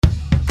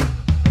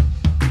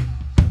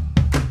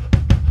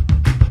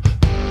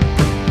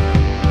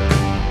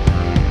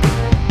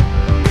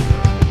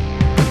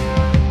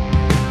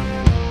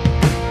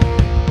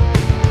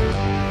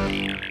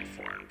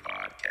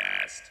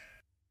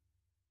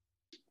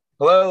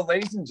Hello,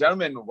 ladies and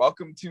gentlemen.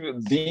 Welcome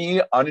to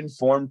the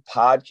Uninformed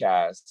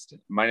Podcast.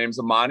 My name is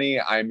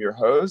Amani. I'm your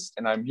host,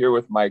 and I'm here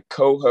with my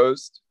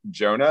co-host,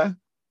 Jonah.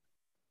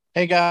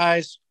 Hey,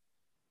 guys.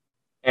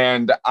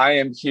 And I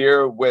am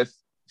here with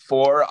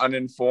four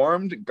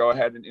Uninformed. Go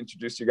ahead and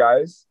introduce you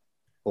guys.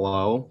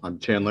 Hello, I'm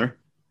Chandler.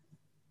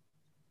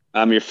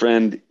 I'm your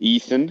friend,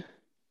 Ethan.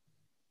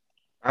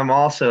 I'm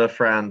also a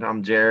friend.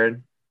 I'm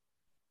Jared.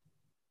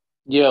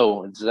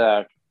 Yo, it's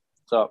Zach.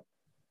 What's up?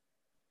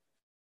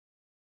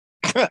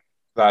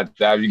 Glad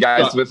to have you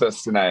guys with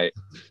us tonight.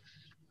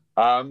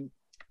 I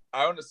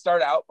want to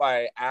start out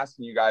by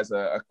asking you guys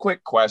a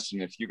quick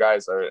question. If you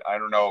guys are, I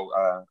don't know,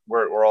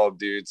 we're all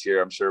dudes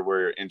here. I'm sure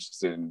we're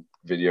interested in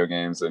video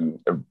games and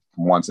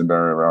once in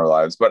our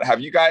lives. But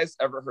have you guys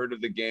ever heard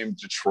of the game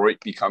Detroit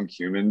Become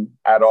Human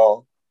at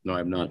all? No,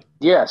 I'm not.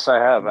 Yes, I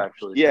have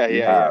actually.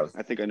 Yeah.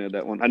 I think I know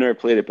that one. I never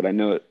played it, but I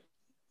know it.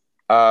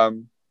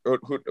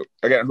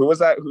 Who was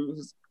that?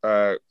 Who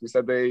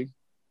said they?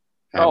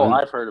 Oh, Haven't.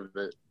 I've heard of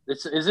it.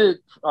 Is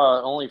it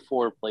only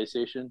for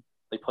PlayStation?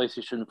 Like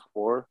PlayStation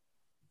 4?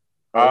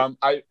 I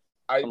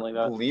Something like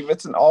that? believe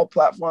it's an all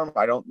platform.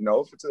 I don't know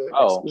if it's an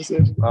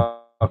exclusive.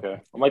 Okay.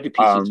 It might be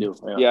PC too.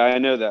 Yeah, I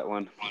know that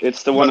one.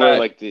 It's the one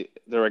where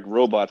they're like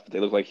robots, but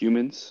they look like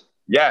humans.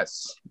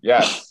 Yes.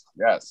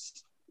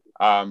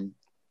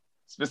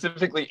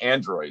 Specifically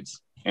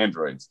androids.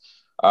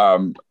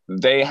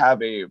 They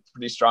have a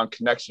pretty strong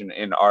connection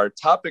in our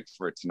topic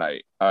for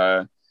tonight.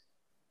 And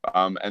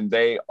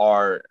they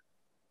are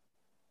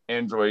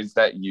androids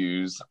that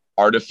use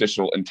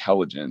artificial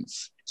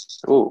intelligence.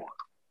 Ooh.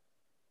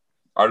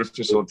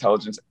 Artificial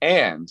intelligence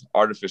and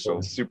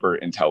artificial super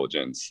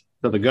intelligence.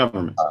 So the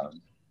government.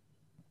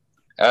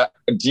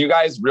 Do you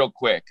guys, real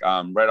quick,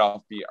 right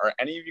off beat, are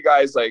any of you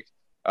guys like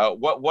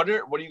what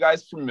are you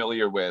guys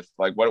familiar with?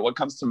 Like what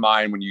comes to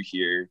mind when you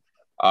hear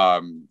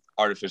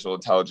artificial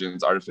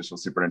intelligence, artificial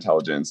super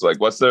intelligence?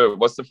 Like what's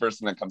the first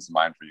thing that comes to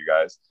mind for you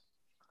guys?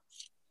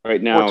 Right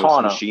now,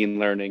 Cortana. it's machine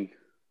learning.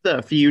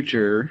 The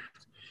future.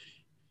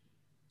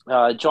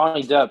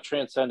 Johnny Depp,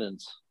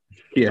 Transcendence.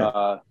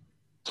 Yeah.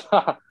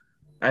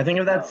 I think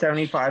of that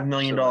 $75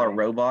 million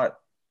robot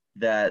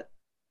that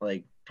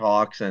like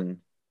talks and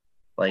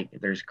like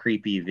there's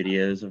creepy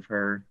videos of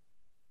her.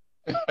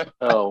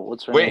 Oh,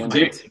 what's her Wait,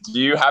 name? do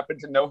you happen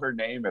to know her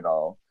name at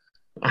all?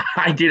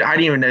 I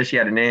didn't even know she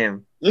had a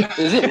name.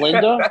 Is it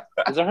Linda?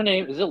 Is that her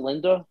name? Is it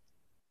Linda?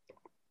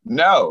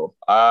 No.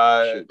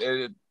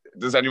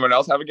 Does anyone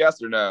else have a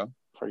guess or no?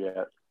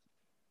 Forget.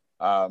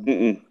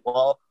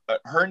 Well,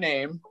 her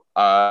name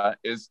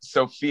is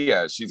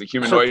Sophia. She's a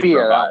humanoid Sophia,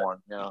 robot. that one.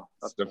 Yeah,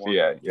 that's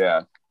Sophia,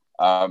 yeah.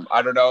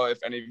 I don't know if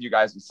any of you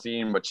guys have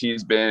seen, but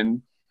she's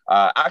been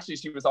actually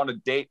she was on a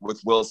date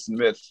with Will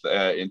Smith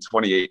in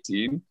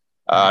 2018.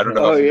 I don't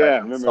know if you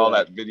guys saw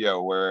that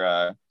video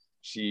where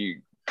she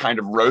kind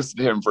of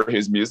roasted him for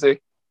his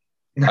music.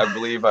 I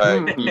believe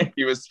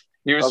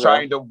he was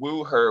trying to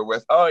woo her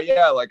with, oh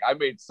yeah, like I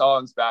made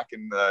songs back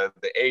in the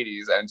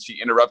 80s, and she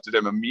interrupted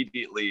him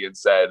immediately and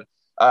said,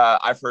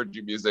 I've heard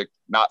your music,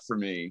 not for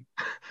me.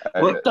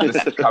 And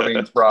this is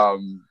coming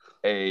from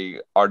a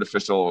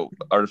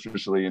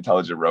artificially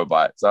intelligent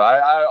robot. So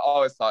I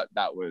always thought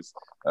that was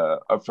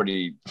a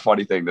pretty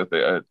funny thing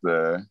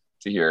to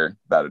hear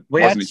that it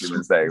wasn't a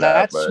human saying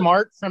that. That's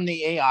smart from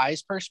the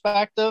AI's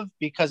perspective,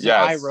 because in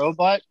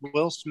iRobot,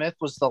 Will Smith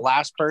was the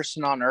last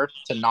person on Earth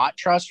to not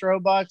trust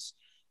robots.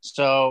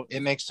 So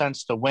it makes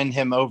sense to win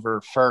him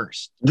over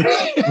first.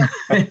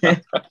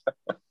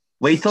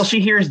 Wait till she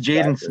hears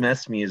Jaden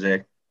Smith's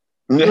music.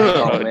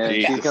 Oh man,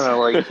 she's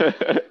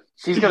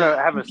gonna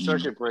have a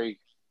circuit break.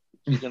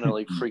 She's gonna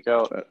like freak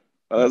out.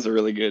 Oh,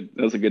 that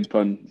was a good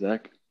pun,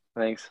 Zach.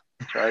 Thanks.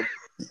 Tried.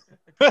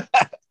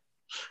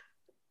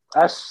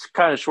 That's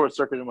kind of short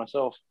circuited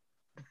myself.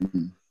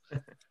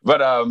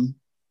 But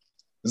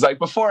it's like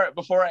before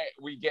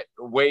we get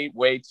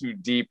way too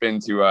deep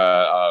into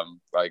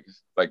like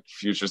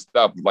future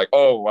stuff, like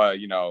what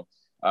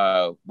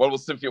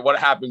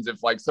happens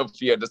if like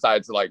Sophia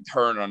decides to like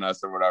turn on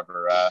us or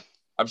whatever.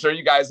 I'm sure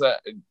you guys do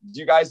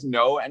you guys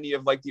know any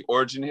of like the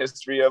origin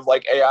history of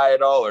like AI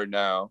at all, or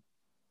no?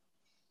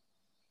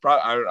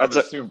 I would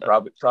assume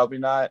probably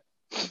not.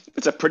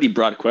 It's a pretty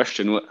broad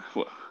question.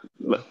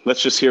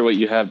 Let's just hear what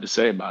you have to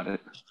say about it.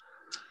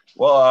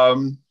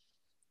 Well,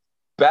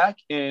 back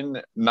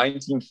in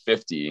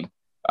 1950,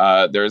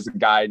 there was a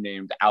guy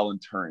named Alan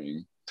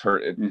Turing.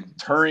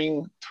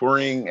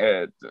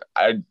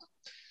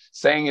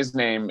 Saying his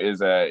name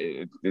is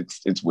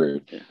it's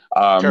weird.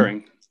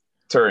 Turing.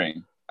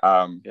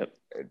 Yep.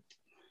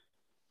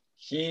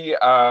 He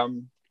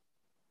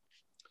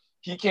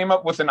came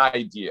up with an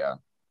idea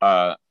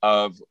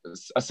of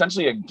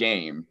essentially a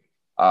game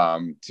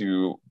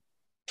to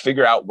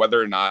figure out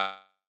whether or not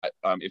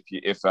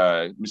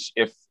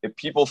if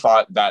people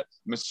thought that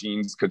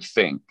machines could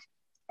think.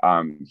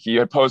 He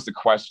had posed a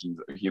question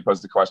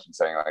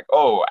saying like,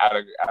 oh,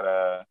 at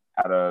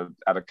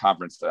a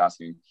conference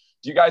asking,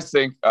 do you guys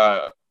think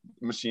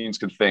machines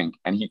could think?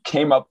 And he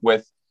came up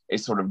with a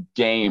sort of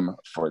game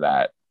for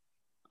that.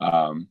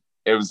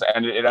 it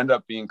ended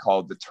up being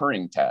called the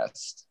Turing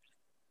test.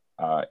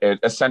 It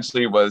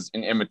essentially was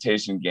an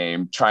imitation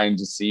game trying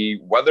to see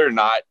whether or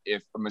not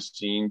if a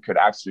machine could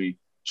actually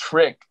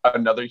trick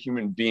another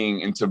human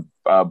being into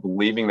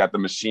believing that the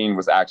machine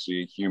was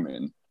actually a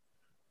human.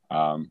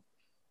 And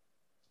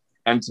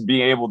to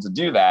be able to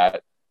do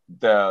that,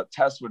 the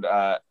test would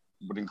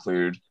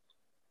include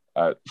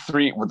there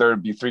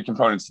would be three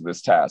components to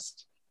this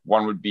test.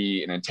 One would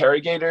be an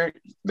interrogator,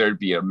 there'd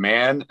be a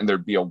man, and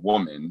there'd be a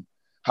woman.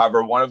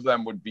 However,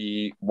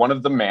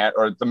 the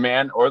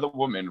man or the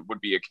woman would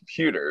be a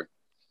computer.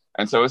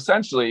 And so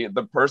essentially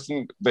the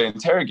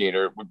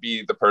interrogator would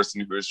be the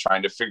person who is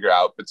trying to figure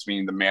out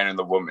between the man and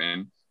the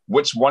woman,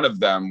 which one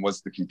of them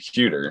was the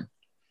computer.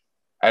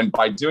 And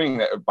by doing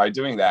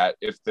that,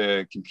 if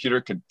the computer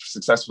could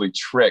successfully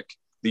trick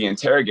the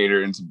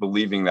interrogator into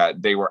believing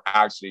that they were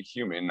actually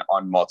human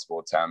on multiple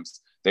attempts,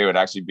 they would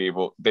pass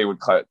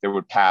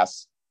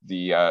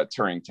the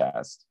Turing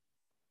test.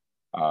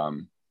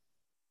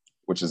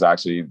 Which is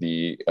actually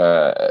the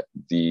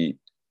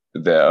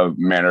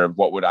manner of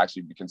what would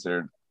actually be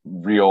considered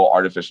real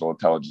artificial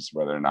intelligence,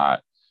 whether or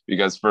not.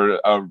 Because for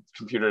a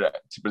computer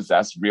to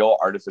possess real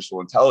artificial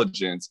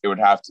intelligence, it would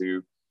have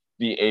to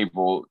be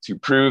able to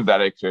prove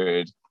that it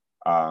could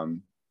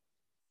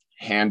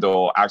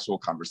handle actual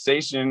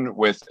conversation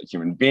with a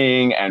human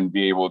being and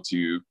be able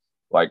to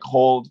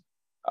hold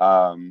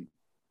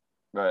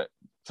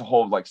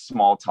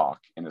small talk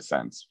in a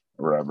sense,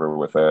 or whatever,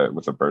 with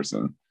a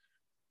person.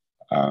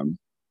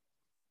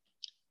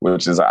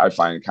 Which is, I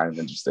find kind of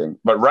interesting.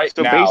 But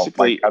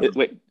basically,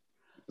 wait,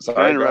 sorry,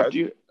 can I interrupt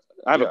you?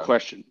 I have a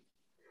question.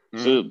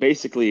 Mm-hmm. So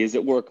basically, does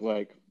it work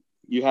like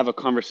you have a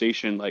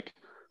conversation like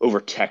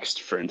over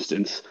text, for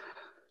instance,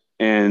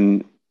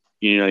 and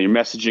you're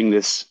messaging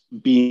this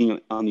being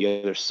on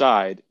the other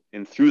side,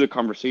 and through the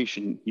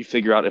conversation, you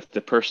figure out if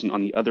the person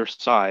on the other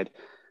side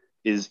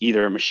is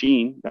either a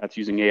machine that's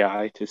using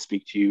AI to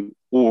speak to you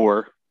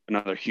or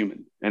another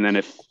human. And then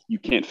if you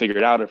can't figure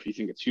it out, or if you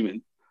think it's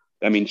human,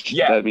 that means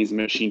the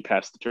machine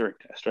passed the Turing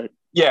test, right?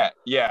 Yeah.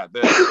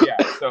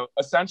 So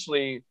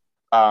essentially,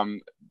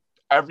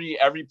 every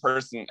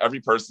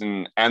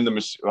person and the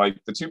machine,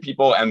 the two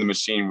people and the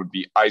machine, would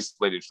be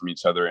isolated from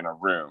each other in a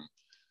room.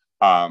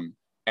 And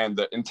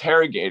the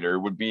interrogator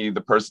would be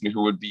the person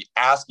who would be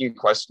asking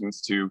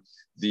questions to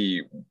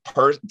the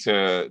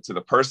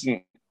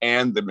person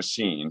and the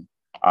machine.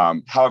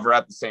 However,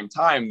 at the same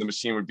time, the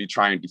machine would be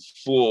trying to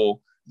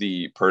fool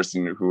the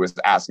person who is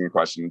asking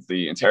questions,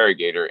 the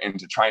interrogator,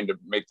 into trying to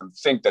make them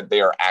think that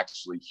they are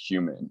actually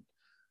human.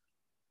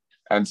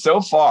 And so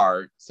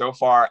far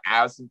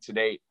as of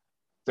today,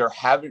 there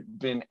haven't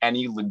been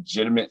any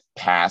legitimate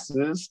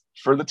passes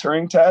for the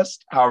Turing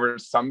test. However,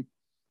 some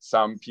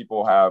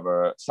people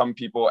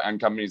and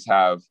companies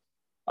have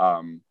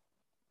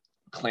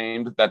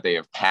claimed that they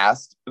have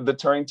passed the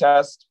Turing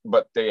test,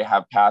 but they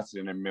have passed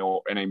it in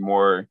a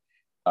more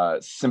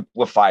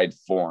simplified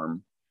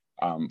form.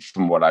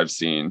 From what I've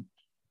seen,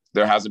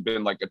 there hasn't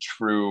been a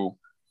true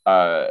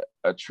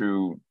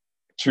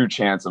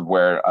chance of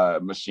where a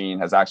machine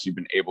has actually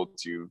been able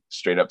to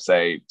straight up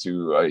say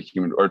to a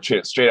human, or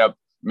straight up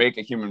make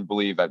a human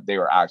believe that they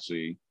were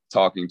actually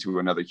talking to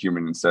another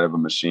human instead of a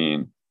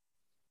machine.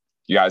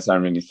 You guys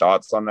have any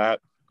thoughts on that?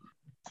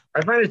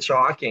 I find it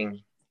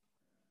shocking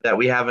that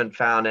we haven't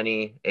found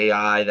any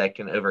AI that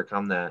can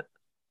overcome that.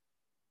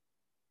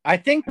 I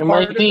think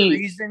part of the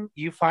reason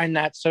you find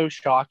that so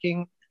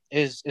shocking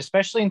is,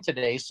 especially in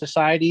today's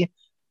society,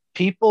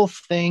 people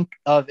think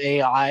of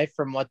AI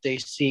from what they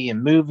see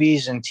in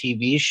movies and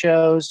TV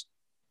shows,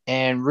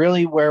 and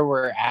really where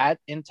we're at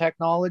in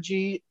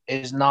technology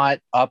is not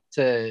up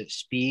to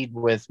speed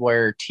with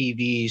where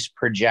TVs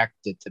project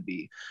it to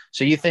be.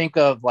 So you think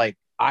of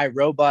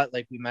iRobot,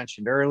 like we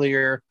mentioned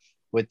earlier,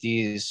 with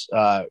these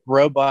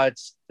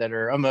robots that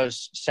are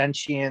almost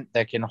sentient,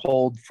 that can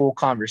hold full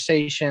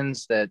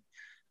conversations, that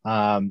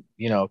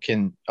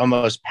can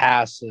almost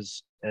pass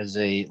as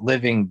a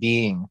living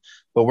being,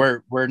 but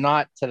we're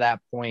not to that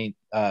point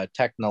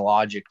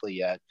technologically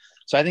yet.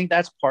 So I think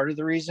that's part of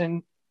the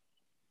reason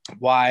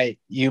why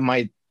you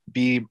might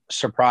be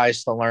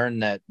surprised to learn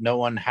that no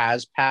one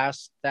has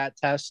passed that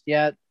test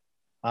yet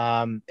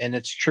in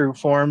its true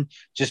form,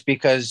 just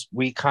because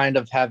we kind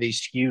of have a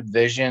skewed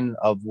vision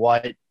of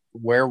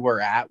where we're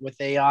at with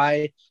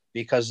AI,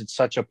 because it's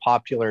such a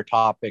popular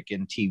topic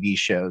in TV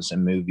shows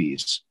and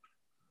movies.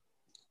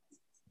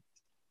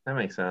 That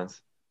makes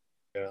sense.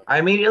 Yeah. I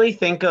immediately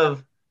think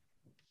of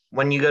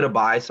when you go to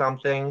buy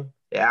something,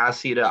 it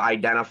asks you to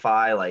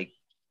identify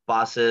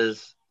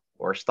buses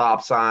or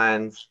stop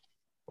signs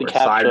or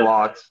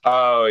sidewalks.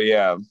 Oh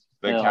yeah.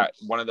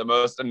 One of the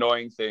most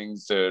annoying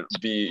things to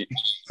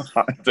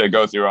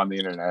go through on the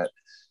internet.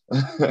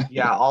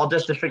 Yeah, all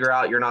just to figure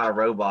out you're not a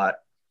robot.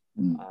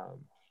 And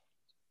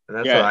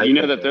that's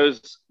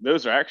that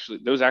those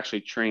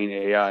actually train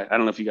AI. I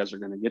don't know if you guys are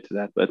going to get to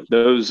that, but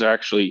those are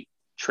actually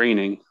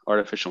training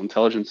artificial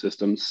intelligence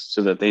systems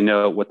so that they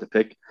know what to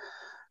pick.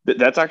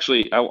 That's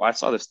actually, I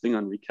saw this thing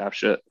on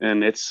reCAPTCHA,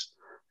 and it's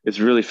it's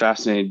really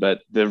fascinating.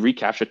 But the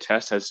reCAPTCHA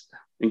test has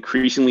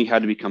increasingly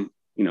had to become,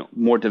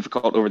 more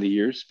difficult over the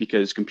years,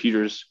 because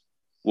computers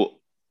will,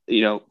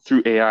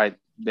 through AI,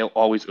 they'll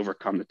always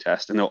overcome the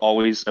test, and they'll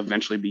always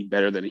eventually be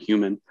better than a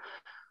human.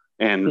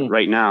 And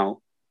right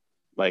now,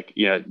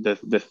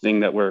 the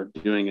thing that we're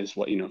doing is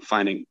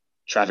finding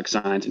traffic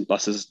signs and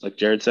buses, like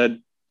Jared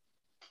said.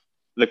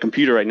 The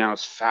computer right now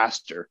is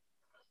faster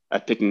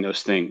at picking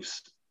those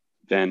things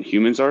than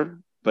humans are,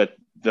 but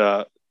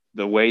the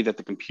way that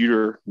the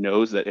computer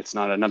knows that it's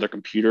not another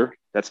computer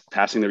that's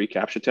passing the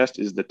reCAPTCHA test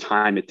is the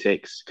time it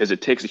takes, because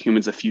it takes the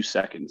humans a few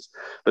seconds,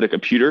 but a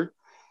computer,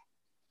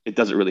 it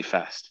does it really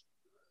fast.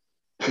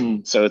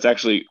 So it's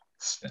actually,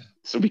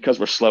 because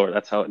we're slower,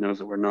 that's how it knows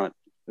that we're not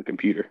a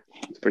computer.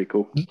 It's pretty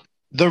cool.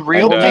 The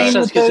real pain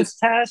with those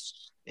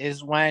tests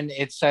is when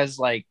it says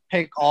like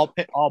pick all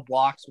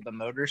blocks with a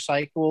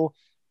motorcycle,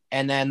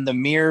 and then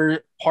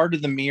part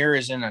of the mirror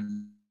is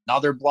in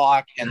another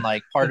block, and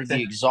like part of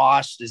the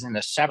exhaust is in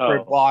a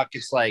separate block.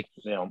 It's like,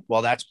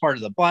 well, that's part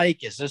of the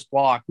bike. Is this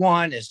block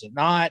 1? Is it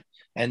not?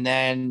 And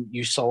then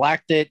you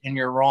select it and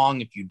you're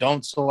wrong. If you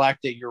don't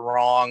select it, you're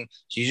wrong.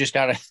 So you just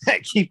got to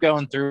keep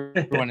going through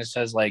when it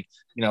says like,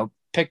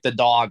 pick the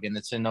dog, and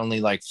it's in only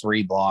like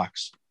 3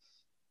 blocks.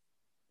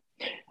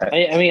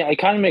 I mean, it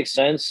kind of makes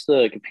sense.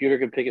 The computer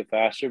can pick it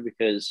faster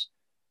because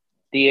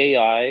the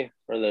AI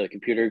or the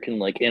computer can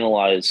like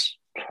analyze,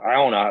 I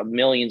don't know,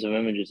 millions of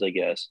images, I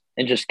guess,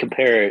 and just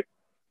compare it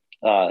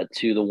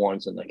to the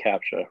ones in the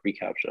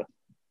reCAPTCHA.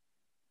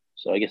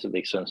 So I guess it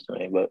makes sense to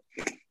me, but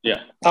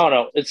yeah, I don't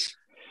know. It's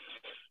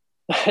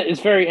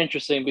very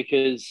interesting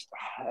because,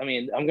 I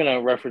mean, I'm going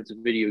to reference a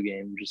video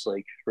game just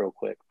like real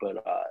quick,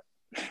 but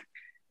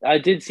I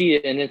did see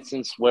an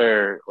instance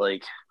where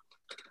like,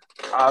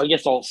 I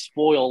guess I'll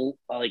spoil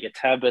like a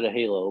tad bit of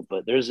Halo,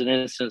 but there's an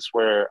instance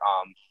where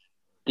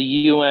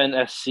the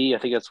UNSC, I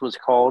think that's what it's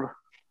called.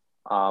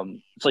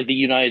 It's like the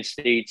United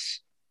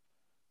States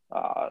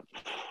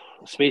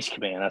Space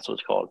Command, that's what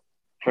it's called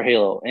for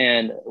Halo.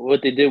 And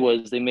what they did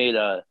was they made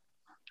a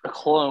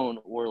clone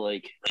or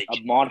like a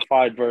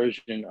modified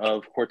version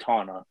of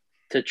Cortana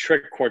to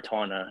trick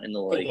Cortana and to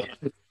like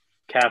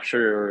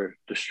capture or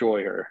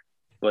destroy her.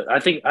 But I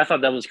thought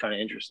that was kind of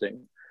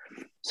interesting.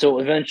 So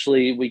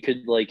eventually we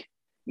could like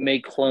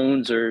make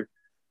clones or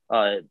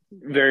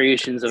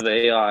variations of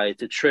AI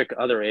to trick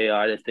other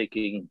AI to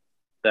thinking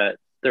that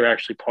they're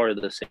actually part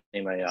of the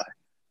same AI.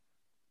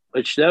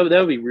 Which that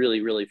would be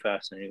really, really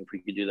fascinating if we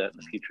could do that in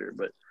the future.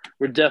 But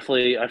I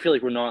feel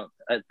like we're not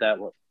at that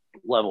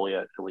level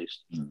yet, at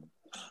least.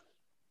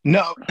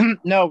 No,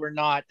 we're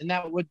not. And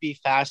that would be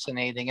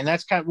fascinating. And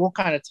we'll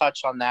kind of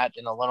touch on that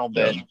in a little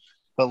bit. Yeah.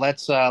 But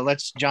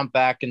let's jump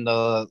back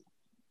into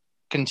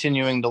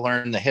continuing to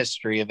learn the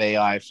history of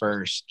AI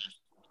first.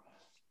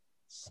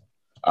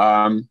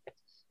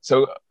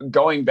 So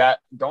going back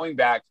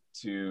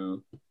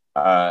to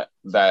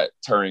that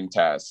Turing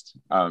test,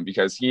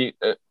 because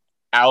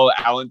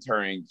Alan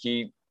Turing,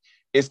 he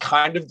is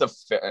kind of the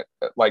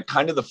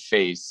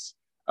face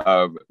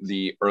of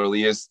the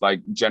earliest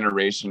like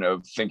generation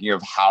of thinking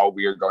of how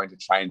we are going to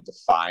try and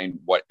define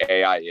what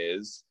AI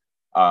is.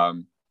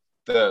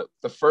 The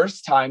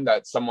first time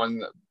that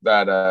someone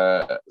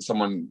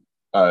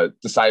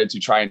decided to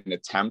try and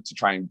attempt to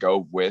try and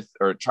go with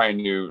or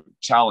trying to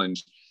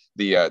challenge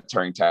the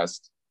Turing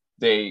test,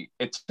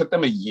 it took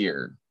them a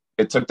year.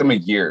 It took them a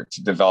year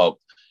to develop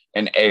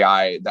an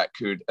AI that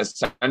could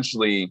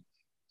essentially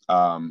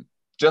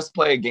just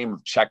play a game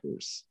of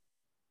checkers.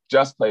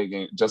 Just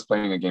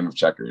playing a game of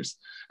checkers.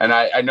 And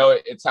I know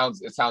it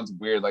sounds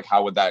weird, like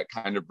how would that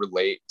kind of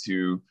relate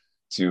to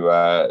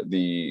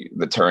the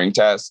Turing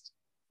test?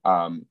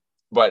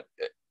 But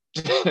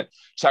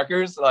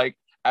checkers, like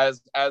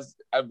as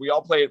we've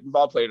all played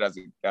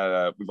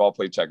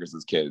checkers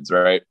as kids,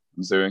 right?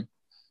 I'm assuming.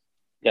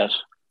 Yes.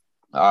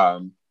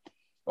 Well,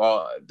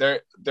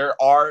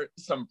 there are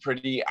some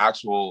pretty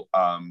actual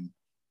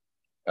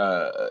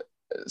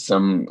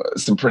some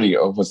pretty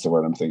what's the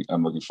word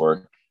I'm looking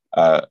for?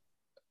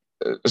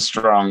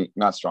 Strong.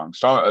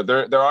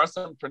 There are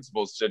some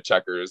principles to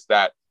checkers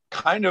that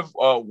kind of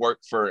work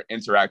for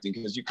interacting,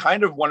 because you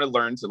kind of want to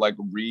learn to like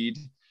read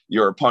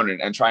your opponent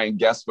and try and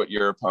guess what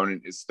your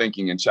opponent is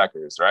thinking in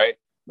checkers, right?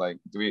 Like,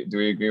 do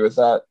we agree with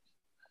that?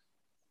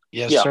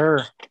 Yes,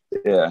 sir.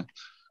 Yeah.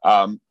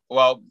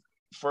 Well,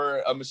 for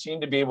a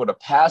machine to be able to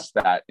pass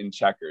that in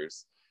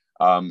checkers,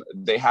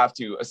 they have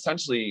to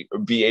essentially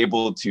be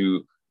able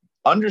to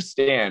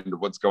understand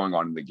what's going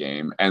on in the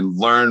game and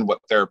learn what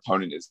their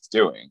opponent is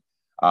doing.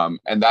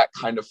 And that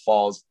kind of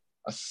falls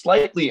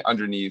slightly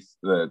underneath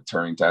the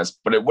Turing test,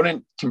 but it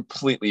wouldn't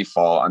completely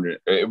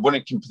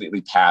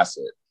pass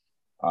it.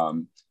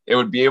 It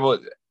would be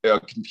a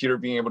computer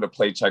being able to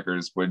play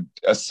checkers would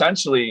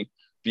essentially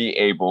be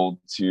able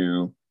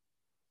to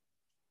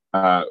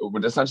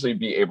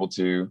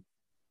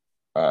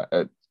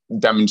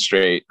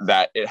demonstrate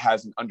that it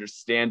has an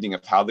understanding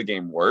of how the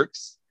game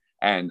works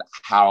and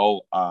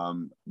how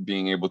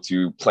being able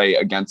to play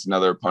against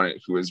another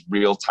opponent who is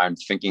real time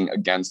thinking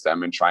against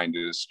them and trying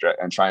to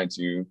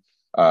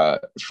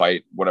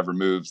fight whatever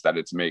moves that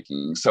it's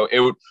making. So it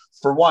would,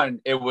 for one,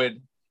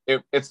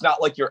 it's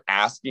not like you're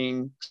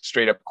asking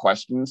straight up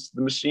questions to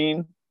the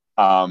machine,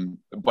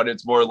 but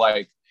it's more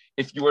like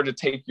if you were to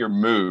take your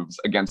moves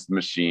against the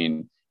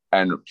machine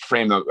and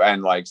frame them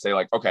and like say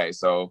like, okay,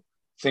 so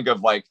think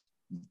of like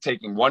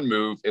taking one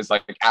move is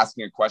like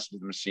asking a question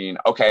to the machine.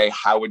 Okay,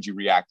 how would you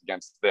react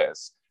against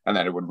this? And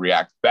then it would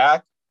react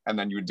back, and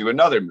then you would do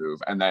another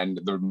move, and then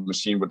the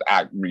machine would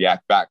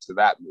react back to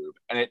that move.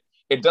 And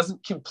it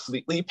doesn't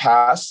completely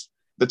pass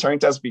the Turing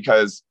test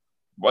because,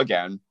 well,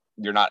 again,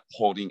 you're not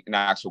holding an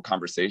actual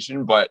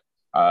conversation. But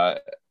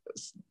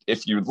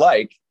if you'd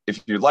like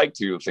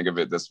to think of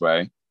it this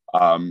way,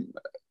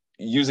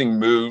 using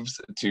moves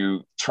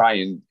to try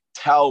and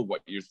tell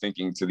what you're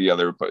thinking to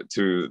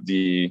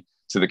the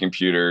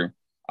computer,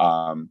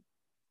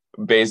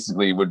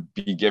 basically would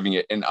be giving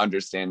it an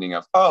understanding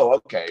of, oh,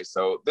 okay,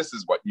 so this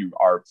is what you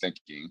are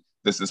thinking.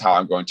 This is how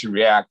I'm going to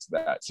react to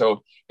that.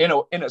 So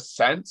in a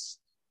sense,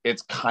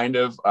 it's kind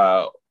of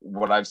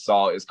what I've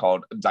saw is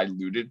called a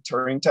diluted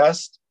Turing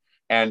test.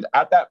 And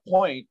at that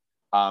point,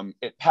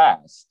 it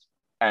passed.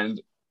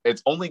 And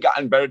it's only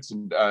gotten better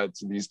to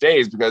these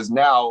days because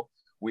now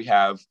we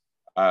have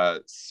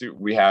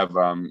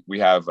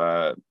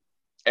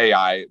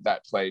AI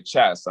that play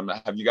chess.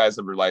 Have you guys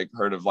ever like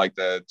heard of like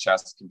the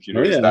chess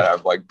computers that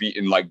have like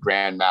beaten like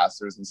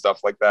grandmasters and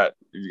stuff like that?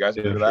 Have you guys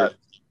heard of that?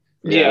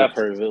 Yeah, I've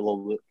heard of it a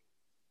little bit.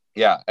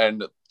 Yeah,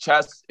 and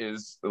chess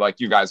is like,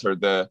 you guys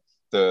heard the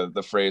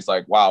phrase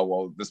like, wow,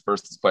 well, this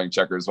person's playing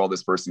checkers while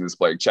this person is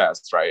playing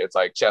chess, right? It's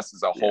like chess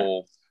is a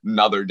whole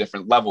another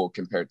different level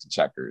compared to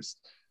checkers.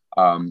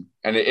 And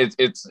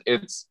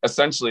it's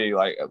essentially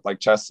like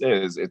chess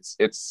is,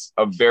 it's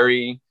a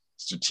very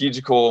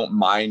strategical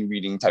mind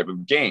reading type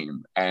of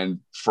game. And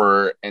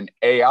for an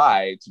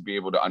AI to be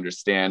able to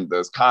understand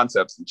those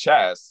concepts in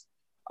chess,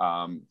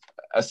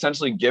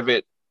 essentially give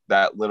it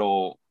that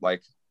little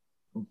like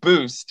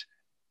boost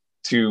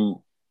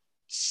to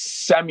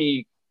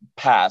semi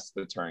pass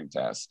the Turing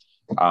test,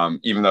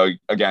 even though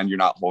again you're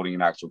not holding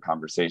an actual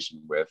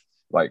conversation with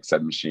like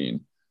said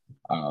machine.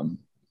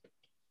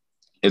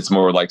 It's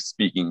more like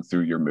speaking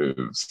through your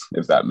moves,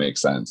 if that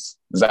makes sense.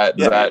 Does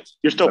that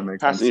you're still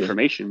passing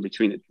information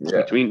between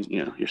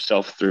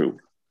yourself through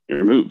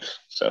your moves.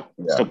 So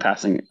still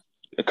passing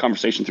a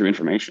conversation through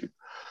information.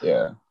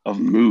 Yeah. Of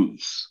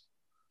moves.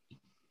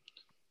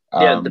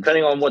 Yeah,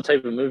 depending on what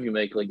type of move you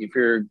make. Like if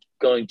you're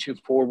going too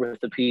forward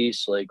with the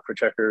piece, like for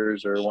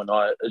checkers or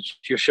whatnot,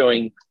 you're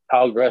showing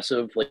how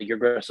aggressive, like your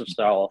aggressive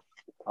style.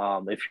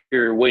 If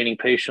you're waiting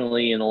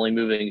patiently and only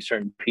moving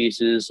certain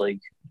pieces,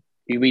 like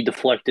you'd be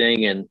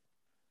deflecting. And I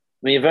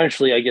mean,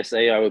 eventually, I guess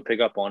AI would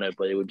pick up on it,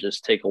 but it would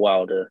just take a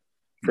while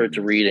for it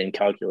to read and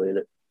calculate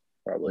it,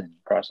 probably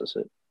process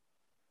it.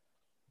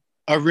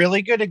 A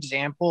really good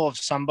example of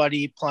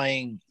somebody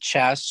playing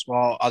chess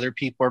while other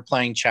people are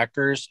playing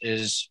checkers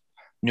is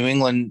New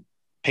England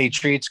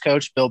Patriots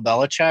coach Bill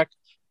Belichick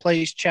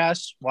plays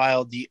chess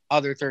while the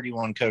other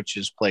 31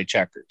 coaches play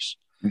checkers.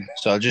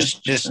 So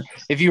just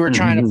if you were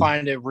trying to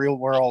find a real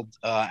world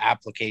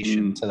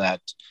application to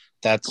that,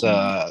 that's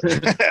a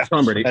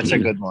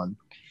good one.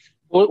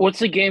 What's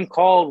the game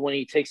called when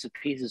he takes the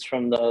pieces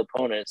from the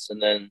opponents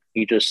and then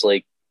he just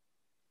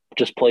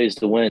plays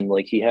to win?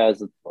 Like he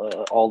has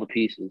all the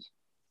pieces.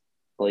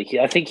 Like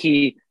I think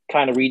he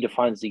kind of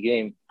redefines the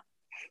game.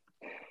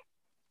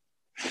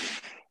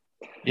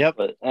 Yep,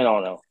 but I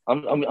don't know.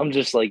 I'm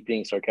just like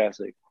being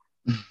sarcastic.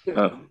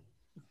 I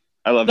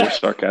love your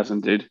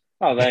sarcasm, dude.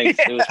 Oh, thanks.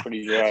 It was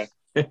pretty dry.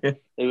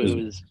 It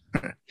was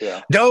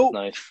dope.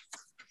 Nice.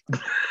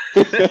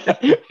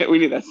 We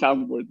need that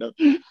soundboard though.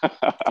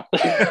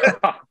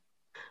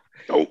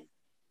 Dope.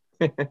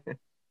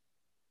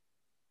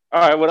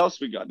 All right, what else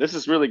we got? This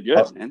is really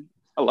good, man.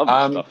 I love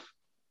this stuff.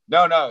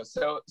 No.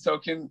 So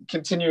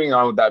continuing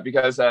on with that,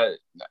 because that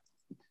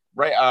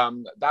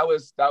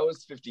was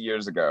 50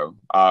 years ago.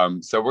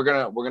 So we're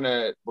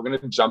gonna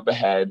jump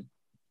ahead,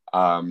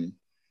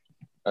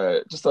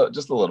 just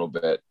a little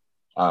bit.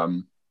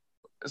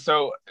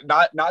 So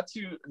not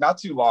too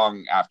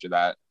long after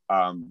that.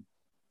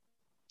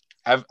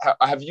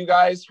 Have you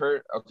guys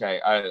heard? Okay,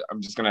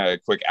 I'm just gonna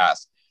quick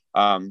ask.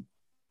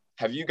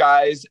 Have you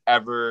guys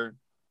ever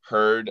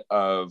heard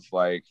of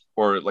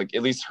or at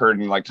least heard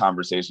in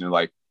conversation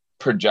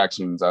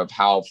projections of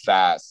how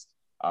fast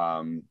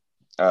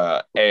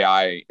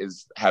AI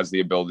has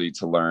the ability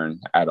to learn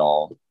at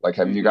all?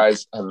 Have you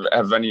guys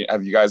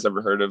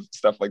ever heard of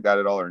stuff like that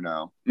at all, or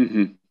no?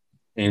 Mm-hmm.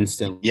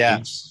 Instantly.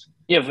 Yes.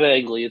 Yeah,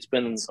 vaguely. It's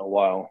been a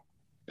while.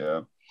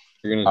 Yeah.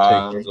 You're gonna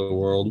take over the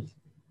world.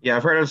 Yeah,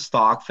 I've heard of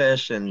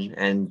stockfish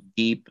and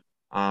deep.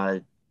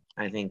 I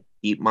think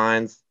deep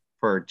minds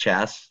for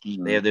chess.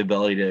 Mm-hmm. They have the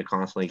ability to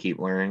constantly keep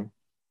learning.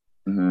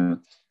 Mm-hmm.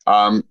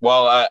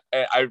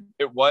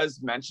 It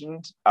was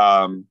mentioned.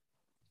 I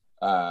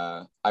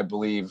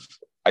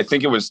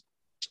think it was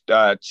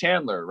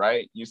Chandler,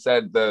 right? You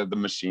said the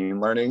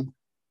machine learning.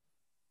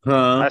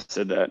 I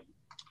said that.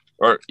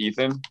 Or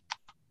Ethan.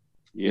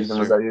 Yes, Ethan,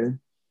 was that you?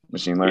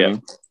 Machine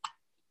learning.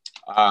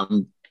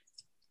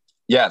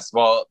 Yes,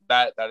 well,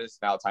 that is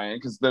now tying in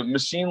because the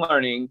machine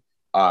learning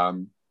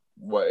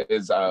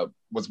was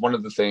one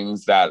of the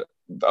things that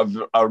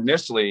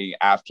initially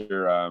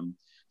after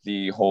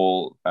the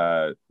whole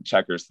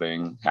checkers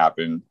thing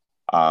happened.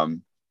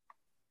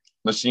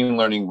 Machine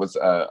learning was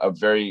a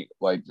very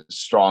like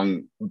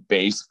strong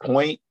base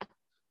point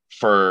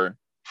for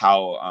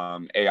how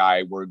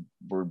AI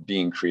were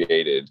being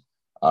created.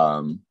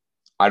 I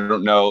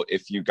don't know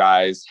if you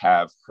guys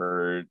have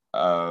heard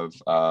of.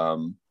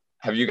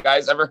 Have you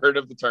guys ever heard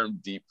of the term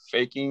deep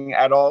faking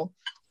at all,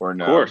 or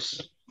no?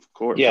 Of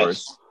course.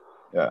 Yes.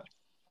 Yeah.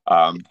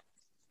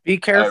 Be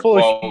careful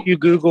if you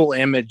Google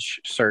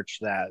image search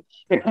that.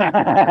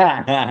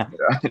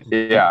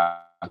 Yeah.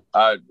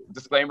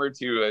 Disclaimer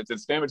to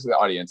the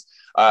audience.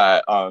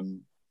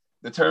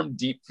 The term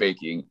deep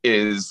faking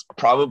is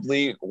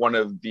probably one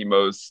of the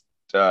most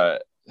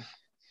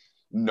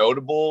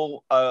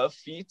notable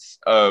feats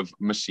of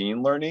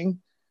machine learning.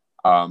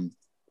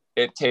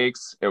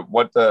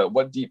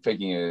 What deep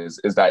faking is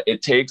that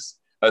it takes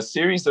a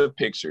series of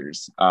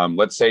pictures.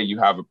 Let's say you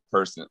have a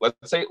person.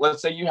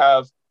 Let's say you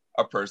have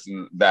a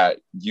person that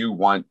you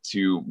want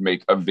to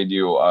make a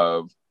video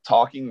of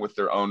talking with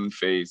their own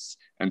face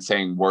and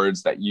saying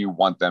words that you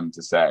want them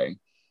to say.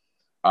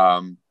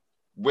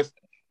 With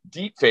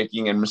deep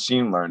faking and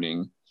machine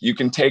learning, you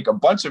can take a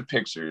bunch of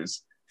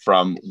pictures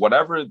from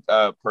whatever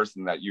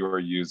person that you are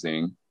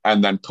using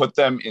and then put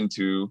them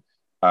into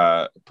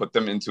a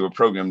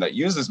program that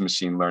uses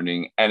machine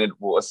learning, and it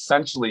will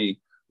essentially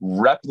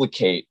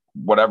replicate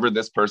whatever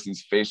this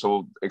person's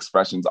facial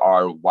expressions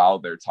are while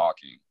they're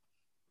talking.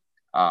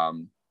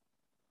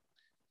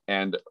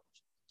 And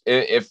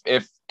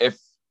if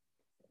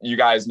you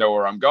guys know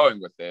where I'm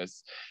going with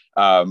this,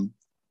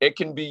 it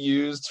can be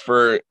used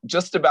for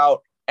just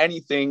about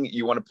anything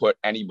you want to put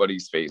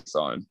anybody's face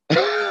on.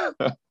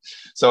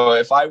 So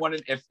if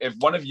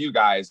one of you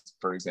guys,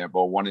 for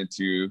example, wanted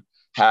to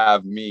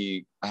have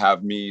me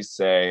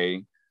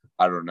say,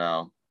 I don't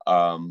know,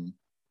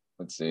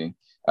 let's see,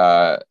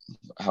 how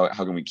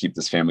can we keep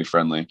this family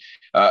friendly?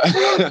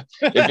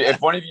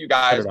 If one of you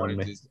guys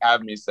wanted to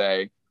have me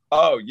say,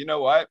 oh, you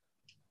know what?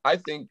 I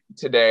think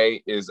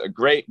today is a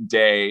great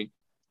day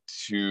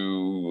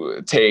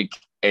to take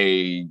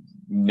a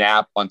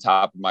nap on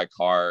top of my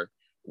car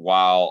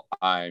while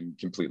I'm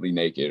completely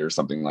naked or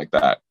something like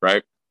that,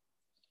 right?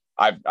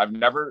 I've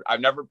never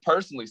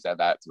personally said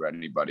that to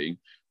anybody,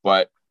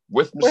 but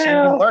with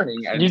machine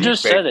learning and you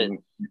just said it.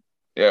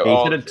 Yeah,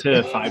 he said it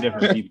to 5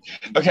 different people.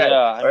 Okay,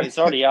 yeah, I mean, it's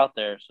already out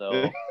there,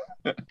 so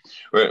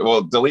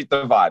well, delete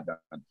the VOD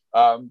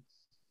then.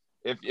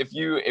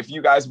 If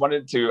you guys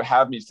wanted to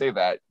have me say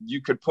that,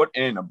 you could put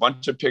in a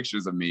bunch of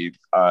pictures of me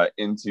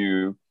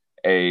into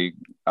a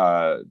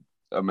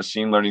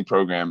machine learning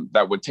program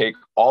that would take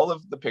all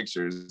of the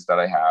pictures that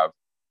I have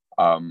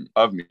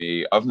of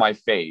me, of my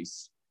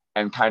face,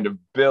 and kind of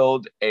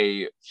build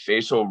a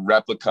facial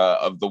replica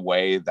of the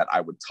way that I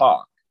would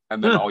talk.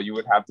 And then all you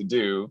would have to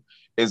do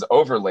is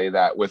overlay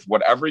that with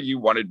whatever you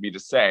wanted me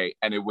to say,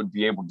 and it would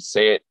be able to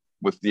say it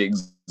with the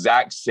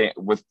exact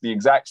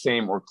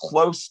same or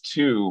close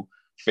to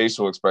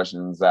facial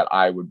expressions that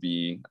I would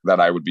be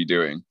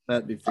doing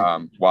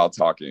while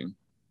talking.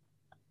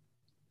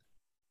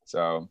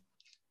 So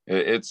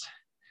it's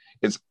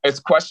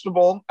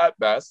questionable at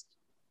best,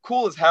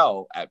 cool as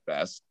hell at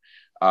best.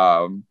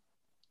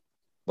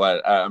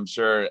 But I'm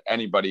sure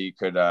anybody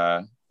could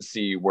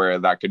see where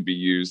that could be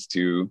used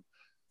to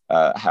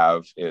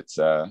have its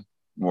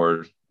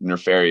more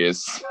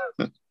nefarious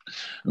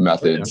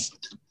methods.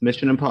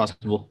 Mission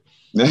Impossible.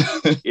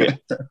 Yeah.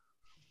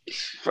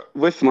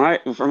 From my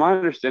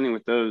understanding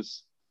with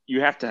those,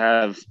 you have to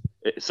have.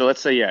 So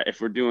let's say,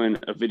 if we're doing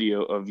a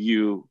video of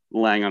you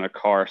laying on a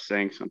car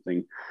saying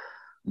something,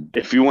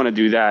 if you want to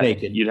do that,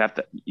 naked, you have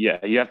to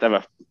have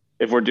a.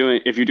 If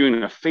you're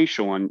doing a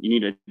facial one, you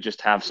need to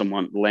just have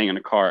someone laying in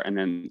a car, and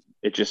then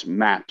it just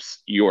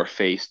maps your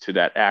face to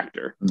that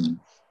actor,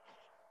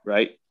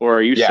 right? Or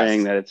are you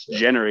saying that it's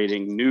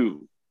generating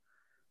new?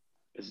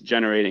 It's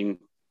generating,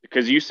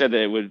 because you said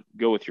that it would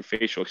go with your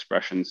facial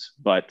expressions,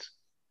 but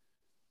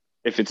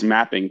if it's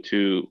mapping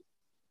to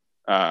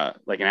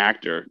like an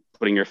actor,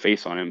 putting your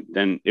face on him,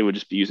 then it would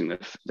just be using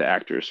the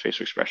actor's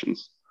facial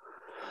expressions.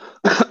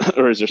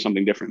 Or is there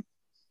something different?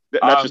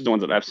 That's just the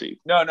ones that I've seen.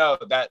 No,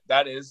 that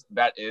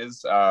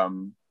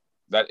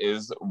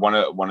is one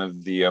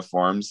of the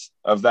forms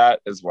of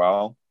that as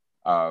well.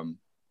 I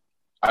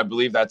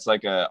believe that's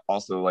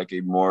also a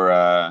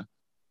more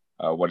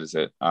what is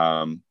it?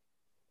 I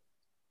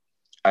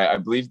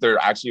believe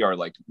there actually are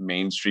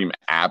mainstream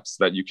apps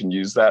that you can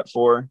use that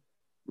for.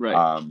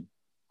 Right.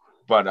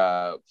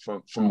 But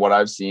from what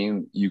I've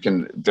seen,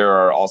 there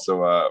are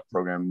also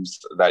programs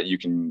that you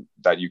can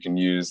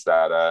use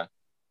that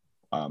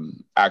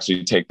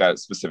actually take that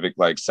specific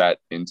set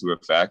into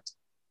effect.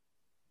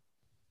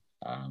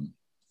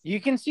 You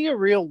can see a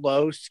real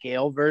low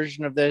scale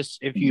version of this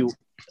if you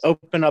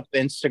open up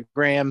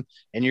Instagram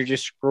and you're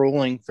just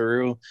scrolling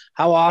through.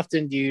 How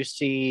often do you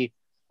see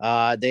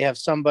they have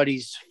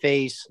somebody's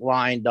face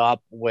lined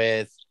up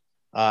with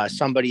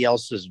somebody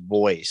else's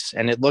voice,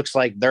 and it looks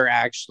like they're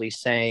actually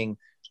saying,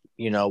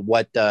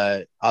 what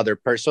the other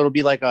person. So it'll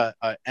be like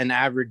an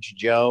average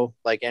Joe,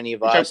 like any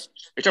of us.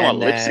 You're talking about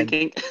lip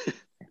syncing.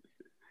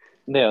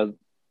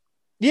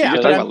 Yeah,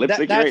 you're talking about lip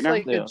syncing that's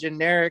right now? like a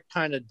generic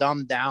kind of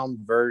dumbed down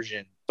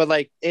version. But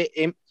like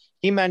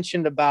he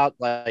mentioned about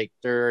like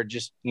there are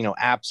just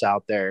apps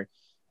out there.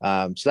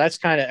 So that's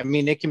kind of, I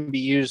mean, it can be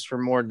used for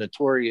more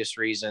notorious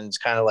reasons,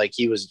 kind of like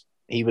he was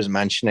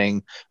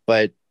mentioning,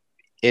 but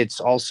it's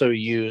also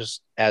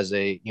used as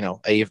a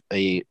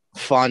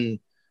fun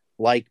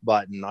like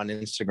button on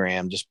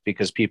Instagram, just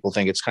because people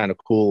think it's kind of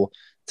cool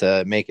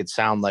to make it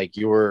sound like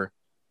you're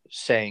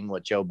saying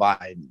what Joe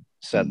Biden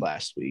said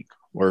last week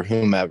or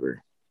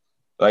whomever.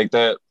 Like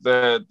the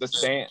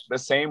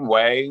same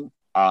way,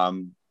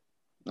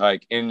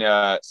 like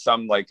in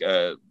some like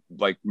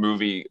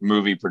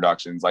movie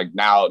productions, like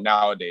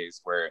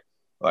nowadays where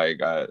like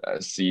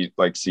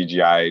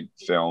CGI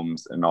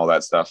films and all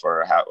that stuff,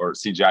 or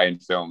CGI in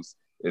films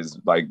is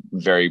like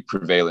very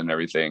prevalent and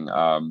everything.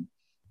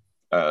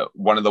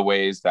 One of the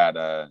ways that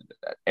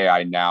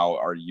AI now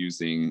are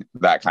using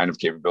that kind of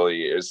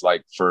capability is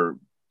like for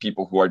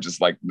people who are just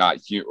like not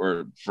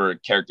or for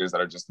characters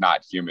that are just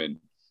not human.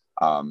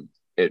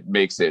 It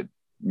makes it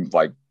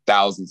like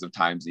thousands of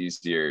times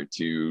easier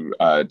to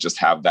just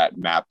have that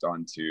mapped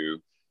onto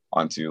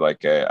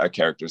like a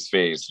character's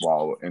face,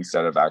 while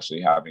instead of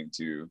actually having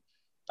to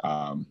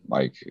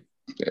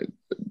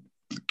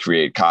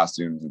create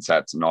costumes and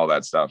sets and all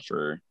that stuff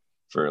for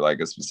like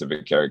a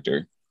specific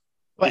character.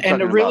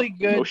 And a really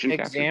good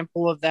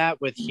example of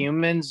that with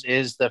humans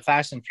is the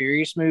Fast and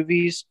Furious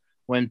movies,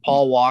 when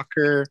Paul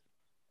Walker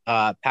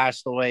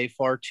passed away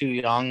far too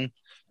young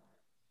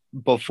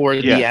before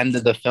the end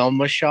of the film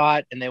was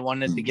shot, and they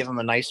wanted to give him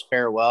a nice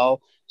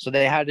farewell. So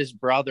they had his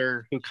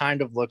brother, who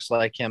kind of looks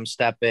like him,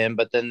 step in,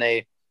 but then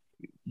they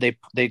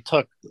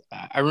took,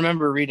 I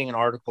remember reading an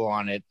article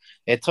on it.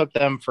 It took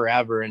them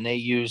forever, and they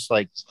used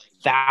like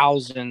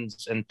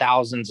thousands and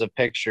thousands of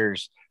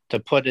pictures to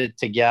put it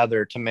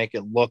together to make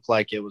it look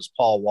like it was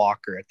Paul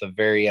Walker at the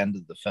very end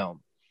of the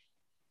film.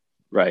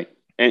 Right.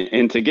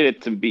 And to get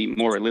it to be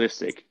more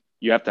realistic,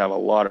 you have to have a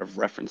lot of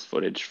reference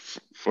footage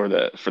for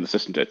the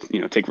system to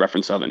take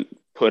reference of and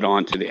put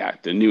onto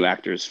the new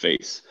actor's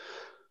face.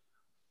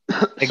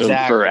 Exactly.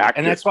 So for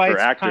and that's why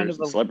it's kind of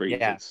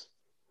celebrities.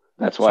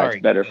 That's why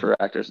it's better for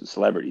actors and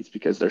celebrities,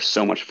 because there's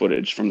so much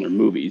footage from their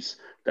movies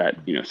that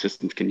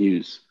systems can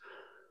use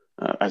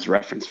as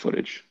reference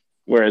footage.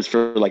 Whereas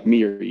for like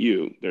me or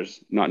you,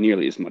 there's not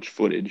nearly as much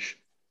footage.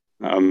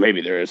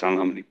 Maybe there is. I don't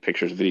know how many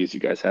pictures, videos you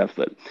guys have,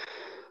 but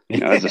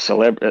as a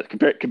celebrity,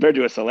 compared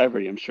to a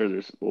celebrity, I'm sure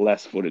there's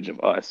less footage of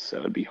us, so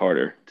it'd be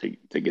harder to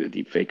get a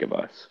deep fake of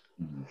us.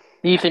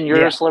 Ethan,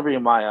 you're a celebrity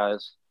in my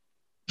eyes.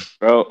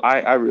 Bro,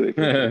 I really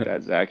appreciate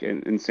that, Zach,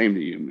 and same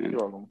to you, man. You're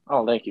welcome.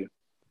 Oh, thank you.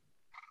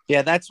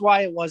 Yeah, that's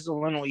why it was a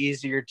little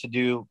easier to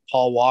do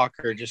Paul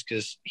Walker, just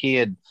because he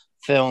had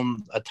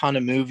filmed a ton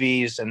of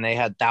movies and they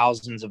had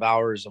thousands of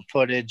hours of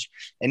footage.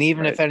 And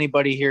even if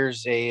anybody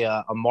here's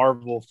a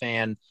Marvel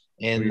fan,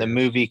 in the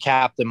movie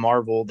Captain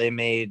Marvel, they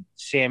made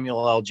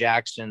Samuel L.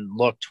 Jackson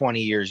look 20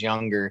 years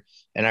younger.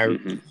 And I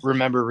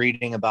remember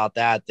reading about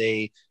that.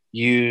 They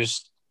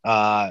used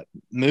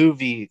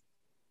movie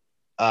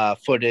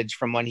footage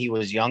from when he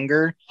was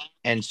younger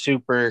and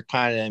super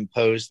kind of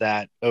imposed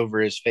that over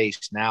his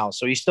face now.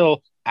 So he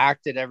still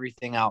acted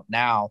everything out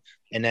now.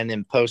 And then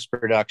in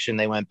post-production,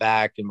 they went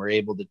back and were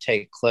able to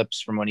take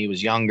clips from when he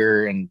was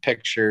younger and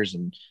pictures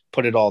and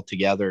put it all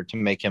together to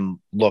make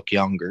him look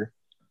younger.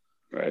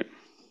 Right.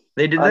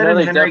 They did that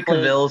in Henry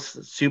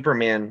Cavill's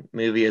Superman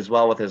movie as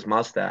well with his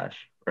mustache,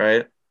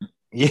 right?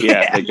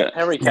 Yeah.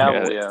 Henry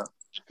Cavill,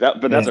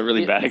 But that's a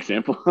really bad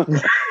example.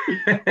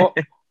 Well,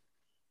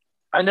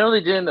 I know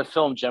they did in the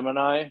film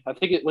Gemini. I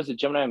think it was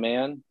Gemini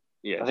Man.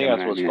 Yeah, I think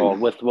that's what it's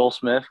called, with Will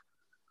Smith.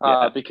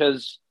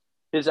 Because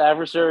his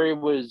adversary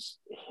was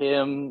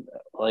him,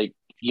 like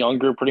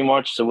younger, pretty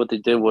much. So what they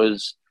did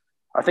was,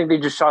 I think they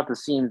just shot the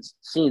scenes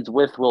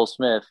with Will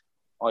Smith,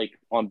 like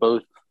on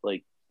both,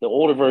 like the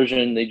older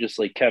version, they just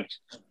like kept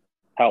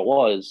how it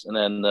was, and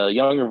then the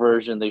younger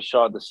version, they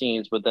shot the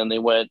scenes, but then they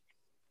went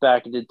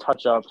back and did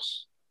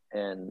touch-ups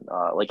and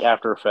like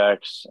After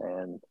Effects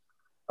and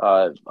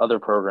other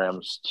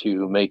programs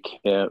to make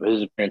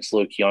his appearance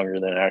look younger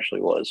than it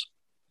actually was.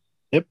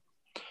 Yep.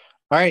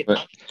 All right.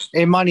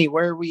 Hey, Money,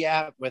 where are we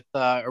at with?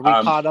 Are we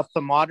caught up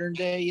to modern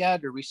day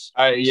yet? Or we?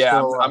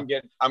 Still, I'm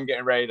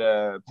getting ready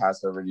to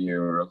pass over to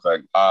you real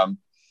quick.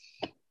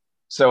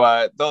 So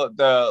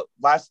the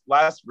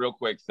last real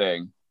quick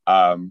thing,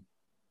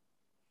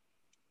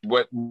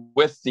 with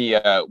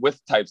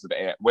types of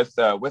AI, with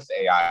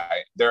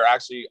AI, there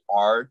actually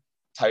are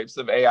types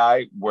of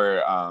AI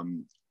where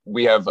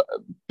we have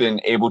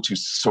been able to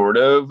sort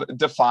of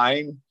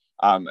define.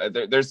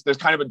 There's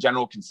kind of a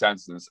general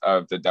consensus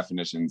of the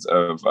definitions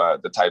of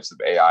the types of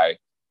AI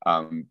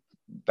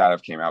that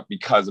have came out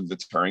because of the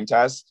Turing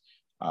test.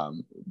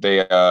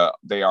 They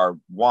are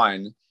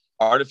one,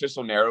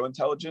 artificial narrow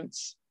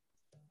intelligence.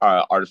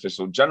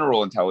 artificial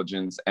general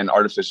intelligence and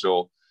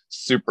artificial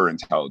super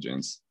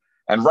intelligence.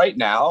 And right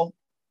now,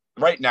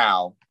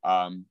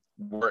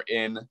 we're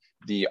in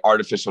the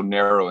artificial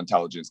narrow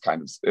intelligence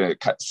kind of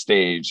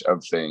stage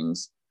of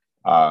things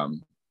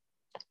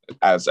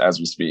as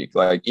we speak.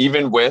 Like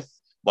even with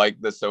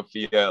like the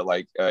Sophia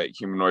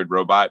humanoid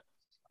robot,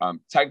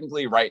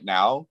 technically right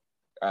now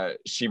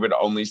she would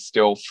only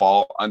still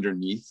fall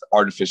underneath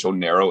artificial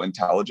narrow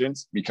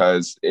intelligence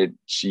because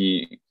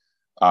she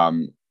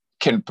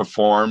can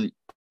perform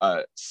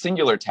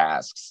singular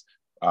tasks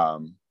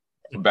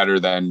better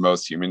than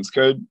most humans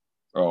could.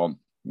 Well,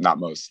 not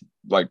most,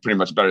 like pretty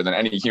much better than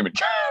any human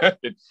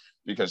could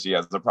because she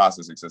has a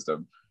processing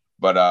system.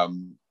 But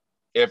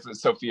if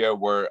Sophia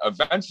were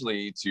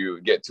eventually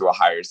to get to a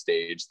higher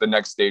stage, the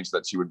next stage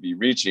that she would be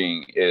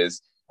reaching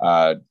is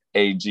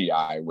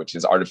AGI, which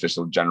is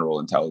artificial general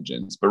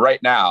intelligence. But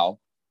right now,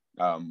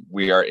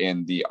 we are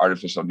in the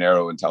artificial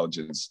narrow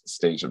intelligence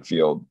stage of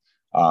field,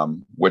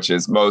 which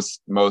is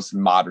most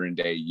modern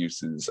day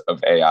uses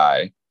of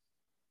AI.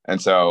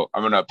 And so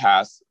I'm going to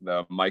pass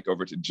the mic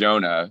over to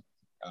Jonah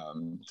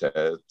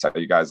to tell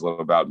you guys a little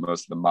about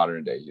most of the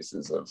modern day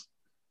uses of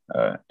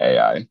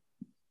AI.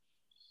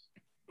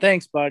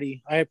 Thanks,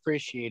 buddy. I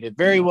appreciate it.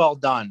 Very well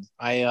done.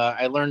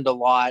 I learned a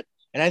lot.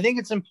 And I think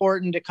it's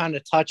important to kind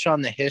of touch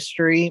on the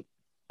history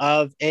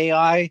of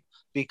AI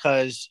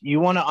because you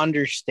want to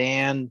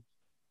understand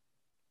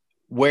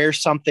where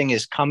something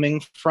is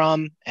coming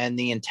from and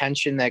the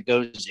intention that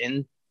goes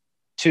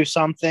into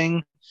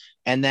something.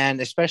 And then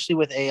especially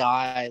with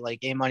AI, like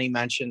A-Money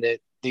mentioned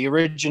it, the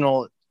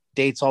original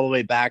dates all the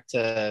way back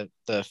to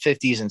the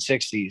 50s and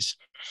 60s.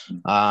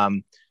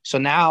 So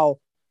now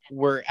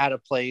we're at a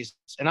place,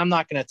 and I'm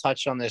not going to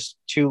touch on this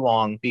too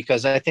long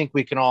because I think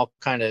we can all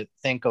kind of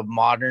think of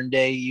modern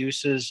day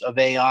uses of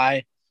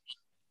AI.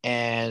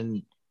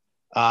 And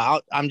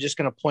I'm just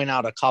going to point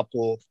out a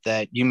couple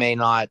that you may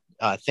not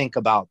think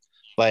about,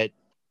 but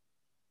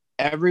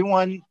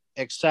everyone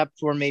except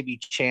for maybe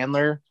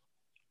Chandler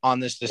on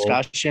this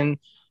discussion,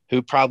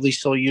 who probably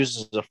still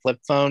uses a flip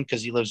phone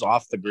because he lives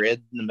off the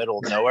grid in the middle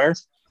of nowhere,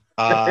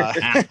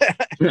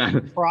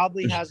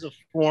 probably has a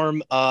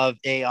form of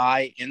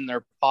AI in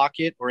their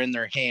pocket or in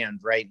their hand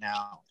right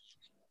now.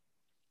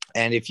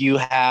 And if you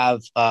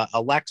have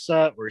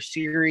Alexa or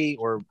Siri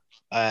or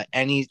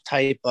any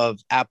type of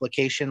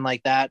application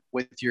like that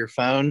with your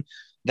phone,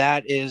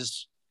 that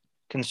is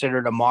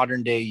considered a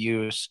modern day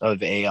use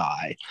of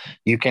AI.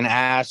 You can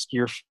ask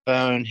your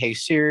phone, "Hey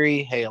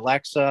Siri, hey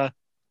Alexa,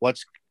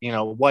 what's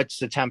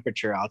the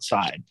temperature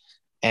outside?"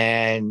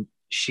 And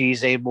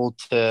she's able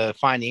to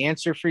find the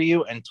answer for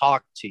you and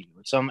talk to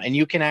you. And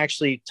you can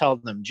actually tell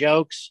them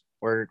jokes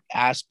or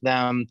ask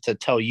them to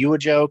tell you a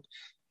joke.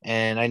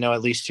 And I know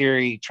at least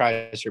Siri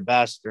tries her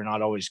best. They're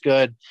not always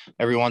good.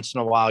 Every once in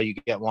a while you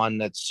get one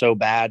that's so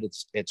bad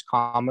it's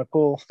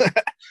comical.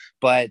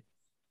 But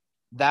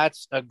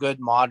that's a good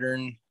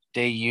modern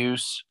day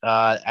use.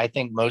 I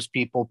think most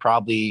people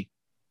probably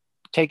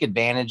take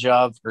advantage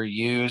of or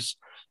use.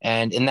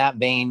 And in that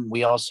vein,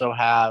 we also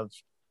have,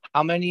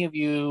 how many of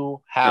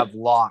you have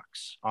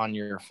locks on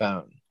your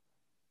phone?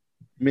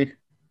 Me.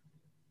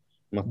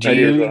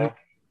 Do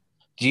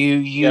you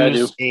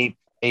use a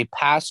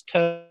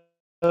passcode,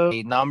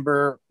 a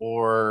number,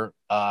 or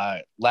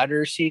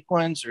letter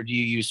sequence, or do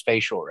you use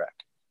facial rec?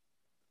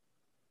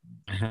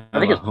 I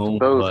think it's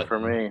both for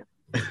me.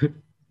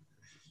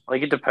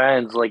 Like it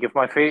depends. Like if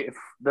my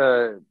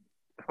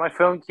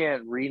phone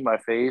can't read my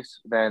face,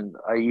 then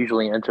I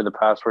usually enter the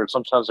password.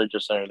 Sometimes I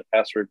just enter the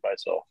password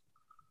myself.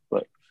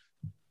 But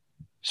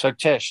so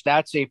Tish,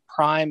 that's a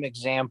prime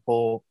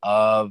example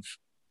of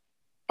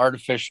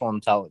artificial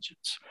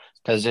intelligence.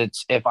 Because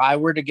if I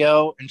were to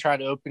go and try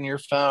to open your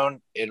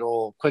phone,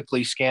 it'll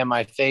quickly scan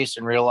my face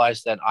and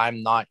realize that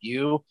I'm not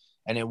you,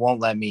 and it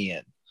won't let me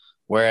in.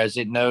 Whereas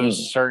it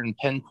knows certain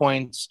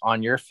pinpoints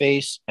on your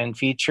face and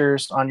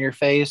features on your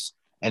face,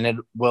 and it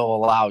will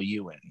allow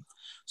you in.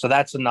 So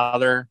that's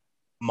another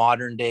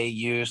modern day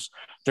use.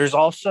 There's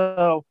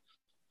also,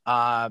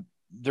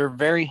 they're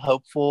very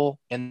hopeful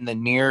in the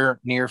near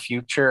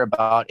future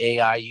about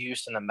AI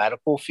use in the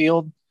medical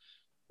field.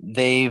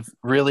 They've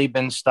really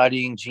been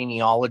studying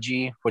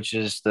genealogy, which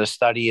is the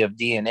study of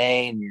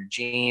DNA and your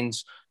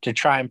genes, to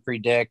try and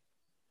predict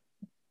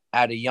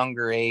at a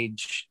younger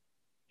age,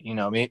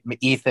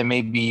 Ethan,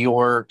 maybe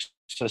you're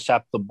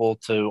susceptible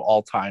to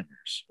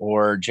Alzheimer's,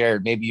 or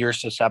Jared, maybe you're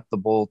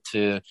susceptible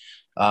to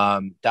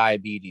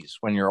diabetes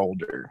when you're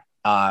older.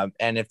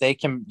 And if they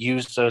can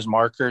use those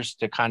markers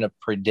to kind of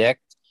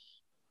predict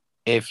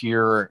if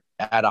you're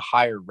at a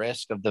higher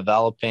risk of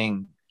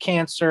developing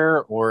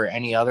cancer or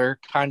any other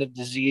kind of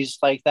disease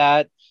like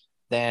that,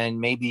 then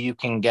maybe you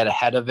can get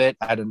ahead of it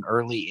at an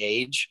early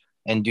age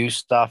and do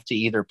stuff to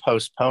either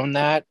postpone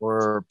that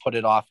or put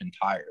it off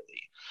entirely.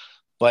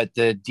 But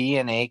the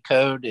DNA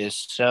code is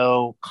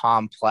so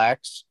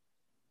complex.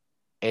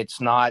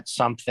 It's not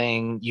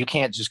something you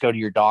can't just go to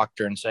your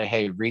doctor and say,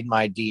 "Hey, read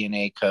my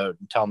DNA code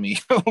and tell me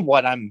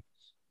what I'm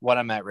what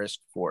I'm at risk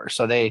for.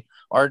 So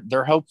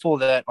they're hopeful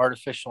that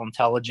artificial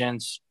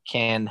intelligence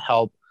can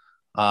help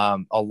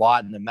a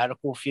lot in the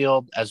medical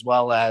field, as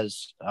well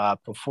as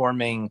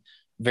performing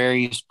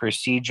various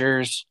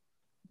procedures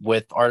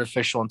with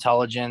artificial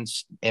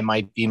intelligence. It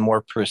might be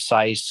more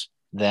precise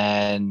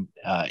than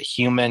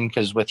human,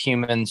 because with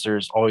humans,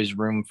 there's always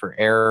room for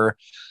error.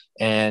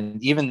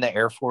 And even the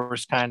Air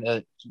Force, kind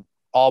of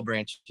all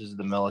branches of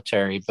the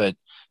military, but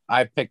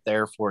I picked the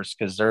Air Force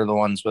because they're the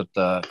ones with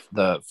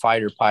the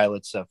fighter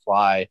pilots that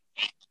fly.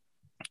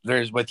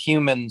 With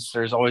humans,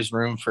 there's always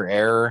room for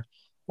error,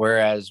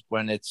 whereas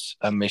when it's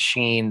a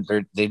machine,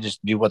 they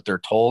just do what they're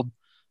told.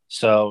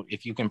 So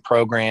if you can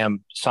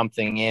program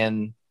something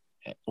in,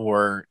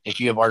 or if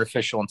you have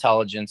artificial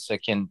intelligence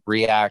that can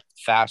react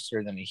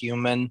faster than a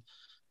human,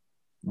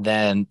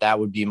 then that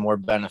would be more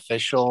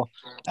beneficial,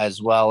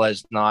 as well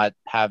as not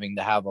having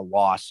to have a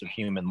loss of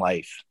human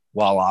life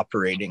while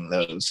operating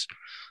those.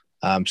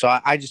 So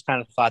I just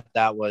kind of thought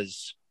that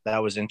was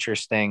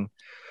interesting.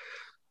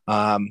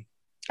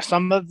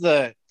 Some of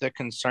the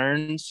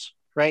concerns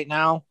right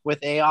now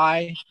with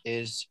AI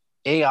is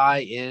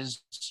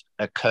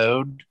a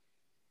code,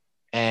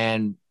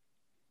 and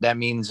that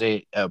means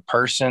a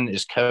person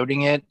is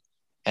coding it,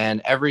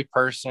 and every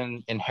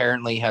person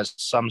inherently has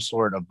some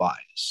sort of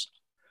bias.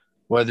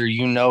 Whether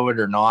you know it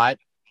or not,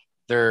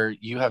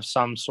 you have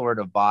some sort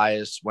of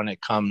bias when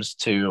it comes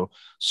to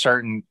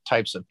certain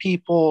types of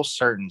people,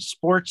 certain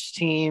sports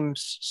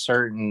teams,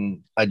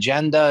 certain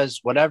agendas,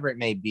 whatever it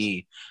may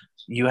be.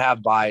 You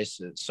have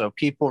biases. So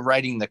people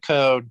writing the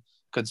code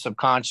could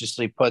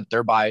subconsciously put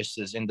their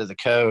biases into the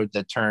code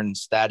that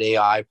turns that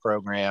AI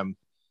program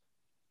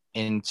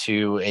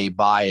into a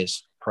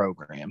biased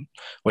program,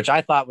 which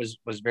I thought was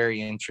very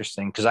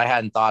interesting, because I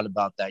hadn't thought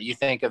about that. You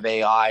think of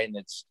AI and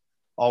it's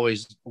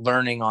always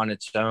learning on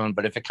its own,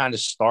 but if it kind of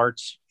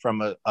starts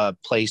from a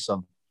place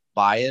of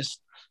bias,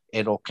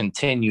 it'll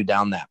continue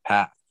down that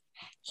path.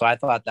 So I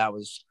thought that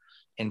was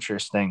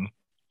interesting.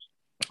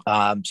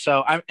 I'm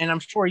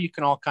sure you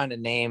can all kind of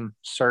name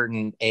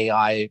certain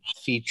AI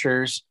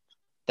features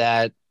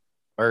that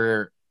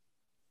are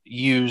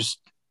used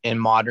in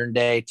modern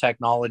day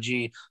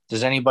technology.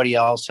 Does anybody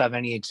else have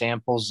any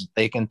examples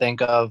they can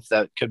think of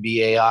that could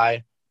be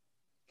AI?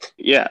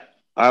 Yeah,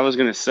 I was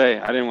gonna say,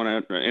 I didn't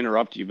want to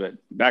interrupt you, but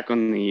back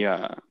on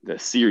the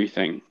Siri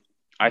thing,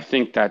 I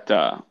think that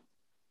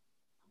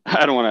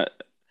I don't want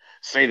to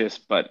say this,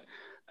 but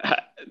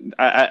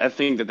I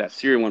think that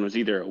Siri one was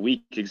either a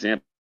weak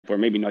example or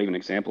maybe not even an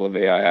example of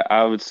AI.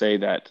 I would say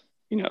that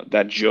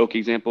that joke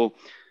example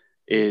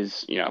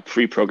is a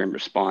pre-programmed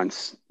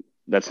response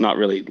that's not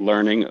really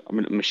learning,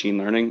 machine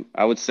learning.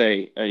 I would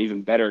say an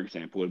even better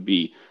example would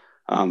be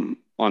on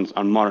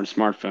modern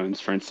smartphones,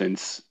 for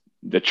instance,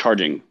 the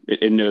charging.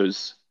 It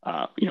knows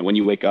when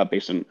you wake up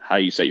based on how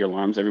you set your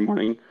alarms every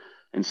morning,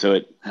 and so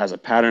it has a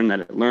pattern that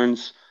it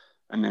learns,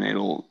 and then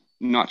it'll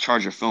not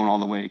charge your phone all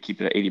the way,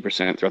 keep it at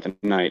 80% throughout the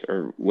night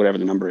or whatever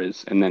the number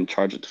is, and then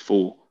charge it to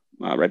full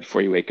right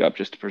before you wake up,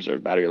 just to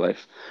preserve battery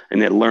life.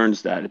 And it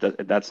learns that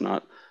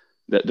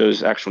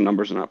those actual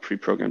numbers are not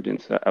pre-programmed in.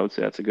 So I would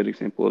say that's a good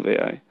example of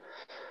AI.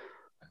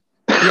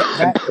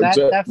 Yeah, that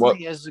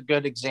definitely is a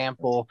good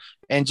example.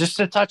 And just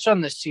to touch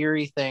on the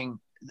Siri thing,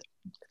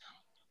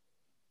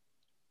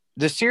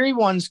 the Siri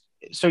ones,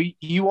 so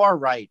you are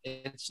right.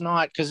 It's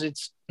not, because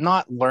it's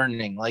not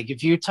learning. Like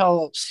if you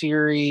tell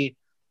Siri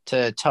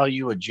to tell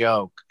you a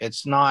joke,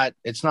 it's not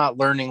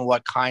learning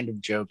what kind of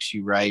jokes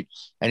you write.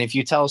 And if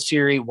you tell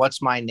Siri,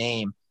 what's my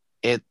name,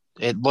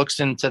 it looks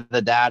into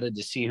the data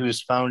to see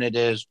whose phone it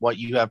is, what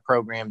you have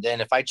programmed in.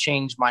 If I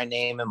change my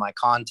name in my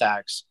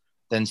contacts,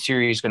 then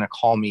Siri is going to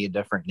call me a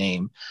different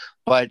name.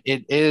 But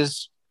it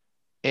is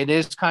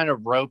kind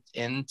of roped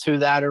into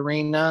that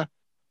arena,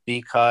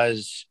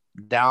 because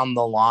down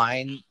the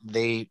line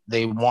they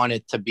want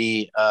it to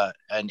be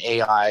an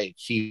AI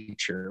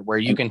feature where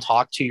you can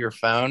talk to your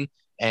phone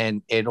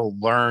and it'll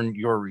learn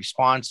your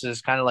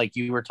responses, kind of like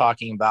you were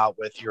talking about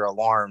with your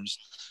alarms.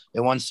 It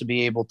wants to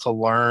be able to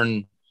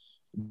learn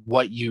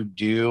what you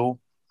do,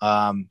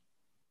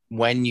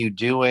 when you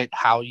do it,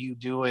 how you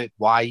do it,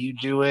 why you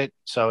do it,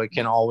 so it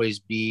can always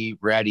be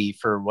ready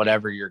for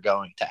whatever you're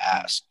going to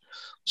ask.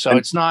 So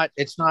it's not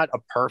a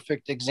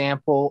perfect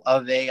example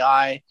of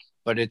AI,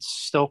 but it's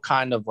still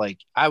kind of like,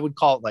 I would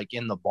call it like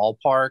in the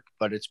ballpark,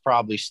 but it's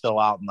probably still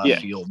out in the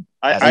field.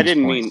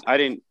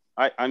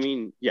 I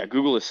mean,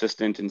 Google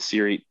Assistant and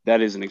Siri,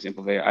 that is an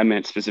example of AI. I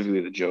meant specifically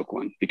the joke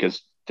one,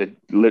 because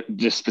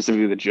just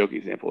specifically the joke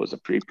example is a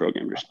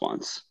pre-programmed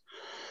response.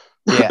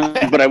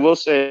 Yeah. But I will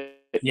say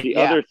the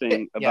other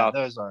thing about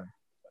those are.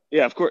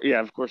 Yeah, of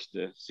course,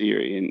 the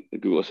Siri and the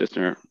Google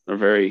Assistant are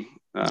very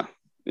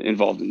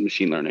involved in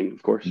machine learning,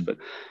 of course. Mm-hmm.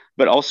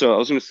 But also, I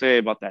was going to say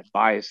about that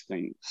bias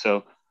thing.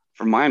 So,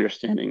 from my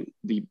understanding,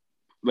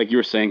 like you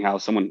were saying, how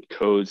someone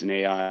codes an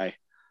AI,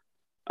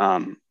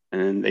 and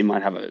they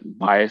might have a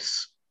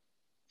bias.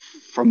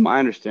 From my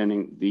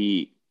understanding,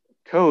 the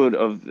code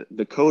of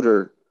the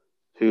coder,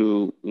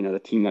 who the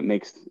team that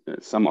makes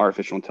some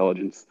artificial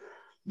intelligence,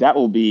 that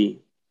will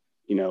be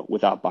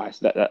without bias.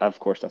 That of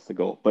course that's the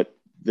goal. But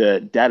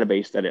the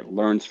database that it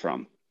learns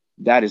from,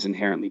 that is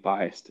inherently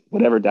biased.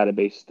 Whatever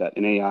database that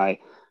an AI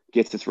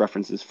gets its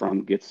references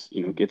from, gets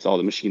all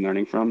the machine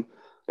learning from.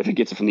 If it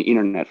gets it from the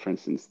internet, for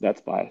instance,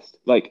 that's biased.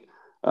 Like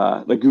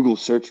Google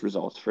search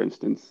results, for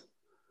instance.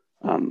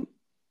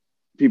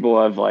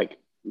 People have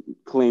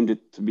claimed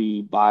it to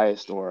be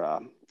biased,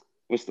 or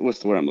what's the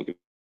word I'm looking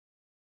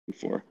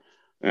for?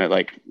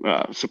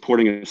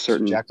 Supporting a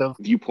certain subjective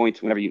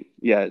viewpoint whenever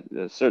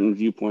a certain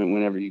viewpoint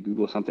whenever you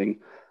Google something.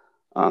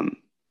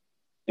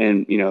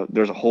 And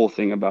there's a whole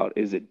thing about,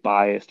 is it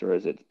biased or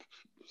is it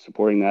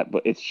supporting that?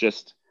 But it's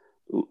just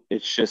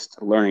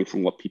learning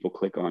from what people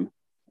click on.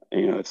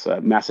 It's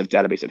a massive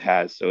database it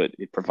has, so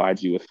it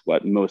provides you with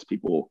what most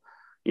people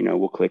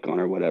will click on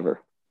or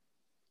whatever.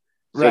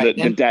 So right.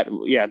 the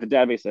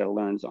database that it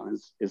learns on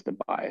is the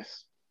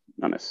bias,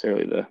 not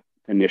necessarily the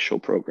initial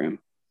program.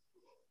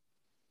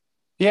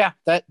 Yeah,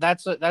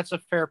 that's a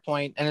fair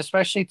point, and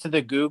especially to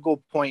the Google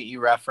point you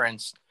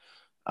referenced.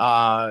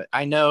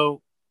 I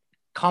know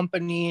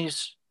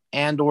companies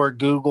and or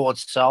Google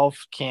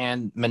itself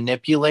can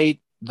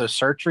manipulate the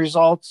search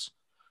results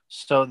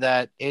so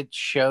that it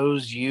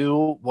shows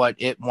you what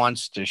it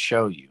wants to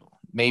show you,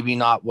 maybe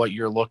not what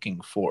you're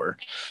looking for.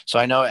 So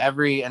I know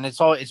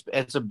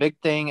it's a big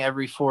thing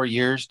every 4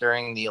 years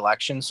during the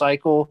election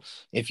cycle.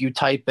 If you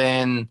type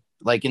in,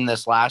 like in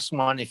this last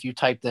one, if you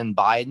typed in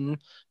Biden,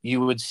 you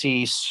would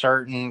see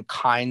certain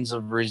kinds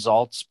of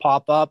results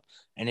pop up.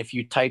 And if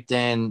you typed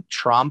in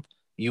Trump,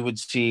 you would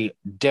see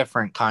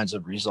different kinds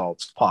of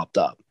results popped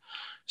up.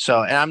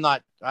 So, and I'm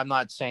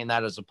not saying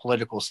that as a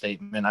political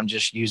statement. I'm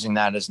just using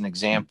that as an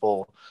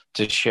example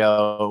to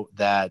show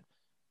that,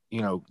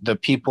 the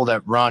people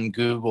that run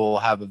Google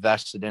have a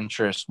vested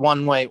interest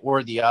one way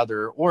or the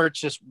other, or it's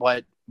just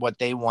what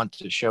they want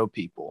to show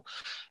people.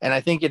 And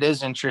I think it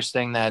is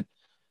interesting that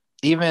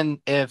even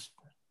if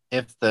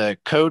the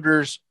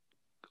coders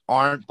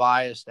aren't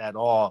biased at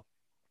all,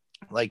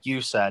 like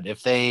you said,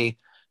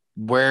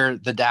 where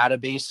the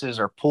databases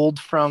are pulled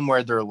from,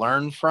 where they're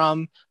learned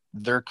from,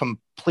 they're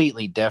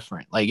completely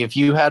different. Like if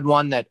you had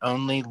one that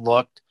only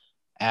looked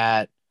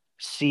at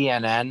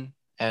CNN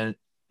and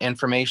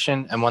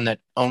information and one that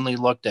only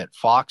looked at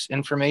Fox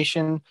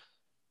information,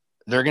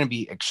 they're going to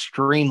be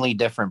extremely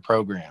different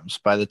programs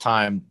by the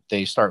time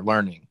they start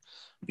learning,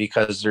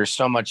 because there's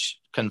so much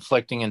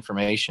conflicting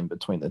information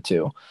between the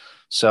two.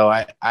 So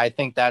I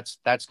think that's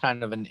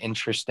kind of an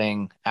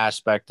interesting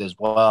aspect as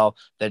well,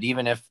 that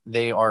even if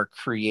they are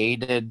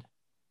created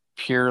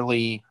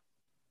purely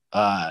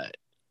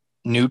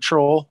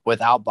neutral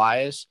without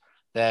bias,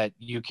 that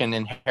you can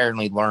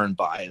inherently learn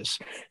bias.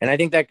 And I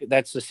think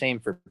that's the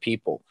same for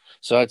people.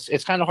 So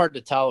it's kind of hard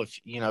to tell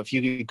if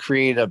you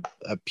create a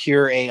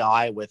pure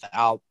AI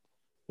without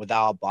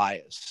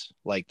bias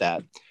like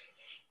that.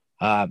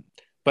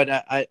 But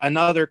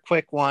another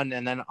quick one,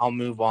 and then I'll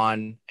move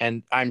on.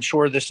 And I'm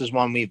sure this is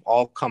one we've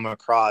all come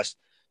across,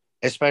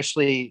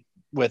 especially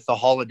with the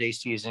holiday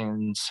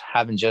seasons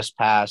having just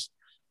passed.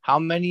 How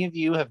many of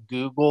you have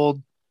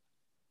Googled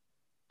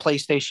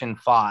PlayStation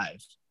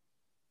 5?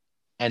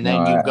 And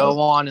then you go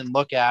on and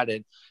look at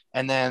it,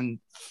 and then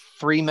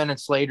 3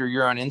 minutes later,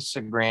 you're on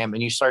Instagram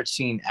and you start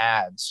seeing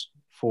ads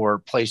for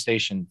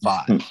PlayStation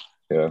 5.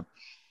 Yeah.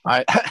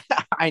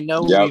 I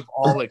know we've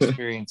all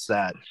experienced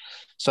that.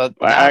 So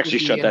I actually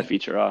shut that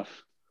feature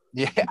off.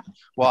 Yeah.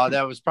 Well,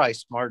 that was probably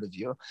smart of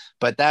you.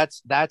 But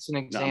that's an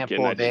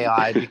example of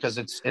AI, because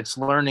it's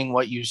learning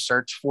what you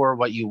search for,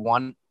 what you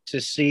want to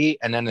see,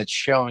 and then it's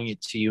showing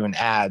it to you in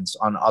ads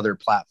on other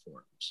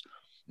platforms.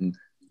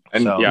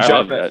 And so, I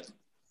love that.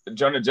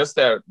 Jonah, just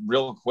a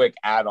real quick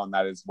add on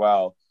that as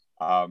well.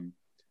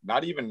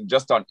 Not even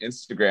just on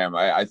Instagram.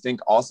 I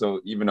think also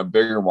even a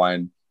bigger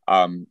one.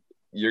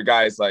 You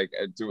guys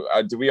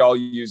do we all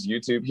use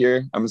YouTube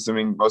here? I'm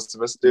assuming most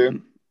of us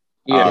do.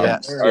 Yeah.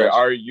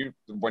 Are you,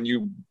 when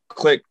you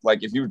click,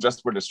 like if you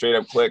just were to straight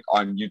up click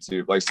on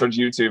YouTube, like search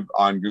YouTube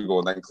on Google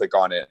and then click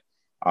on it,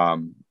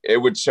 it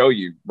would show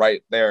you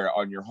right there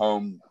on your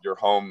home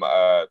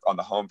on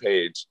the home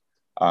page,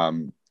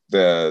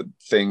 the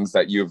things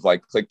that you've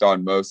clicked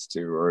on most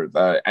to,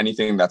 or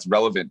anything that's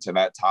relevant to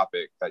that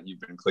topic that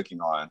you've been clicking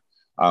on,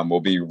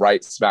 will be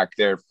right smack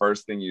there.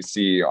 First thing you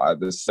see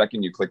the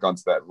second you click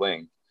onto that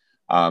link.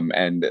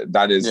 And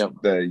that is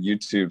the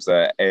YouTube's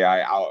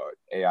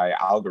AI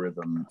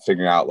algorithm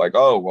figuring out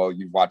oh, well,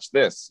 you've watched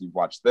this, you've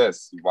watched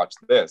this, you've watched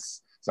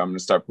this. So I'm going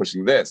to start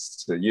pushing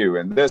this to you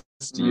and this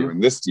to you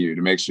and this to you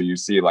to make sure you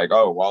see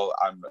oh, well,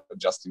 I'm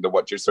adjusting to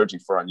what you're searching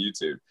for on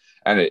YouTube.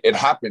 And it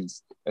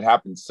happens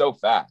so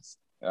fast.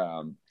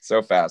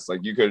 So fast.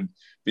 You could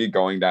be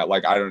going down,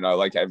 I don't know,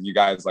 have you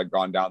guys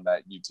gone down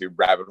that YouTube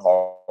rabbit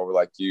hole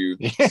where you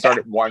start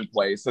at one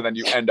place and then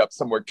you end up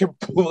somewhere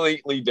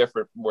completely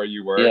different from where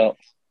you were?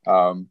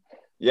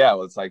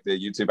 It's the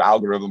YouTube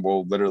algorithm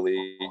will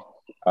literally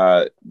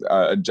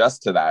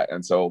adjust to that.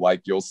 And so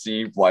you'll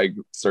see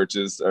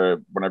searches,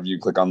 or whenever you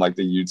click on the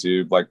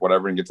YouTube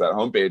whatever and get to that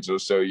homepage, it'll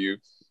show you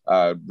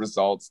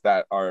results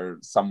that are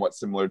somewhat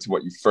similar to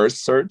what you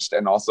first searched,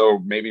 and also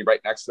maybe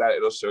right next to that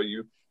it'll show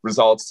you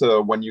results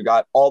to when you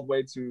got all the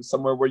way to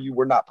somewhere where you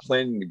were not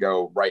planning to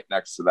go right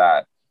next to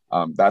that.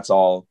 That's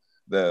all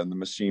the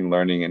machine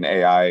learning and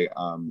AI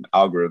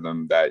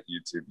algorithm that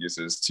YouTube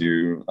uses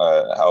to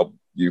help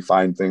you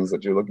find things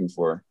that you're looking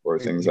for, or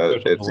things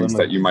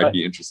that you might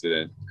be interested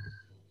in.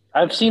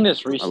 I've seen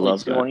this recently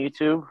too on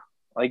YouTube.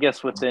 I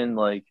guess within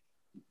like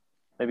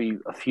maybe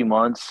a few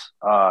months,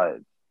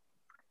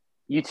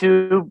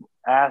 YouTube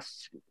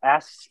asks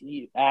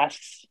you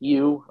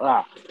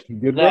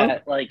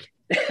that like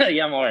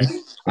yeah, I'm alright.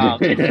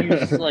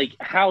 If you like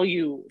how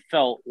you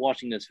felt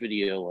watching this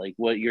video, like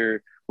what you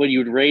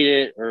would rate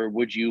it, or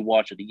would you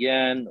watch it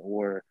again,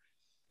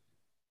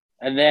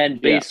 and then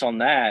based on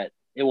that,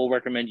 it will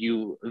recommend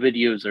you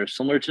videos that are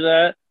similar to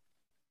that.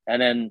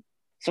 And then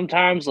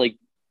sometimes like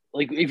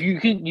if you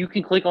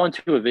can click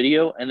onto a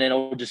video and then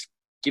it'll just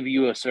give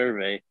you a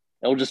survey.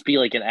 It'll just be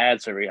like an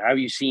ad survey. Have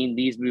you seen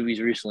these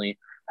movies recently?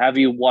 Have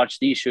you watched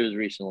these shows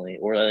recently?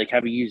 Or like,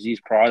 have you used these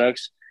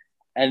products?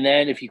 And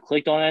then if you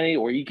clicked on any,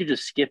 or you could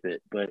just skip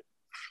it. But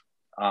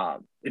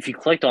if you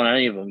clicked on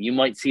any of them, you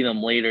might see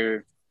them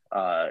later,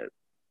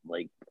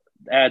 like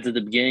ads at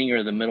the beginning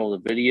or the middle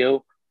of the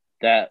video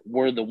that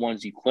were the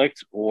ones you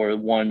clicked or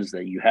ones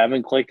that you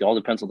haven't clicked. It all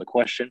depends on the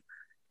question.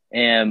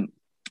 And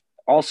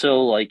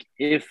also, like,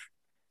 if,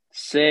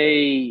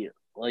 say,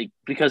 like,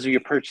 because of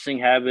your purchasing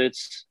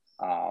habits,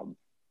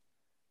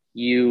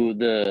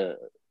 the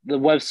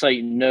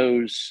website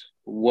knows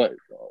what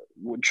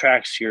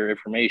tracks your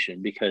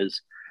information,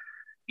 because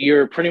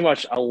you're pretty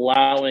much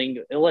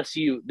allowing, unless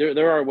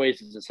there are ways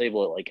to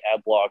disable it, like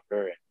ad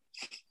blocker and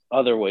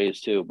other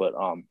ways too. But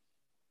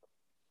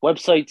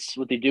websites,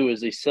 what they do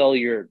is they sell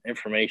your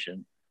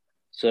information.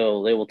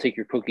 So they will take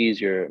your cookies,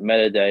 your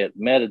metadata,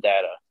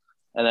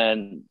 and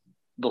then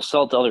they'll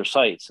sell it to other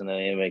sites, and then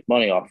they make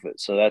money off of it.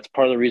 So that's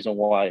part of the reason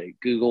why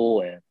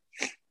Google and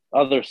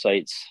other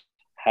sites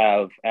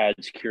have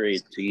ads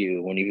curated to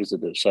you when you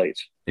visit those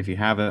sites. If you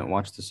haven't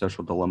watched The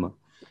Social Dilemma,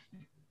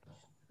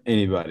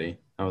 anybody,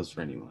 that was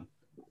for anyone.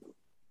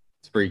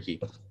 It's freaky.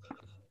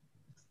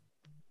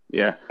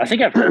 Yeah, I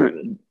think I've heard of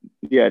it.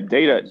 Yeah,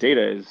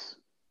 data is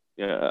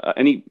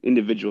any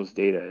individual's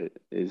data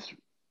is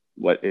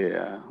what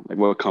like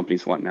what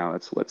companies want now.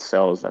 That's what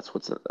sells. That's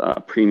what's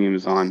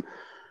premiums on.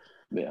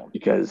 Yeah,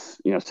 because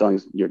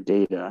selling your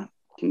data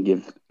can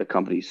give the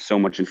company so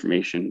much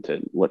information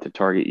to what to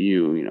target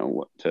you.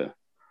 What to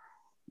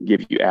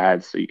give you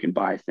ads so you can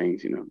buy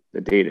things.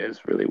 The data is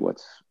really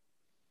what's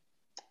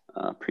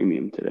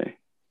premium today.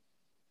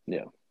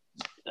 Yeah,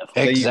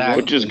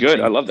 exactly. Which is good.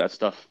 I love that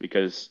stuff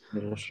because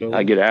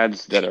I get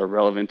ads that are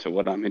relevant to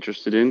what I'm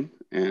interested in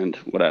and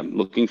what I'm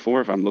looking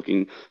for. If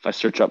I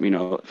search up,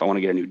 if I want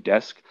to get a new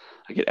desk,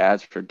 I get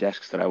ads for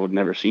desks that I would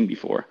never seen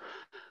before,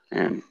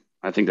 and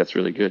I think that's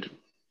really good.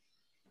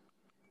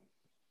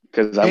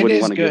 Because I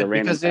wouldn't want to get a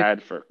random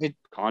ad for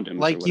condoms.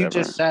 Like you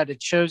just said,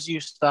 it shows you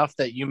stuff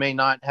that you may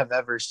not have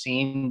ever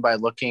seen by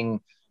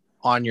looking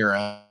on your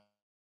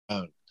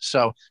own.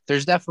 So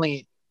there's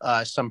definitely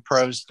some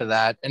pros to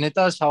that. And it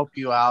does help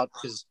you out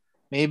because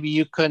maybe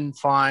you couldn't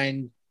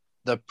find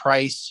the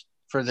price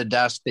for the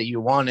desk that you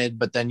wanted,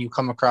 but then you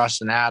come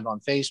across an ad on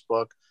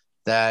Facebook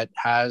that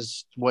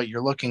has what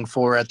you're looking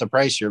for at the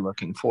price you're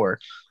looking for.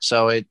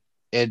 So it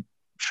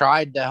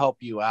tried to help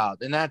you out.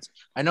 And I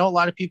know a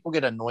lot of people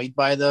get annoyed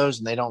by those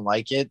and they don't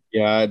like it.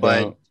 Yeah, I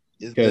don't,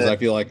 because I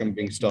feel like I'm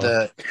being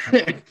stalked.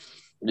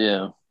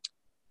 Yeah,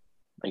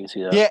 I can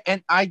see that. Yeah,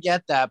 and I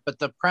get that, but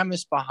the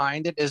premise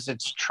behind it is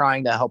it's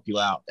trying to help you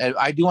out. And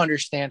I do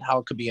understand how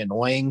it could be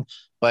annoying,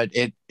 but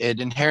it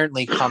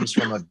inherently comes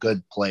from a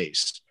good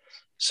place.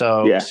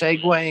 So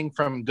segueing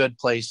from good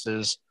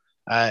places,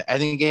 I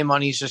think Game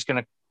Money is just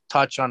going to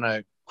touch on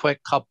a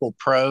quick couple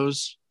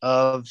pros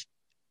of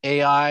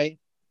AI.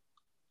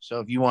 So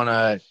if you want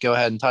to go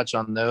ahead and touch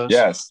on those.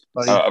 Yes,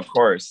 of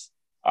course.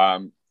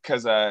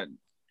 Because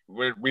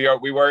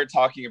we were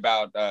talking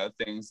about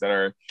things that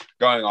are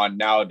going on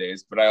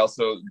nowadays, but I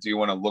also do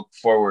want to look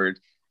forward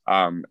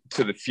to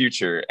the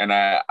future. And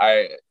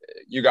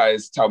you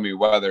guys tell me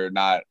whether or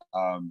not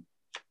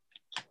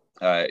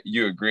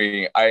you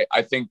agree.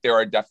 I think there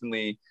are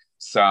definitely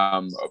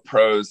some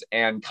pros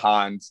and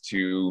cons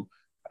to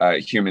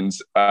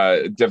humans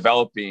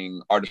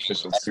developing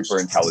artificial super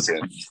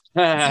intelligence.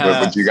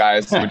 Would you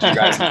guys agree with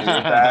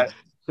that?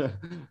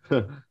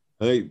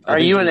 Are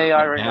you an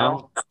AI right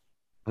now?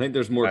 I think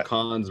there's more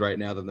cons right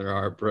now than there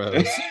are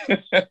pros.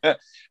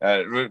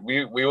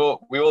 We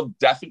will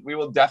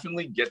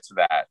definitely get to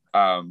that.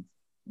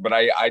 But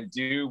I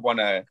do want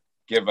to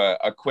give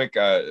a quick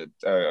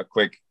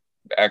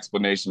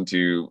explanation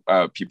to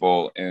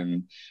people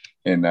in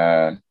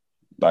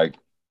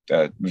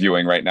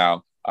viewing right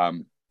now.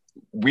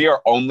 We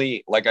are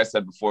only, like I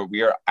said before,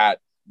 we are at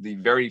the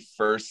very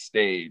first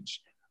stage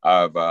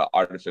of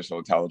artificial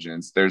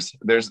intelligence. There's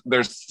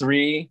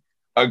 3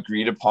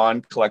 agreed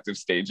upon collective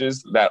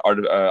stages that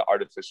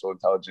artificial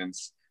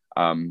intelligence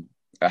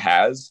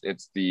has.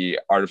 It's the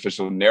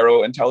artificial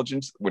narrow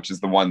intelligence, which is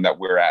the one that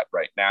we're at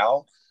right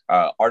now.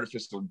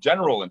 Artificial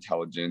general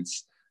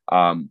intelligence,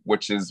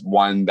 which is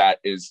one that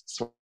is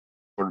sort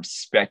of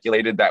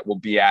speculated that we'll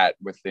be at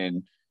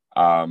within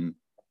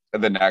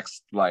the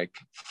next like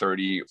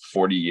 30,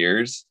 40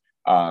 years.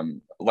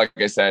 Like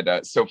I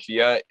said,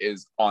 Sophia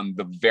is on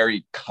the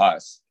very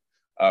cusp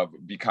of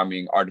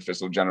becoming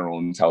artificial general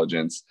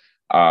intelligence.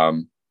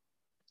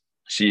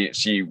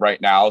 She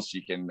right now,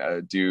 she can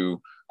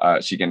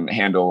she can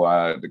handle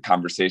the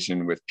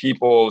conversation with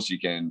people. She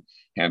can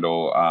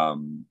handle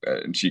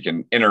and she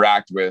can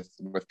interact with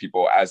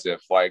people as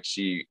if like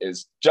she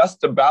is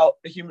just about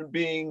a human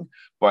being,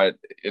 but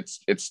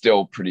it's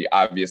still pretty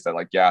obvious that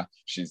like, yeah,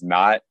 she's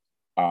not,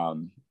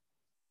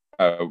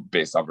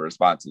 based off her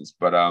responses.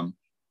 But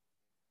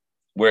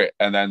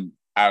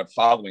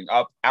following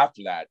up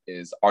after that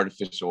is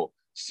artificial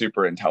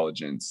super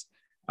intelligence.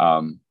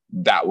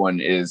 That one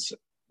is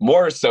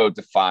more so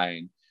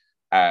defined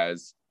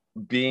as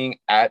being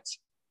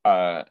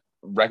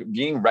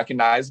being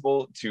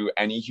recognizable to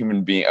any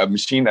human being, a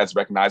machine that's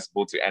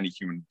recognizable to any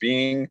human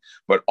being,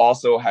 but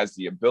also has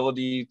the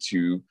ability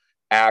to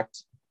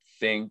act,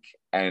 think,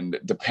 and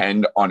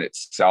depend on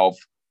itself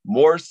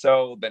more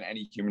so than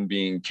any human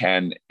being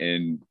can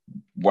in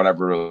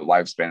whatever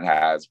lifespan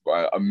has.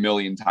 A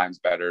million times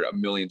better, a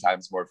million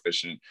times more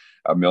efficient,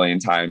 a million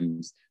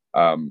times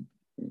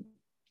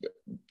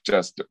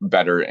just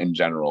better in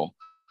general.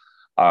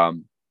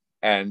 And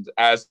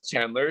as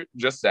Chandler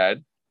just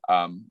said,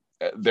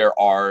 there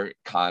are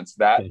cons to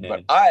that,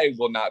 but I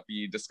will not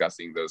be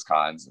discussing those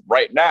cons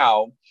right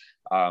now.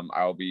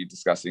 I'll be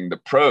discussing the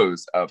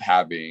pros of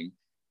having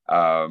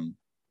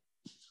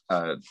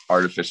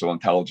artificial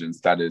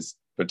intelligence that is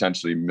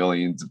potentially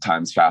millions of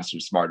times faster,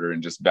 smarter,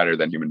 and just better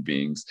than human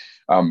beings.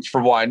 For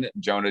one,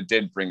 Jonah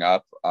did bring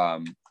up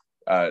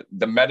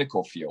the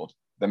medical field.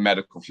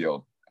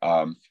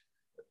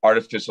 Artificial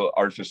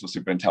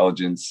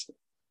superintelligence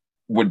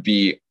would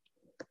be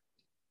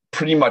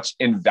pretty much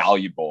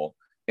invaluable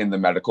in the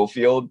medical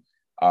field.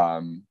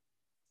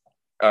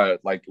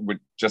 Like would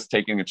just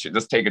take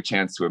a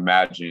chance to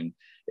imagine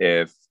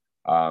if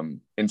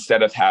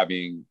instead of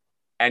having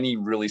any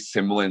really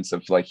semblance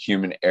of like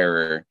human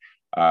error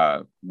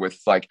with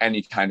like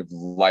any kind of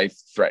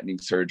life-threatening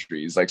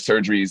surgeries, like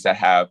surgeries that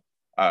have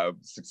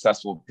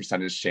successful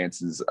percentage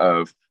chances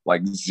of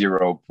like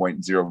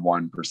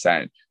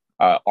 0.01%,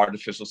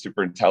 artificial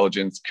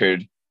superintelligence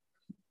could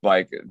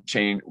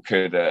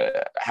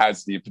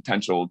has the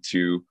potential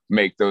to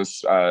make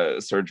those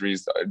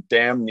surgeries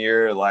damn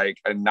near like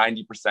a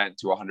 90%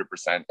 to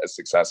 100% a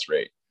success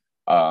rate.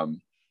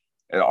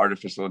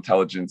 Artificial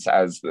intelligence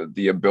has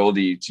the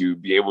ability to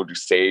be able to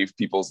save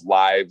people's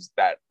lives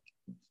that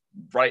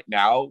right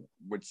now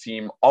would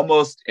seem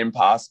almost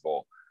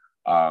impossible.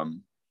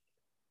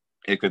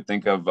 It could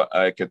think of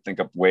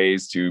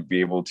ways to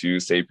be able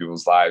to save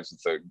people's lives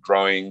with a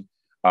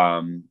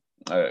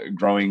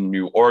growing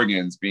new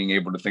organs, being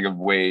able to think of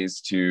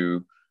ways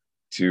to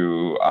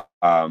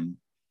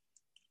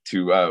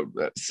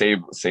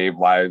save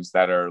lives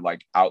that are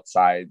like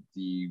outside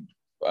the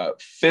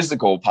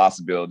physical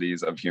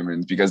possibilities of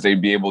humans, because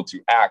they'd be able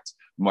to act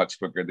much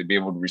quicker. They'd be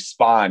able to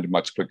respond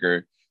much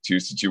quicker to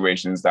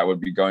situations that would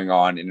be going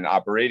on in an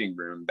operating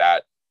room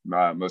that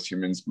most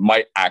humans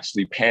might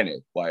actually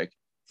panic, like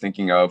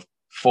thinking of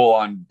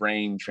full-on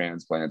brain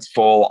transplants,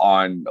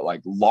 full-on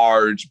like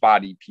large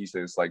body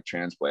pieces like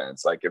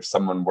transplants. Like if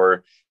someone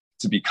were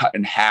to be cut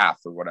in half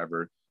or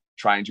whatever,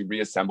 trying to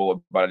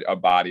reassemble a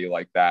body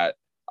like that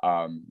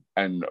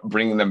and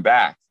bringing them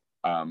back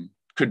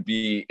could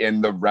be in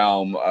the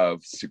realm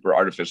of super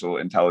artificial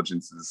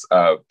intelligence's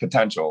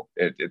potential.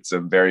 It's a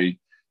very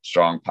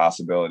strong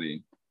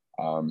possibility.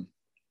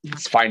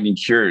 It's finding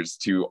cures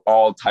to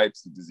all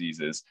types of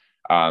diseases.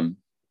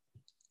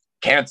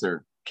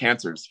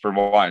 Cancers, for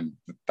one,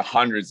 the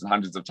hundreds and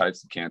hundreds of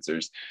types of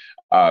cancers.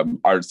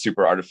 Our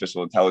super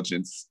artificial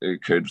intelligence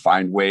could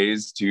find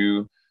ways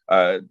to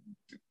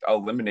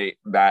eliminate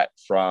that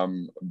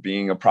from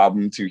being a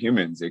problem to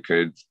humans. It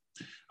could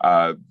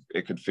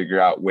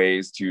figure out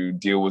ways to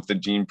deal with the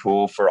gene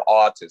pool for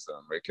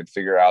autism. It could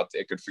figure out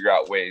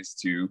ways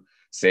to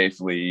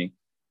safely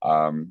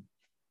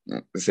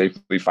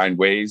find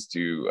ways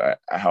to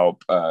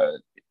help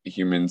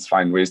humans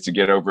find ways to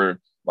get over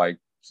like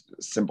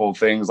simple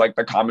things like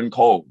the common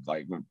cold.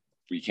 Like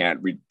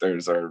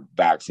there's our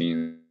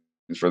vaccines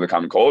for the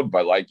common cold,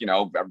 but like,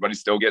 everybody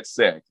still gets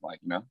sick, like,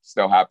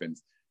 still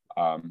happens.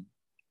 In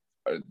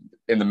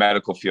the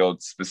medical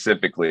field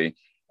specifically,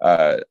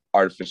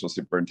 artificial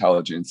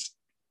superintelligence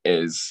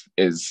is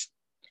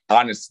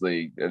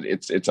honestly,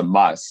 it's a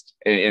must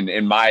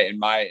in my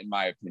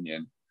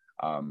opinion.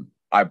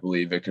 I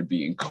believe it could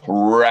be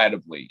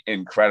incredibly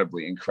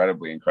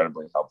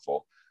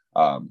helpful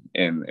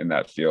in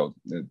that field.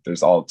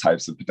 There's all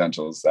types of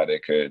potentials that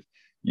it could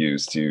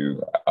use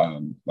to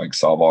like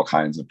solve all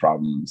kinds of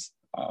problems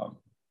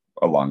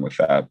along with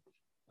that,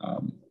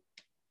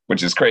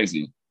 which is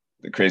crazy.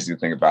 The crazy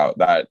thing about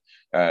that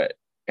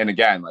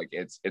again, like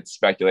it's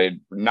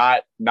speculated,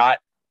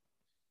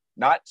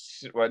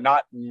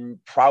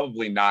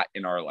 probably not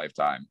in our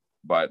lifetime,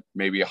 but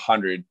maybe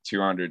 100,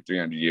 200,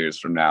 300 years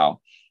from now,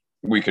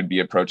 we could be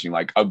approaching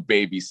like a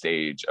baby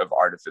stage of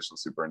artificial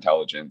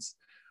superintelligence.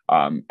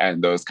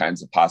 And those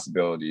kinds of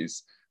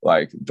possibilities,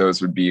 like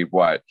those would be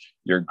what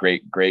your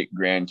great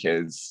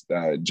grandkids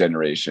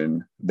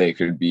generation. They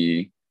could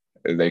be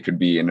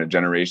in a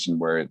generation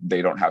where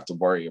they don't have to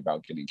worry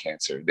about getting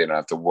cancer. They don't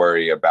have to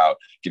worry about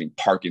getting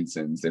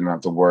Parkinson's. They don't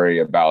have to worry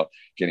about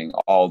getting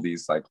all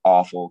these like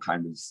awful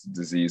kind of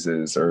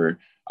diseases or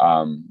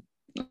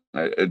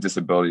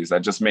disabilities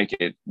that just make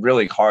it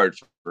really hard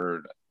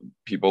for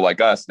people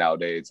like us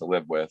nowadays to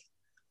live with.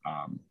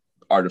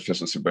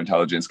 Artificial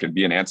superintelligence could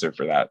be an answer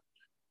for that.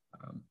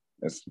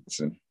 It's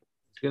going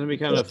to be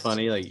kind of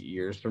funny, like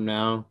years from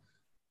now,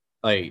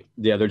 like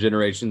the other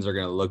generations are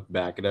going to look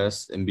back at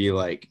us and be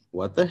like,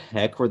 what the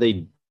heck were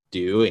they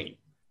doing?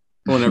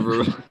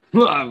 Whenever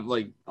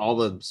like all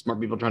the smart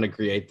people trying to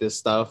create this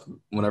stuff,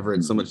 whenever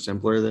it's so much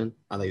simpler, then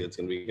I think that's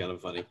going to be kind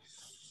of funny.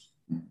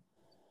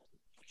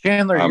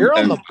 Chandler, you're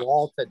on the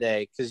ball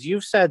today because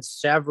you've said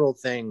several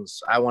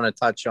things I want to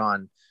touch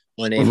on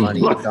when A Money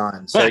is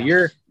on. So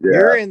you're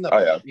in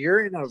a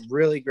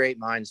really great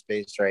mind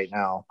space right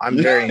now. I'm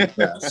very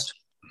impressed.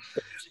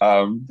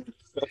 And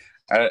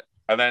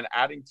then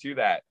adding to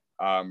that,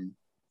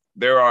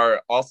 there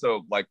are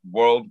also like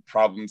world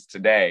problems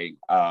today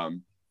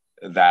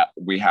that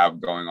we have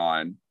going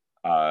on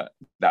that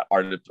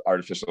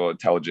artificial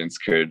intelligence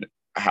could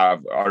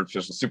have.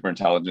 Artificial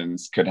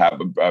superintelligence could have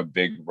a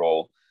big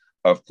role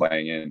of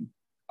playing in.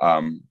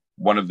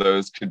 One of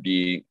those could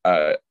be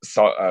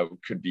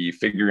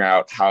figuring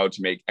out how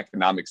to make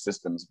economic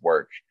systems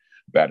work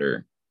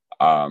better,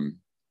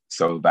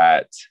 so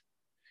that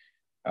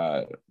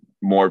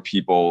more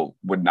people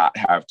would not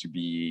have to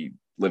be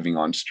living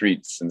on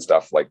streets and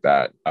stuff like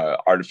that.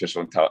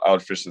 Artificial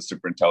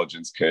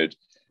superintelligence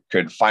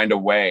could find a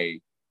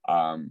way.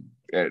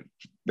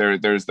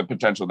 There's the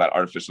potential that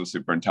artificial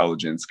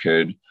superintelligence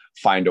could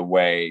find a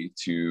way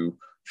to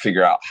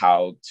figure out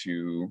how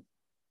to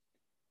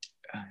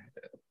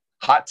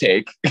hot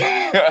take,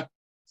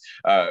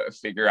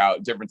 figure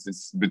out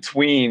differences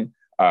between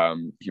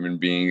human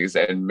beings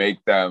and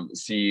make them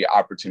see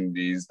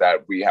opportunities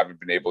that we haven't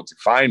been able to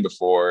find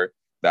before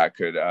that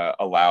could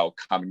allow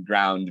common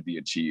ground to be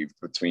achieved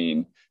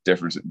between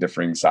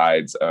differing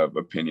sides of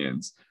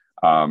opinions.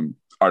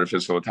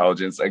 Artificial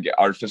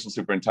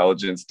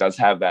superintelligence does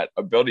have that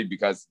ability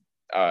because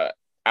at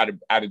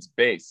its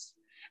base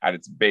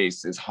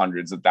is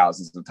hundreds of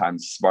thousands of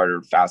times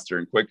smarter, faster,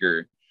 and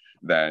quicker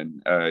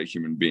than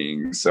human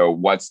beings. So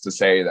what's to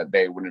say that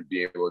they wouldn't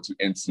be able to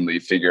instantly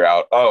figure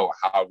out, how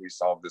do we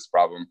solve this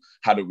problem?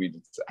 How to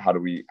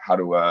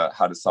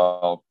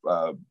solve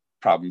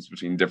problems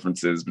between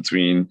differences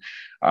between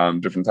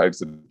different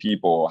types of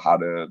people? How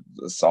to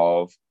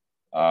solve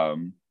how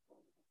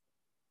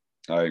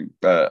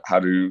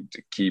to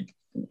keep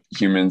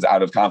humans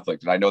out of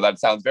conflict. And I know that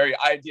sounds very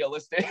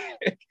idealistic,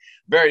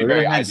 very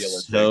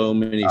idealistic. So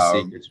many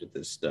secrets with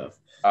this stuff.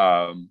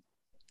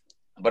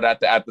 But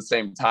at the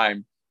same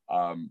time,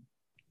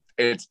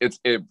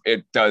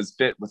 it does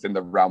fit within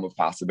the realm of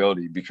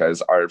possibility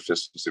because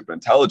artificial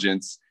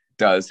superintelligence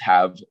does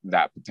have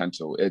that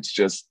potential. It's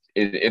just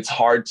it's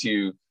hard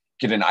to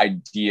get an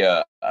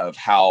idea of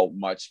how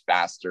much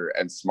faster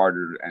and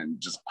smarter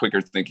and just quicker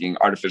thinking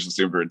artificial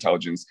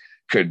superintelligence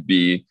could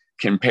be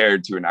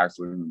compared to an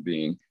actual human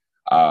being.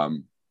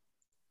 And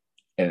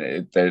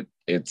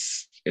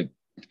it's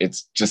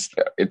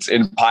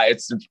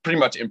pretty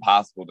much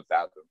impossible to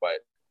fathom, but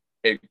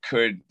it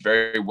could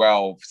very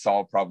well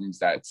solve problems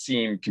that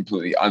seem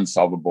completely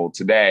unsolvable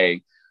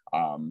today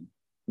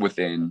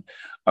within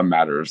a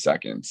matter of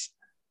seconds.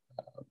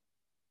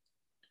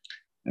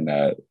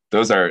 And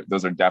those are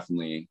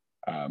definitely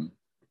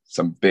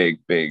some big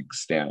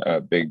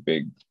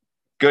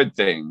good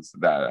things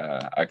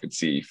that I could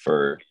see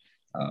for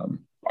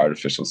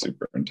artificial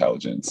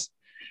superintelligence.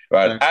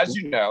 But as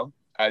you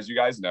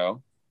guys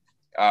know,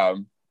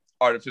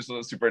 artificial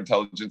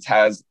superintelligence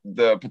has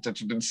the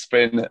potential to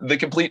spin the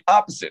complete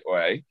opposite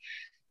way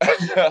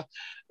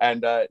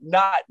and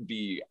not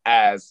be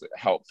as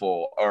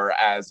helpful or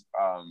as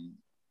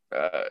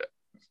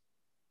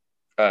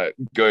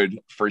good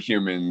for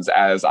humans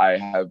as I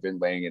have been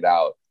laying it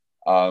out.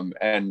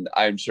 And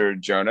I'm sure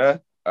Jonah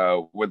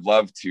would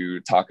love to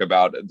talk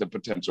about the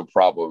potential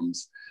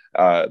problems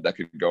that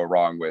could go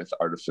wrong with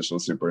artificial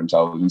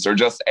superintelligence or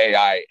just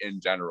AI in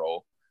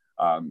general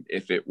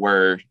if it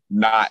were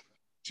not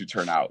to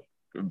turn out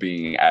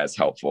being as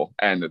helpful.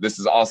 And this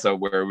is also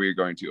where we're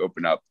going to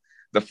open up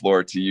the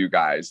floor to you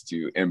guys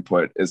to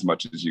input as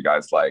much as you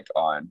guys like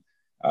on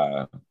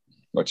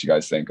what you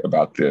guys think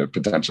about the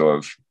potential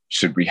of,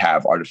 should we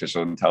have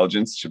artificial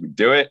intelligence? Should we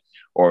do it?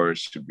 Or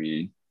should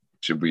we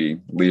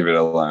leave it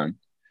alone?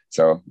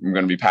 So I'm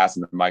going to be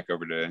passing the mic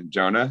over to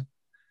Jonah,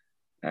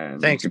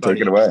 and thanks, you can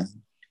take it away.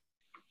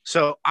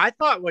 So I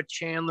thought what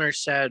Chandler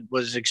said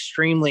was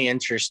extremely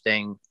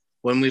interesting.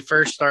 when we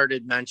first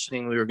started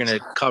mentioning we were going to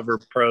cover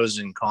pros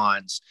and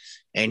cons,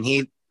 and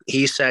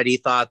he said he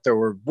thought there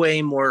were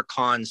way more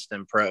cons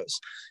than pros.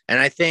 And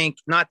I think,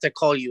 not to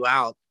call you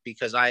out,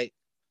 because I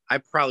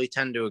probably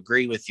tend to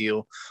agree with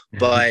you,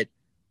 but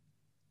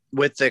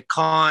with the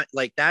con,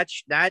 like that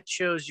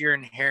shows your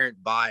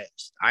inherent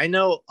bias. I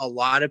know a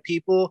lot of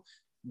people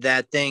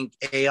that think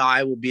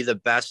AI will be the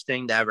best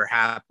thing to ever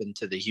happen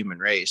to the human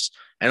race,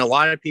 and a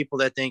lot of people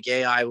that think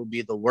AI will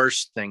be the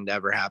worst thing to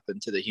ever happen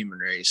to the human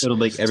race. It'll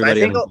make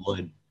everybody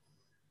unemployed.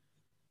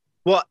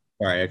 Well,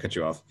 sorry, I cut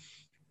you off.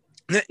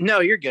 No,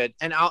 you're good,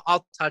 and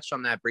I'll touch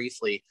on that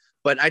briefly.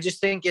 But I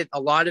just think a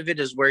lot of it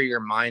is where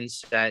your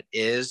mindset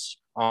is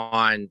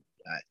on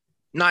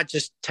not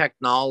just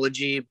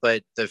technology,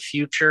 but the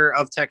future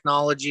of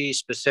technology,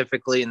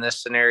 specifically in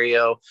this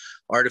scenario,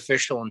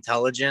 artificial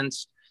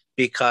intelligence.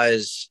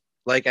 Because,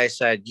 like I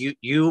said,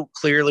 you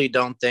clearly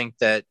don't think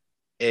that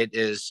it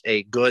is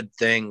a good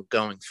thing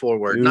going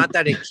forward. Not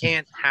that it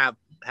can't have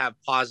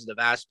positive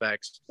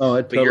aspects,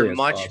 but you're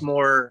much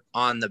more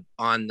on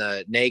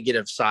the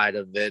negative side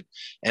of it.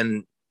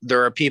 And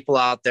there are people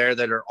out there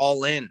that are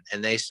all in,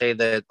 and they say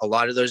that a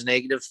lot of those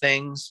negative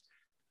things,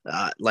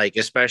 like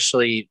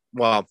especially,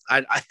 well,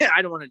 I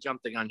don't want to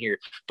jump the gun here,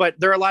 but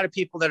there are a lot of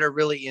people that are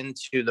really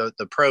into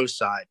the pro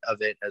side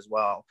of it as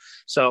well.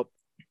 So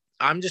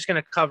I'm just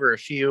going to cover a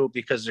few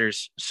because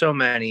there's so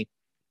many.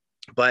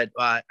 But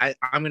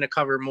I'm going to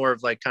cover more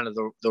of like kind of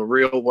the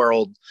real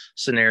world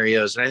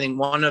scenarios. And I think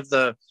one of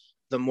the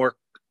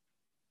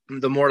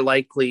more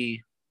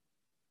likely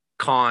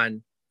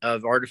con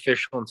of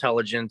artificial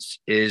intelligence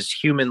is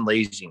human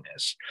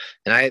laziness.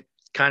 And I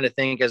kind of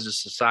think as a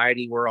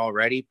society, we're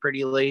already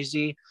pretty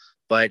lazy.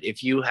 But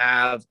if you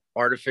have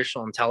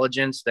artificial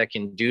intelligence that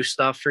can do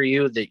stuff for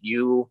you that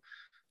you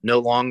no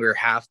longer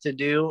have to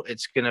do,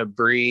 it's going to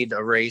breed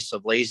a race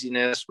of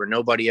laziness where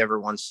nobody ever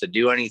wants to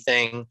do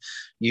anything.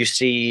 You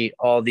see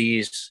all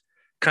these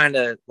kind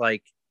of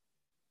like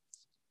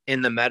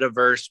in the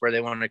metaverse where they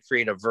want to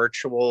create a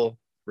virtual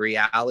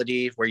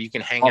reality where you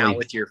can hang out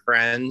with your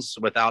friends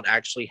without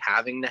actually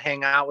having to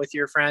hang out with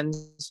your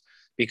friends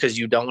because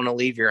you don't want to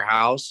leave your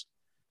house.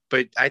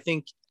 But I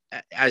think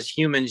as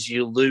humans,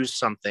 you lose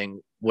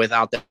something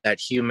without that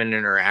human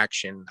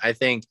interaction. I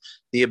think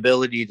the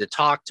ability to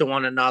talk to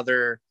one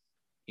another,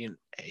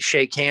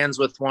 shake hands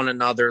with one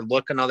another,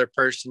 look another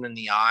person in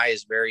the eye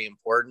is very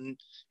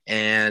important.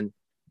 And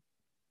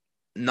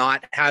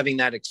not having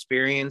that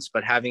experience,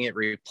 but having it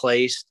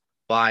replaced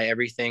by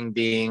everything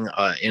being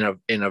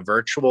in a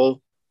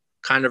virtual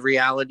kind of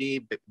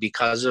reality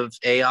because of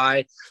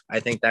AI, I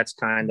think that's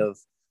kind of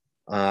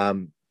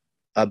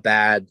a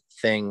bad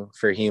thing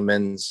for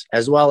humans,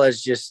 as well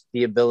as just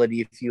the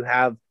ability, if you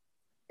have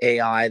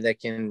AI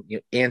that can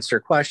answer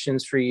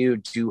questions for you,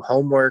 do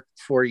homework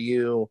for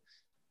you,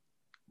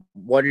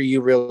 what are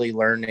you really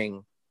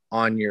learning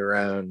on your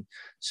own?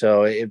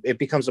 So it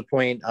becomes a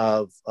point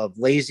of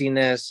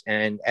laziness,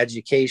 and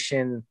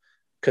education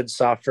could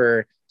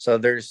suffer. So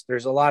there's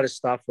a lot of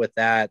stuff with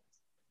that.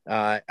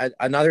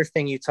 Another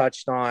thing you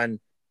touched on,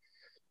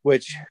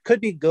 which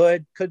could be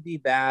good, could be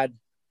bad.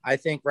 I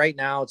think right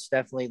now it's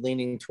definitely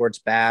leaning towards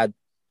bad.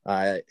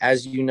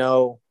 As you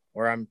know,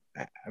 or I'm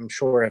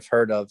sure have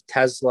heard of,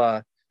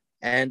 Tesla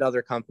and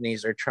other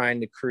companies are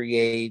trying to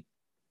create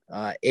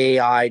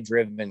AI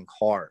driven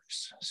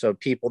cars so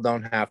people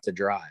don't have to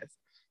drive.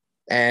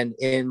 And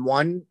in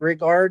one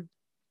regard,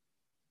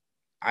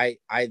 I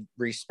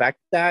respect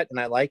that and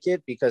I like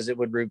it because it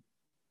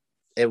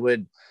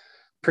would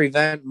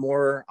prevent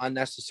more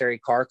unnecessary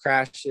car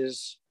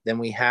crashes than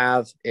we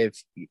have.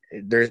 If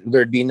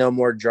there'd be no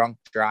more drunk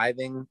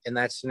driving in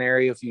that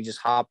scenario. If you just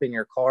hop in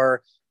your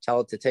car,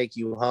 tell it to take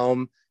you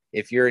home.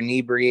 If you're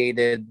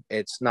inebriated,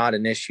 it's not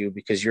an issue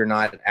because you're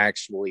not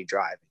actually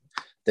driving.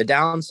 The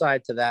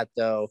downside to that,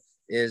 though,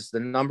 is the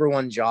number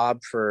one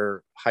job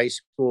for high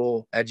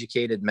school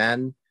educated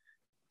men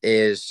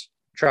is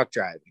truck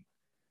driving.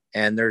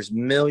 And there's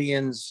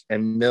millions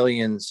and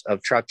millions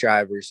of truck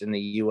drivers in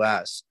the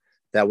US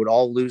that would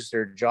all lose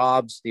their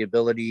jobs, the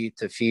ability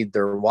to feed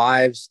their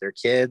wives, their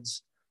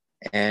kids.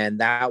 And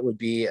that would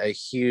be a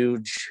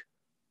huge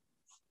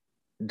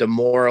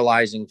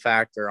demoralizing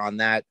factor on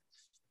that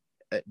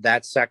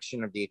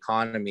section of the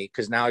economy,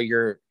 because now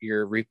you're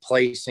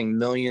replacing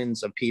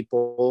millions of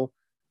people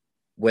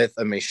with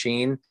a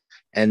machine,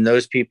 and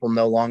those people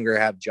no longer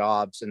have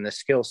jobs, and the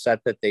skill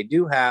set that they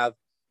do have,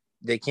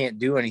 they can't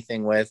do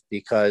anything with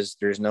because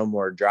there's no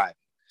more driving.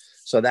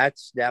 So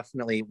that's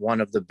definitely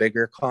one of the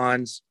bigger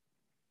cons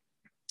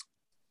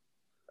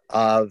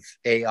of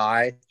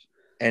AI.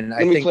 And I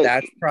think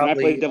that's probably...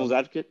 Can I play devil's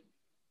advocate?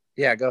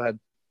 Yeah, go ahead.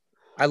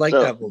 I like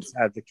devil's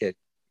advocate.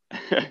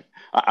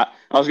 I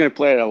was going to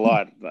play it a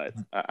lot, but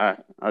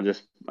I'll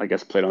just, I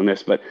guess, play it on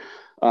this. But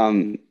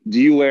do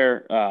you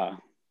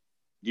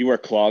wear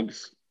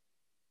clogs?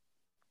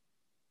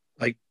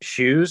 Like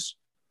shoes?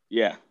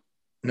 Yeah.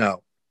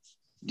 No.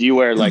 Do you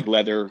wear like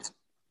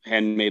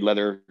handmade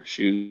leather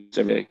shoes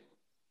every day?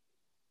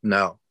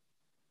 No.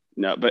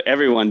 No, but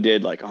everyone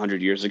did like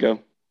 100 years ago.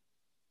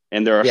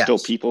 And there are still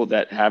people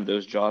that have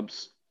those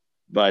jobs,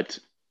 but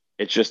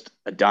it's just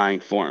a dying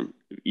form.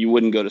 You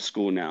wouldn't go to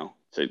school now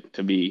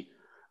to be,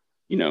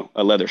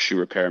 a leather shoe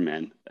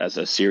repairman as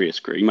a serious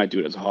career. You might do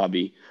it as a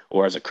hobby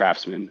or as a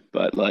craftsman,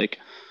 but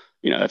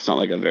that's not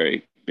like a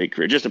very big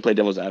career. Just to play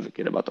devil's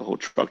advocate about the whole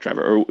truck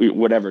driver or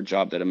whatever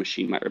job that a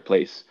machine might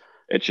replace.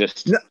 It's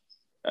just,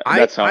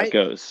 that's how it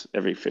goes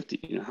every 50,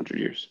 100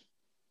 years.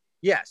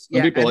 Yes.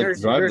 Yeah. And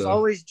there's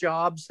always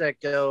jobs that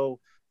go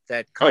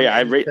that come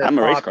I'm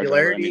a race car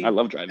driver. I mean, I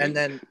love driving.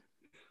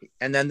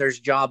 And then there's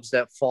jobs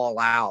that fall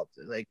out,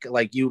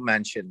 like you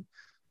mentioned.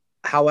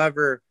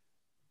 However,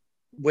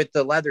 with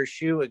the leather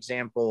shoe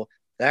example,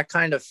 that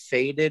kind of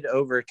faded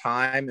over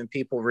time, and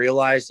people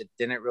realized it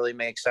didn't really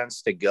make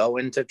sense to go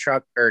into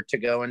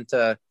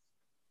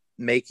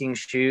making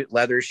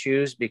leather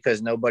shoes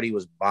because nobody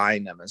was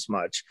buying them as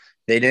much.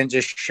 They didn't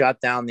just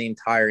shut down the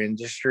entire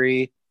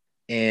industry.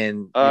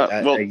 To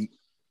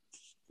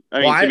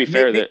be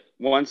fair, that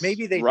once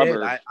maybe they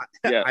rubber,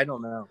 did. I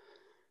don't know.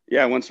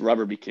 Yeah, once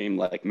rubber became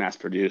like mass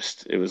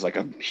produced, it was like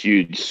a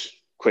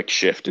huge, quick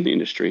shift in the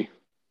industry.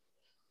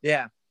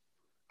 Yeah,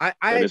 I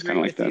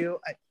agree with you.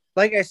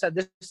 Like I said,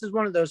 this is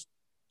one of those.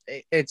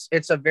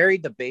 It's a very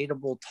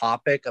debatable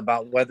topic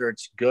about whether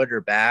it's good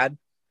or bad.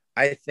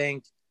 I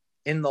think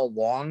in the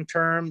long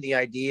term, the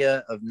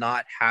idea of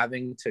not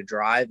having to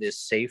drive is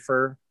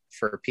safer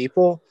for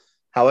people.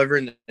 However,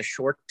 in the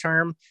short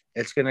term,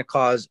 it's going to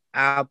cause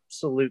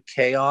absolute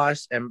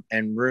chaos and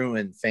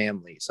ruin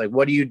families. Like,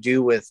 what do you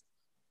do with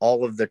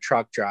all of the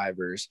truck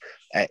drivers,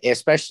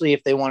 especially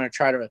if they want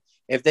to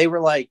if they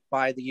were like,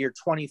 by the year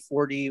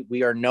 2040,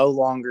 we are no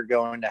longer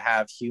going to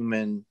have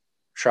human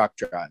truck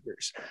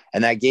drivers.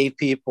 And that gave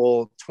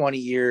people 20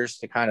 years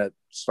to kind of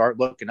start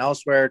looking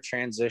elsewhere,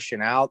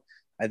 transition out.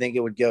 I think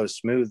it would go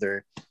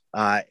smoother.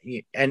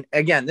 And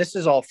again, this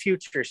is all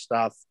future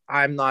stuff.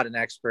 I'm not an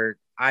expert.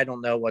 I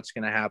don't know what's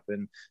going to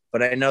happen,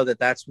 but I know that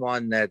that's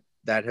one that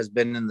has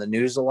been in the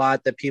news a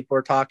lot that people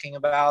are talking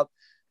about.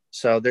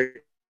 So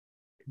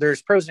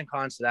there's pros and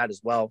cons to that as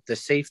well. The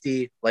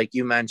safety, like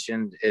you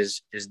mentioned,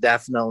 is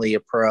definitely a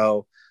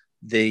pro.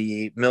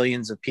 The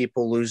millions of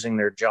people losing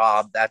their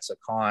job, that's a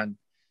con.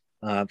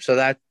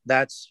 So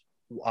that's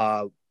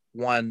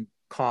one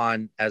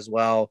con as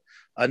well.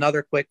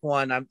 Another quick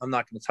one, I'm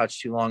not going to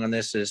touch too long on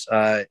this, is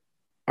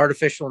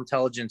artificial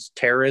intelligence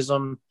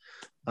terrorism.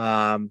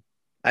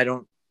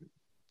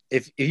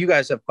 If you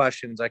guys have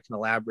questions, I can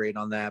elaborate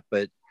on that.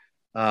 But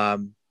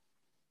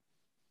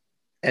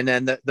and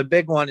then the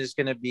big one is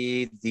going to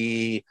be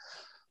the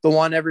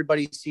one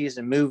everybody sees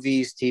in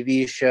movies,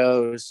 TV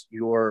shows,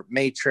 your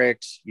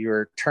Matrix,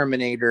 your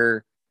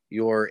Terminator,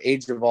 your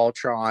Age of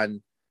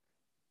Ultron,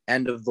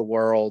 end of the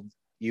world.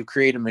 You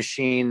create a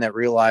machine that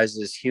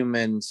realizes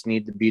humans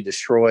need to be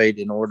destroyed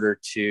in order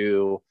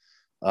to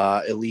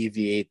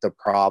alleviate the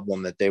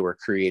problem that they were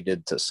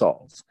created to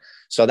solve.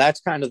 So that's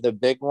kind of the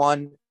big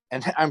one.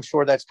 And I'm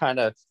sure that's kind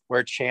of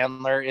where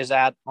Chandler is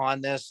at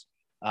on this.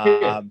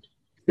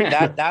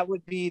 That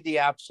would be the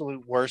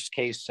absolute worst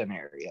case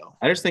scenario.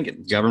 I just think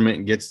if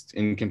government gets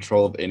in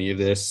control of any of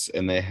this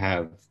and they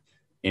have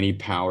any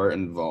power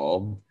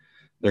involved,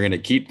 they're going to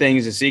keep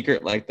things a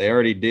secret like they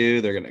already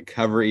do. They're going to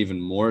cover even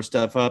more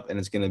stuff up, and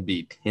it's going to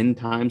be 10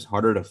 times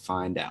harder to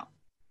find out.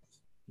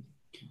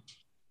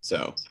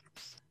 So,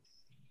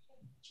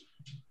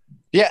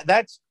 yeah,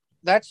 that's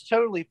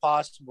totally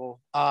possible.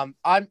 I'm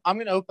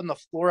going to open the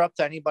floor up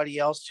to anybody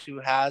else who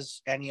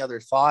has any other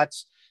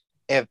thoughts,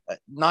 if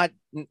not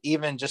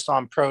even just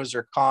on pros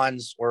or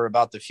cons or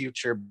about the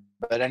future,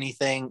 but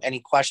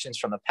any questions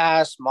from the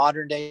past,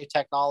 modern day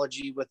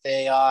technology with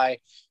AI,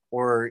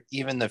 or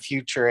even the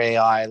future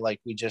AI like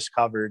we just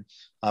covered.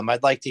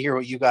 I'd like to hear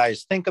what you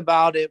guys think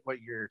about it,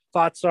 what your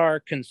thoughts are,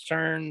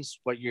 concerns,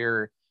 what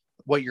you're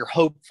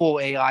hopeful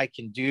AI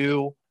can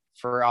do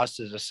for us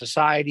as a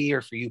society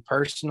or for you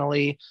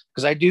personally,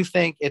 because I do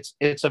think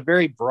it's a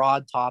very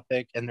broad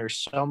topic and there's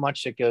so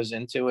much that goes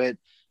into it.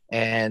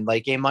 And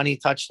like A Money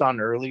touched on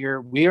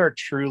earlier, we are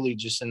truly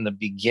just in the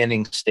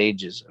beginning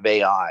stages of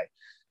AI.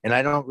 And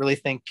I don't really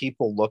think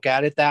people look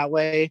at it that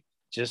way,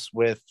 just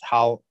with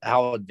how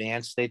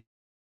advanced they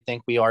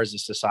think we are as a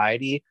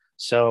society.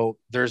 So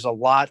there's a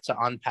lot to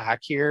unpack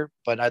here,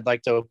 but I'd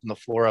like to open the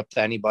floor up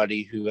to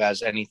anybody who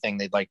has anything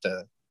they'd like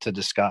to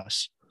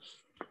discuss.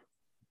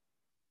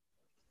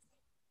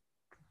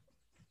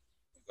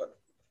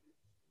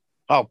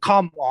 Oh,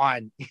 come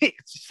on.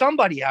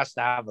 Somebody has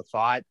to have a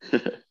thought.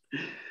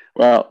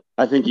 Well,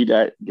 I think you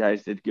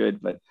guys did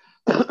good, but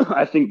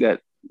I think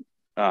that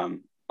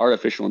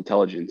artificial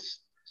intelligence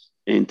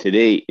in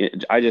today,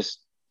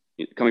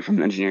 coming from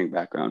an engineering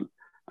background,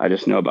 I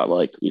just know about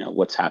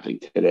what's happening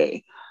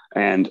today.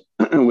 And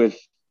with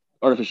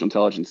artificial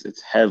intelligence,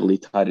 it's heavily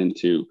tied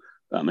into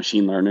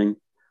machine learning.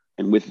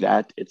 And with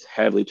that, it's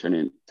heavily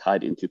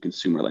tied into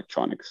consumer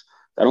electronics.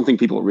 I don't think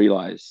people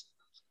realize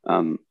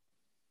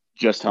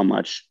just how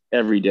much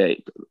every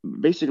day,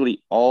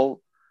 basically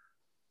all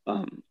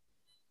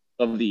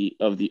of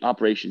the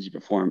operations you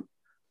perform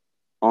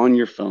on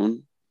your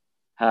phone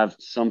have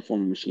some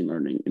form of machine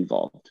learning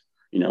involved.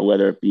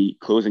 whether it be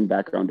closing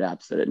background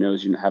apps that it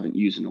knows you haven't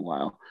used in a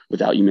while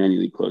without you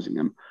manually closing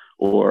them,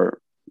 or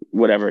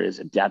whatever it is,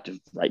 adaptive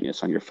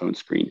brightness on your phone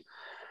screen.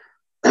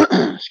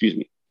 Excuse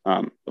me.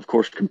 Of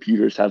course,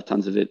 computers have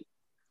tons of it.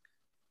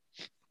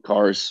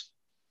 Cars.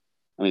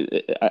 I mean,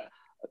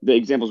 the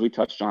examples we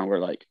touched on were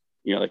like,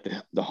 like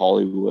the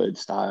Hollywood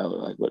style,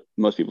 or like what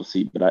most people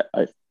see. But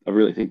I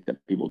really think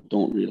that people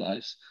don't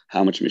realize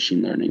how much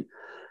machine learning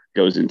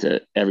goes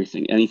into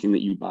everything, anything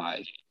that you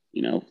buy,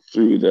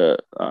 through the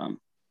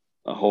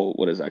a whole,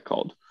 what is that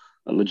called?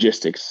 A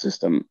logistics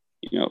system,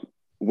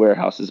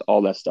 warehouses,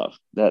 all that stuff.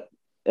 That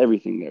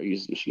everything there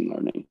uses machine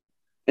learning.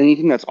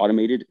 Anything that's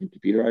automated and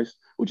computerized,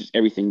 which is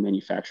everything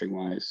manufacturing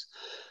wise,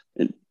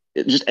 and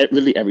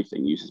really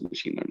everything uses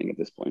machine learning at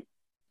this point.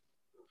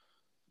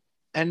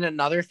 And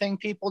another thing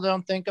people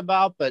don't think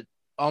about, but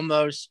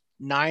almost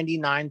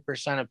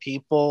 99% of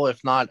people,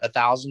 if not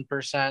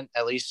 1,000%,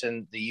 at least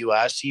in the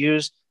US,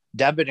 use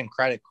debit and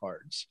credit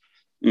cards.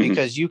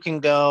 Because you can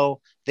go,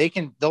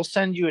 they'll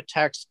send you a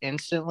text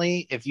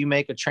instantly if you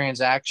make a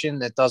transaction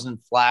that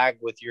doesn't flag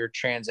with your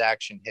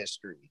transaction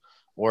history,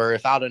 or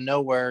if out of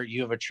nowhere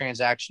you have a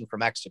transaction from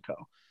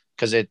Mexico,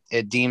 because it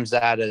deems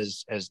that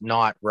as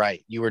not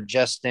right. You were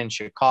just in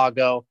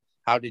Chicago.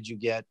 How did you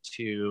get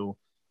to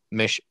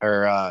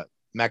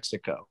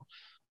Mexico?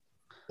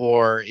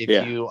 Or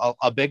if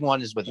a big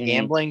one is with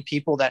gambling,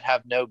 people that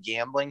have no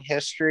gambling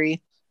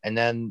history, and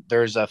then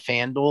there's a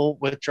FanDuel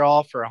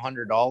withdrawal for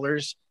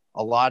 $100.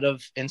 A lot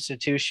of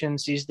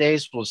institutions these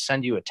days will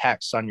send you a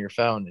text on your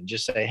phone and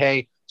just say,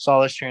 hey,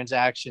 saw this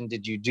transaction.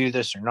 Did you do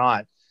this or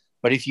not?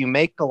 But if you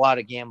make a lot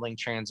of gambling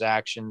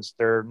transactions,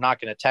 they're not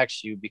going to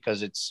text you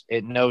because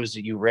it knows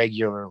that you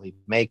regularly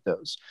make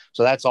those.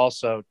 So that's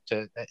also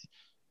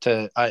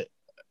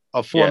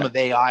a form of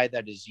AI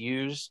that is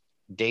used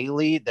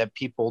daily that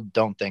people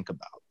don't think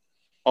about.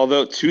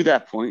 Although to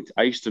that point,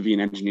 I used to be an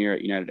engineer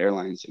at United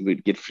Airlines, and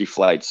we'd get free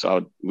flights.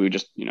 So we would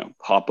just,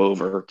 hop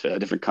over to a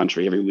different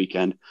country every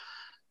weekend.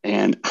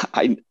 And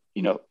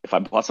if I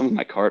bought something with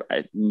my card,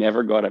 I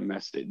never got a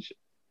message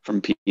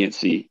from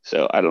PNC.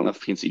 So I don't know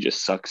if PNC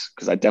just sucks,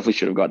 because I definitely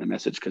should have gotten a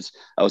message, because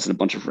I was in a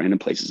bunch of random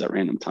places at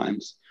random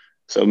times.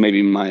 So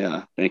maybe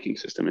my banking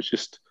system is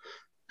just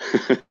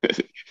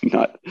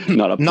not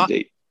up to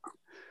date.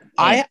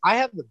 I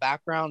have the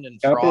background in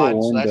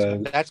fraud,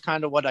 so that's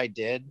kind of what I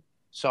did.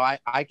 So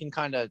I can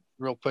kind of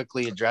real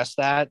quickly address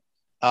that.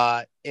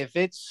 If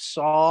it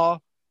saw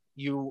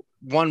you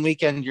one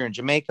weekend you're in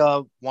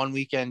Jamaica, one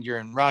weekend you're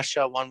in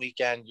Russia, one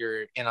weekend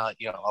you're in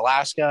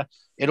Alaska,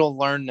 it'll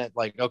learn that,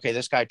 like, okay,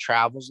 this guy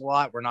travels a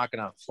lot. We're not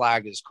going to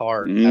flag his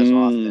card as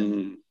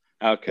often.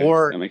 Okay.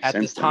 Or at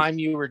the time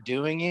you were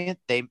doing it,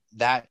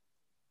 that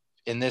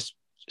in this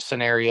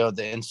scenario,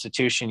 the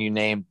institution you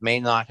named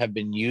may not have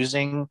been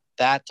using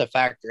that to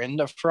factor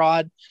into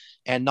fraud.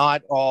 And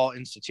not all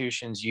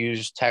institutions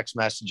use text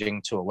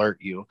messaging to alert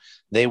you.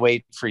 They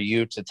wait for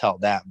you to tell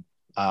them.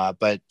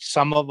 But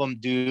some of them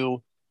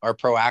are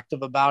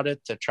proactive about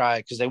it to try,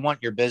 because they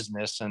want your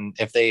business. And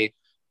if they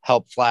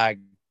help flag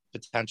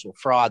potential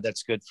fraud,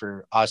 that's good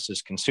for us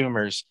as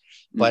consumers.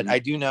 But I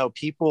do know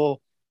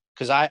people,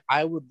 because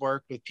I would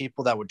work with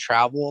people that would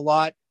travel a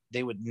lot.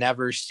 They would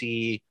never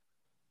see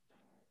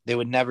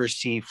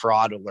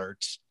fraud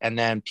alerts. And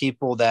then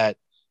people that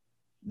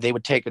they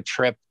would take a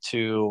trip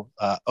to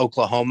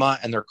Oklahoma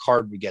and their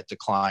card would get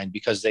declined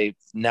because they've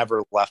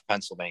never left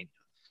Pennsylvania.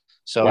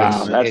 So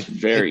that's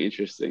very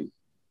interesting.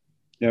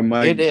 Yeah,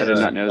 my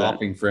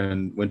golfing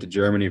friend went to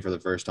Germany for the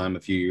first time a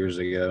few years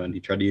ago, and he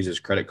tried to use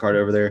his credit card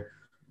over there,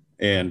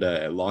 and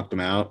it locked him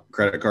out.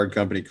 Credit card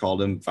company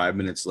called him 5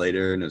 minutes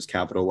later, and it was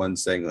Capital One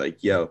saying,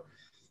 like, yo,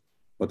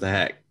 what the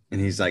heck? And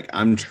he's like,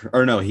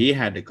 he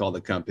had to call the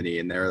company,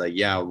 and they were like,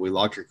 yeah, we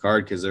locked your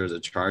card because there was a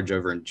charge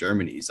over in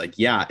Germany. He's like,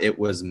 yeah, it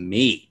was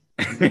me.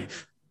 It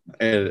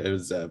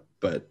was,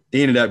 but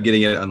he ended up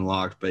getting it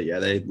unlocked. But yeah,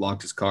 they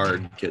locked his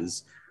card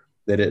because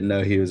they didn't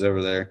know he was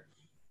over there.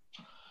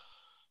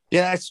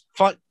 Yeah, that's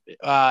fun.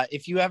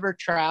 If you ever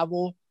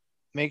travel,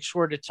 make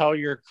sure to tell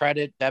your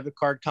credit debit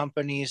card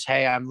companies,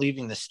 hey, I'm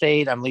leaving the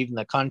state, I'm leaving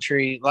the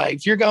country. Like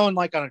if you're going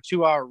like on a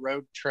 2-hour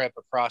road trip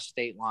across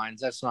state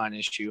lines, that's not an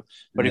issue.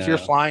 But if you're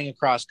flying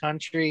across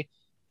country,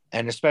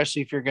 and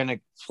especially if you're going to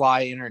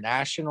fly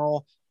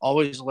international,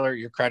 always alert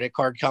your credit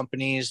card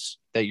companies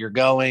that you're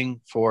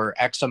going for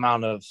X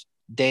amount of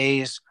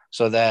days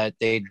so that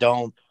they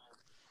don't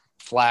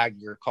flag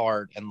your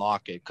card and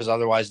lock it, because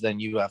otherwise then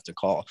you have to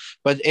call.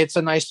 But it's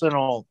a nice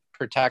little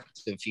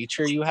protective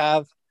feature you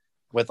have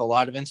with a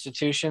lot of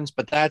institutions,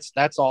 but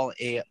that's all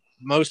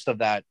most of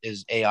that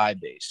is AI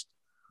based.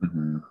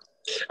 Mm-hmm.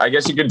 I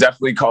guess you could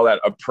definitely call that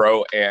a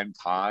pro and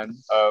con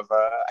of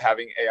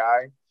having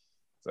AI.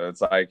 So it's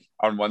like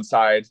on one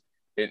side,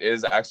 it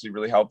is actually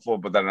really helpful,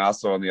 but then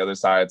also on the other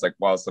side, it's like,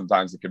 well,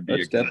 sometimes it could be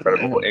an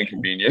incredible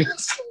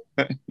inconvenience,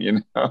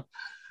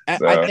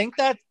 So. I think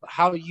that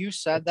how you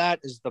said that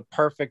is the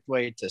perfect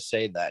way to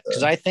say that,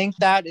 because I think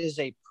that is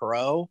a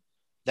pro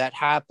that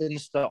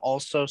happens to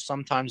also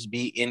sometimes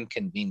be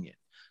inconvenient.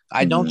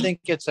 I don't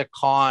think it's a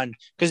con,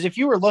 because if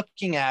you were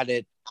looking at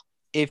it,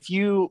 if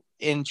you,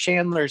 in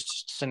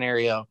Chandler's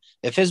scenario,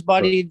 if his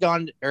buddy had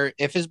gone, or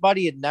if his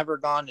buddy had never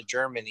gone to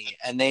Germany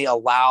and they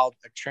allowed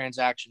a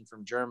transaction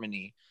from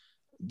Germany,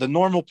 the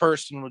normal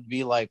person would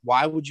be like,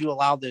 why would you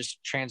allow this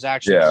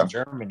transaction from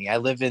Germany? I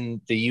live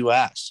in the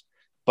US.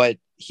 But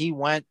he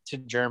went to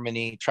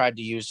Germany, tried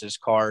to use his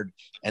card,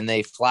 and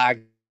they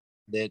flagged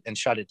it and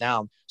shut it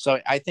down.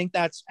 So I think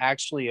that's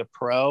actually a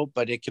pro,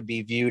 but it could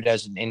be viewed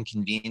as an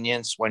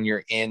inconvenience when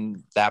you're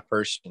in that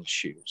person's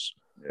shoes,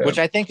 which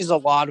I think is a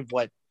lot of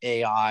what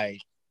AI,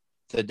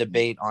 the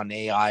debate on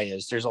AI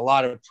is. There's a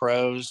lot of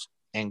pros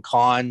and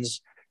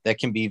cons that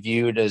can be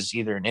viewed as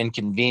either an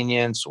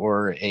inconvenience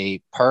or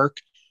a perk,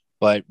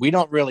 but we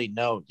don't really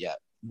know yet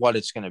what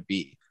it's going to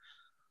be.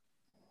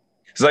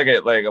 It's like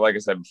I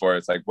said before,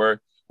 it's like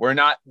we're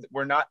not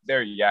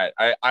there yet.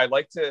 I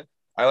like to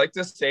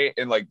say it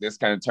in like this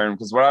kind of term,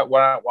 because while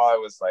I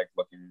was like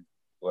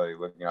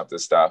looking up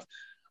this stuff,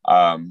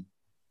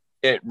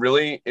 it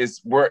really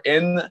is, we're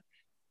in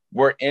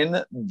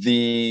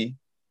the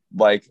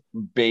like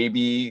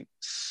baby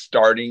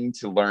starting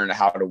to learn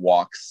how to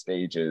walk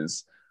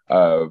stages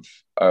of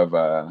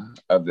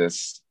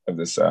this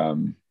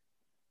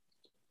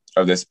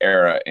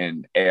era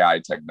in AI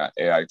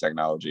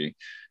technology.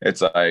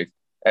 It's like,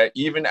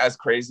 even as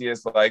crazy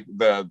as like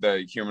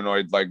the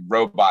humanoid like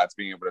robots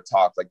being able to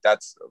talk, like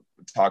that's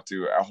talk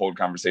to hold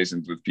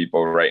conversations with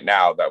people right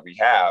now that we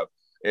have,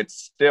 it's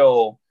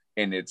still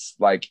in its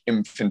like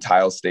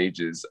infantile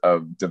stages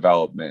of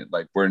development.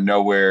 Like we're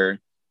nowhere,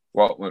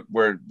 well,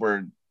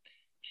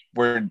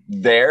 we're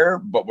there,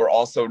 but we're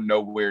also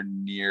nowhere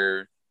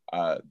near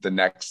the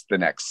next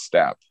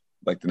step,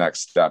 like the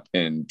next step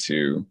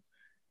into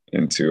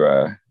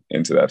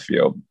that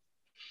field,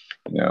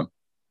 you know.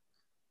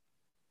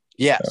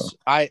 Yes, so.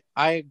 I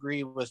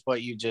agree with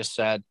what you just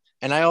said.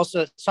 And I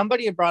also,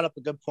 somebody had brought up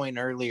a good point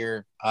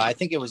earlier. I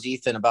think it was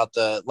Ethan, about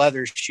the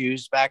leather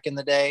shoes back in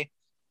the day,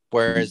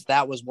 whereas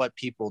that was what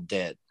people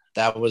did.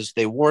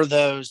 They wore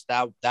those.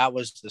 That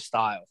was the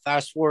style.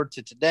 Fast forward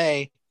to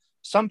today,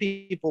 some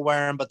people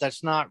wear them, but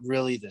that's not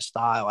really the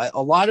style.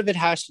 A lot of it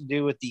has to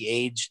do with the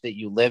age that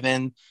you live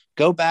in.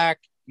 Go back,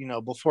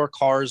 before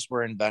cars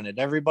were invented,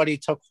 everybody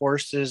took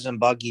horses and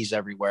buggies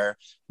everywhere.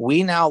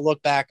 We now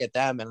look back at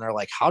them and they're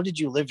like, how did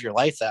you live your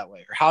life that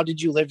way? Or how did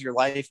you live your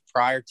life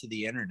prior to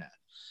the internet?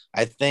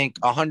 I think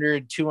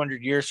 100,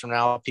 200 years from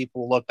now,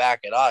 people look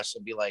back at us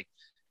and be like,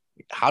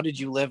 how did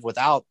you live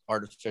without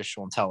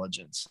artificial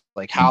intelligence?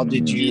 Like, how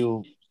did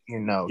you,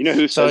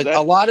 who so says that?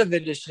 A lot of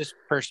it is just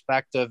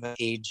perspective and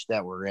age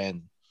that we're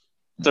in.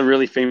 It's a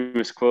really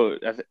famous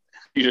quote.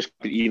 You just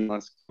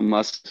Elon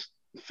Musk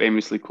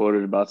famously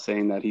quoted about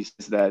saying that he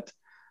says that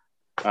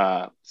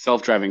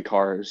self-driving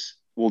cars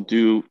will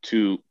do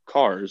to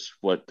cars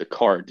what the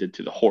car did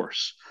to the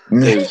horse.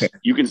 Because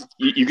you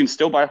can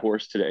still buy a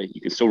horse today. You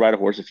can still ride a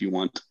horse if you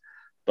want,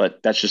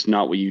 but that's just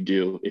not what you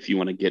do if you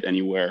want to get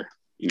anywhere,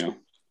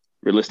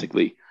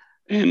 realistically.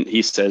 And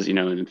he says,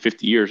 in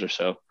 50 years or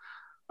so,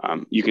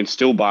 you can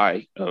still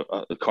buy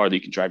a car that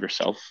you can drive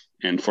yourself.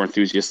 And for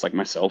enthusiasts like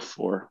myself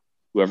or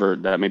whoever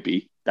that may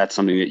be, that's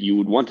something that you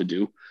would want to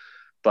do.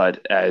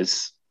 But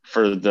as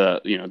for the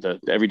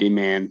everyday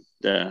man,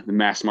 the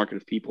mass market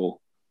of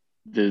people,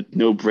 the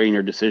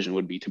no-brainer decision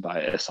would be to buy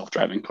a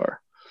self-driving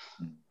car.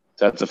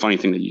 So that's a funny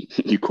thing that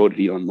you quoted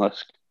Elon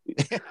Musk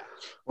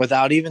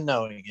without even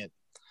knowing it.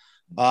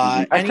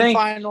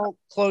 Final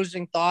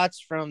closing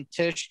thoughts from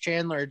Tish,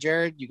 Chandler, or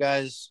Jared? You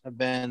guys have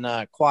been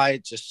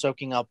quiet, just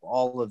soaking up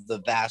all of the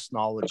vast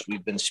knowledge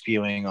we've been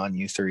spewing on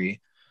you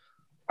three.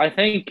 I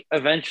think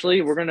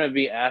eventually we're going to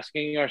be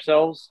asking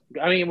ourselves,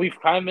 I mean, we've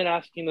kind of been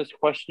asking this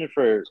question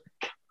for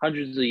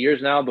hundreds of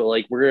years now, but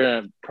like we're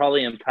going to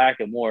probably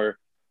unpack it more.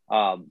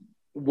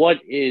 What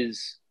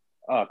is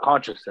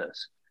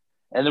consciousness?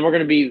 And then we're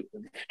going to be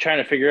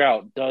trying to figure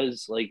out,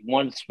 does, like,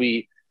 once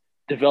we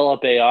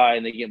develop AI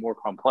and they get more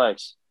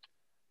complex,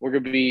 we're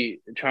going to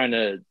be trying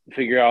to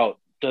figure out,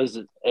 does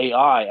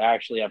AI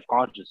actually have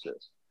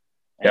consciousness?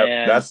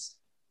 Yep,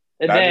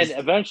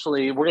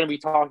 eventually we're going to be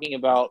talking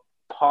about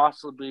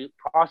possibly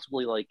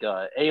like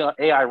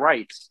AI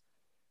rights.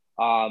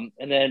 And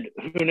then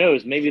who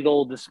knows, maybe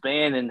they'll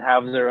disband and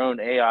have their own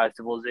AI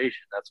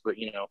civilization. That's what,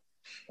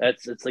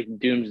 it's like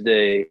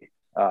doomsday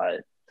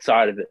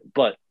side of it.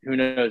 But who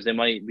knows, they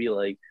might be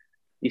like,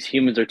 these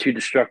humans are too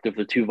destructive,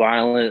 they're too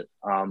violent.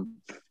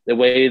 The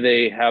way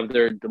they have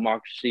their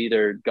democracy,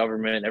 their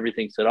government,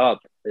 everything set up,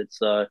 it's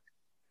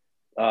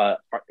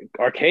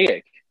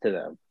archaic to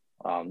them.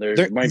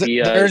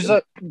 There's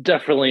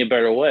definitely a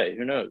better way.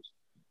 Who knows?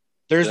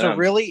 There's a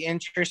really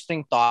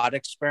interesting thought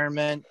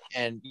experiment,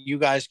 and you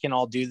guys can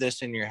all do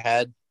this in your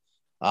head.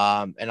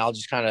 And I'll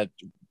just kind of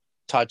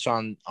touch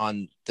on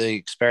the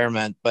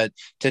experiment. But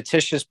to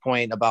Tish's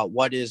point about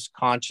what is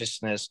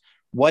consciousness,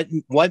 what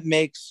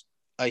makes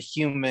a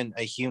human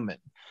a human?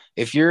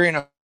 If you're in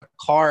a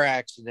car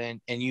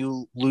accident and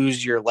you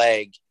lose your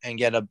leg and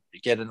get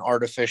an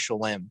artificial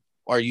limb,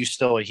 are you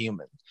still a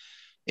human?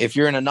 If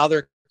you're in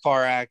another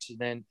car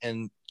accident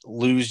and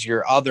lose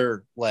your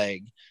other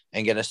leg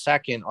and get a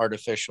second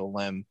artificial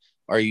limb,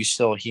 are you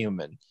still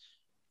human?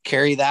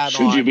 Carry that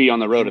Should on. you be on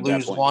the road at that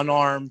point? Lose one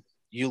arm,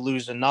 you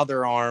lose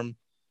another arm.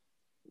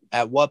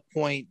 At what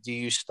point do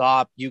you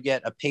stop? You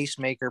get a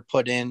pacemaker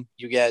put in,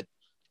 you get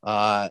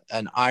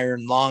an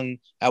iron lung.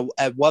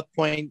 At what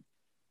point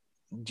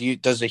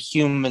does a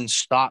human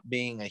stop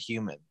being a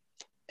human?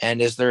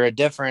 And is there a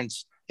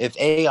difference if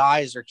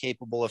AIs are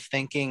capable of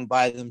thinking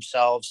by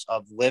themselves,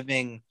 of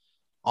living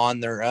on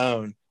their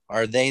own?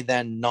 Are they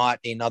then not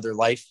another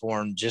life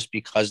form just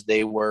because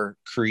they were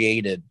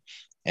created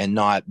and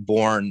not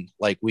born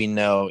like we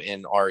know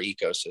in our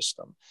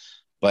ecosystem?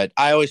 But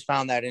I always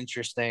found that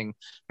interesting.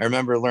 I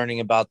remember learning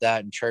about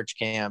that in church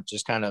camp,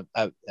 just kind of,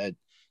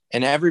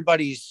 and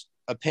everybody's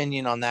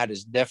opinion on that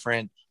is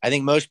different. I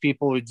think most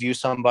people would view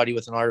somebody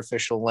with an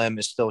artificial limb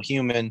as still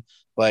human.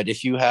 But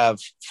if you have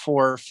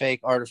 4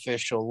 fake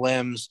artificial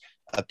limbs,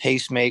 a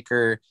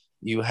pacemaker,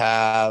 you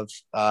have,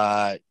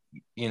 I'm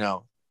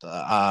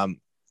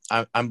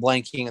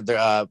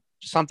blanking,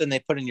 something they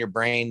put in your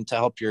brain to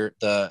help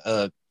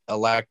the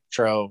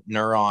electro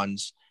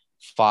neurons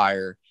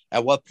fire.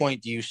 At what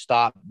point do you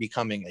stop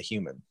becoming a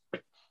human?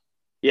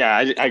 Yeah,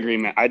 I agree,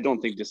 man. I don't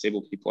think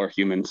disabled people are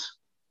humans.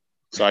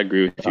 So I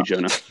agree with you,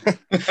 Jonah.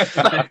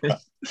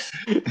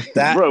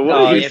 Bro, what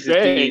are you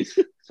saying?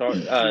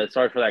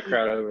 Sorry for that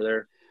crowd over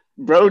there.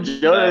 Bro,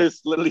 Jonah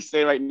is literally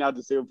saying right now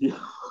disabled people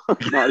are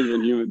not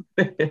even human.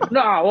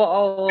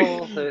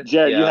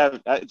 Jared, you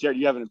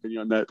have an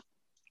opinion on that.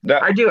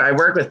 I do. I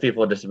work with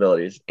people with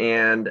disabilities,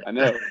 and I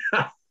know.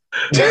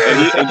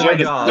 and my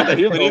job. They're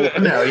humans.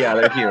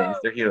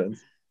 They're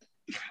humans.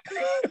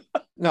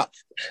 No,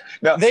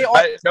 they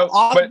are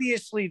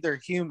obviously they're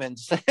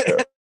humans.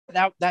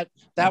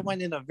 that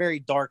went in a very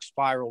dark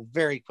spiral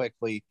very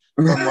quickly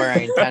from where I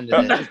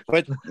intended it.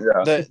 But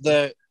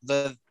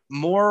the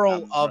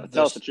moral of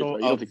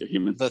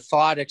the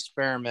thought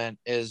experiment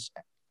is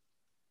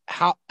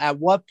at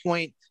what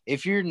point,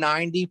 if you're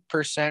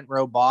 90%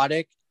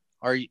 robotic,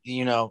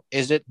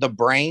 is it the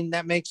brain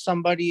that makes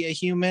somebody a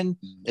human?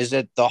 Is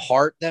it the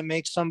heart that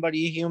makes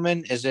somebody a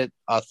human? Is it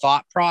a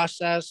thought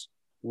process?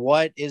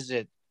 What is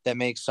it that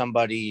makes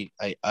somebody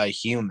a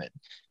human?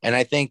 And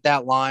I think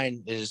that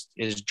line is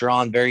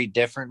drawn very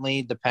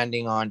differently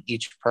depending on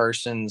each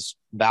person's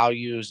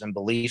values and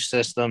belief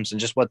systems and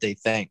just what they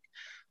think.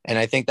 And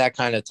I think that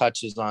kind of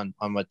touches on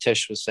what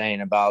Tish was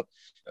saying about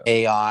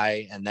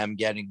AI and them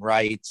getting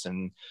rights.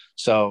 And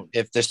so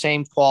if the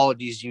same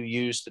qualities you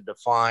use to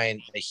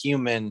define a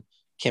human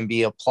can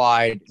be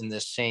applied in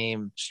the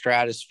same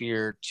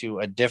stratosphere to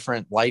a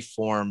different life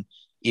form,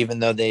 even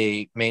though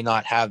they may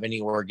not have any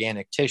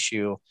organic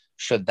tissue,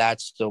 should that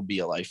still be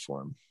a life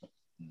form?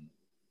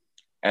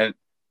 And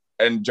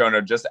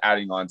Jonah, just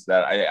adding on to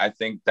that, I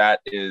think that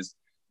is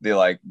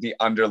the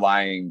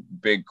underlying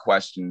big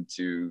question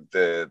to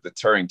the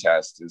Turing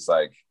test is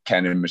like,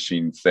 can a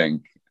machine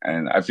think?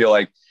 And I feel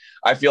like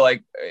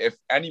if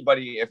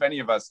any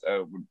of us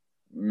would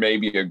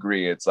maybe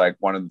agree, it's like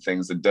one of the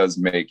things that does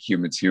make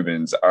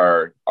humans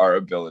are our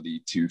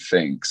ability to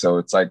think. So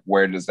it's like,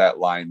 where does that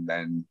line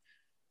then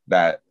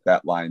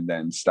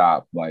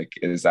stop? Like,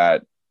 is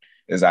that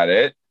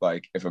it?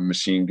 Like, if a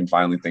machine can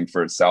finally think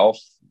for itself,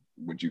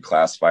 would you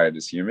classify it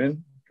as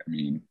human? I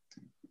mean,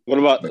 what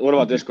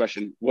about this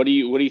question? What do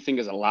you think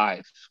is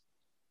alive?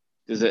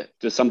 Does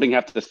something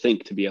have to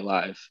think to be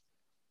alive?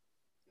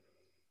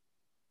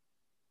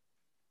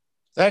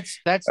 That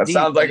deep,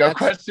 sounds like a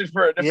question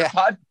for a different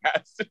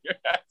podcast. You're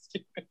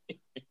asking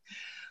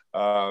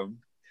me.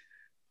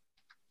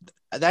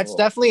 That's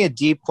definitely a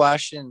deep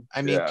question.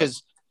 I mean,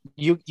 because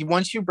you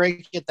once you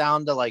break it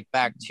down to like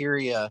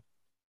bacteria,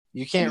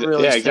 you can't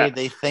really say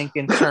they think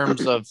in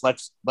terms of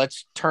let's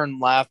turn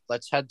left,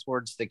 let's head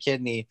towards the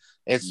kidney.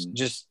 It's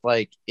just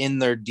like in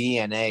their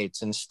DNA.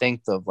 It's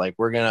instinctive. Like,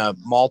 we're gonna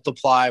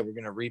multiply, we're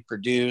gonna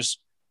reproduce,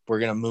 we're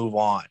gonna move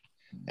on,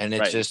 and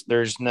it's just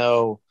there's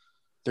no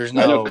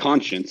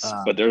conscience,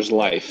 but there's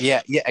life.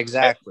 Yeah,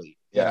 exactly.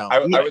 Yeah, I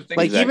would think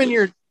like exactly. even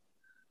your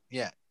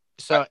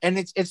So and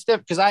it's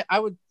different because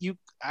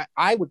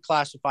I would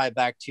classify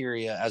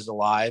bacteria as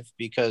alive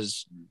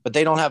but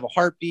they don't have a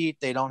heartbeat,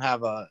 they don't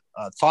have a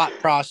thought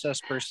process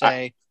per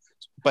se.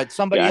 But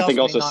somebody else, I think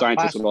also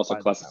scientists would also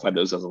classify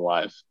those as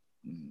alive.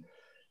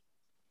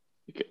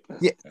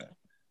 Yeah.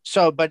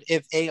 So, but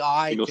if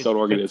AI single-celled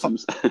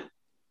organisms.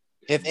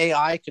 If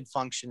AI could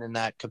function in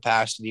that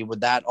capacity,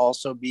 would that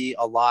also be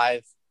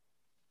alive?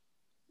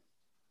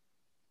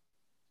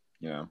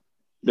 Yeah.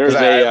 There's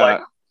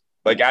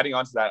like adding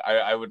on to that,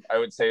 I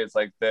would say it's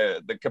like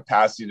the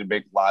capacity to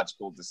make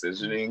logical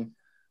decisioning,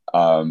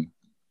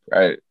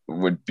 right,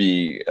 would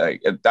be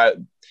like that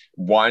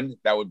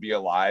would be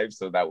alive.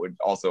 So that would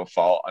also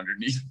fall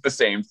underneath the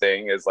same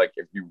thing as like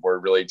if you were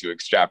really to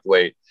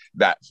extrapolate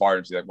that far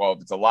into like, well,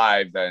 if it's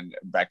alive, then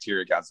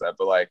bacteria counts that.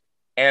 But like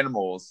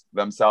animals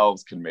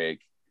themselves can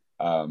make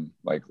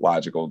like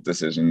logical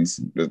decisions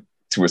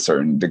to a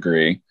certain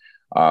degree,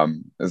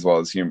 as well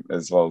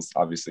as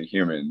obviously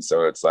humans.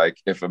 So it's like,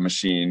 if a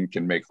machine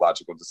can make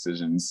logical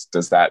decisions,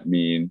 does that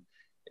mean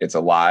it's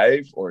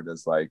alive, or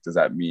does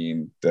that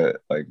mean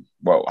that like,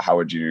 well, how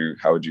would you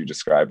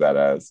describe that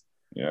as,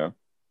 I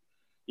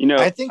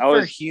think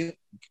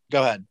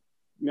go ahead.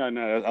 No,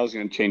 I was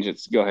going to change it.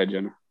 Go ahead,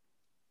 Jenna.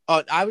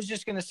 Oh, I was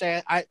just going to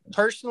say, I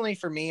personally,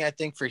 for me, I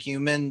think for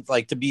human,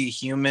 like to be a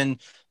human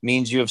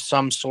means you have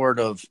some sort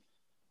of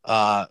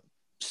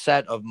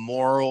set of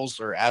morals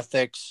or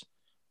ethics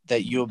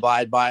that you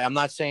abide by. I'm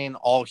not saying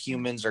all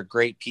humans are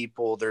great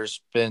people.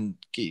 There's been,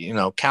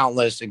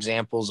 countless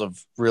examples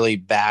of really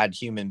bad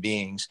human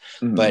beings.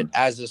 Mm-hmm. But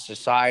as a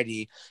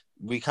society,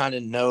 we kind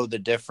of know the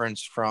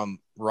difference from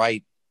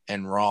right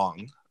and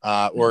wrong.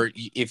 Or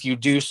if you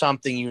do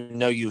something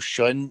you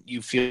shouldn't,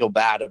 you feel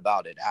bad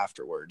about it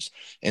afterwards,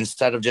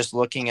 instead of just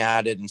looking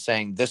at it and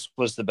saying this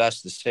was the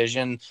best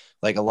decision.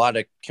 Like a lot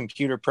of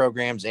computer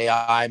programs,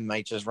 AI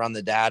might just run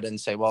the data and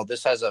say, well,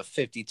 this has a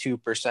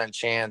 52%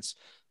 chance.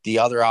 The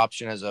other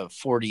option has a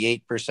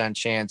 48%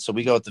 chance. So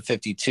we go with the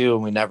 52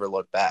 and we never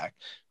look back.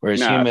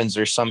 Whereas humans,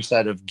 there's some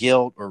set of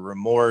guilt or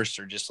remorse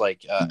or just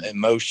like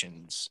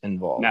emotions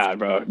involved. Nah,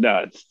 bro.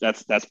 No,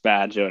 that's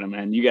bad, Jonah,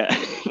 man.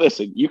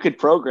 Listen, you could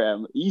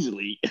program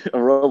easily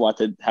a robot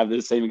to have the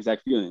same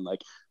exact feeling.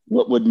 Like,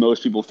 what would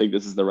most people think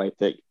this is the right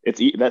thing?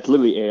 That's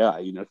literally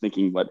AI,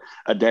 thinking what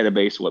a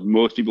database, what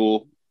most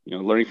people,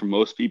 learning from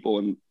most people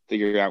and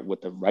figuring out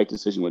what the right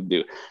decision would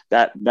do.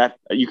 That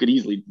you could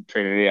easily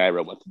train an AI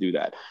robot to do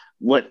that.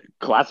 What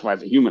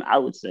classifies a human, I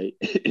would say,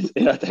 is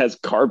it has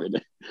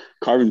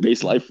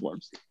carbon-based life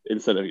forms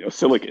instead of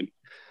silicon.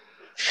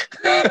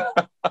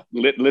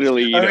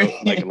 Literally,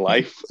 like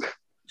life.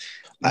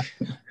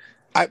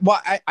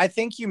 I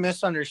think you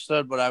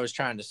misunderstood what I was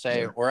trying to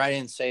say, or I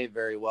didn't say it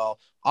very well.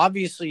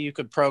 Obviously, you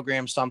could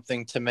program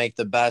something to make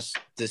the best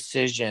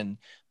decision,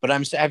 but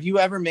have you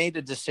ever made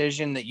a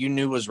decision that you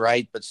knew was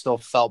right but still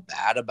felt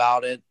bad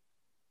about it?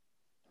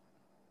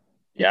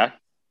 Yeah.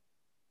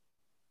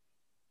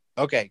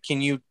 Okay.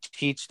 Can you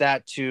teach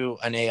that to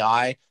an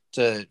AI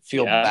to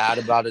feel bad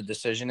about a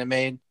decision it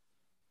made?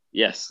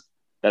 Yes.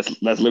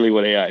 That's literally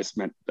what AI is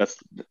meant.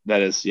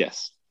 That is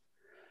yes.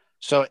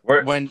 So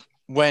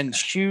when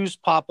shoes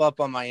pop up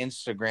on my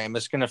Instagram,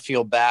 it's going to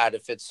feel bad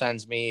if it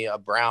sends me a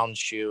brown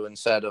shoe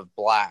instead of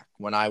black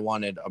when I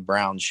wanted a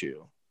brown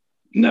shoe.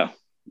 No,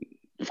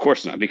 of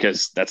course not,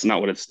 because that's not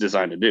what it's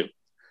designed to do.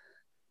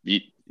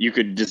 You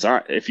could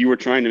design, if you were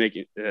trying to make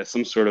it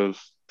some sort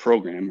of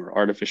program or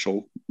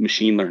artificial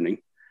machine learning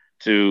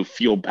to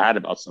feel bad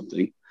about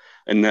something,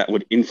 and that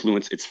would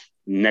influence its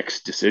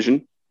next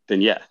decision,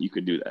 then yeah, you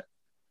could do that.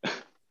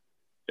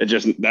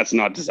 That's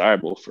not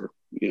desirable for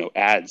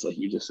ads, like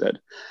you just said.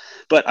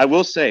 But I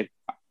will say,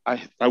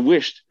 I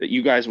wished that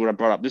you guys would have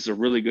brought up. This is a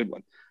really good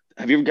one.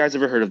 Have you guys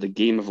ever heard of the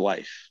Game of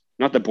Life?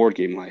 Not the board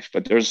game Life,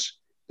 but there's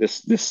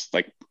this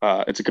like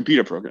it's a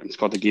computer program. It's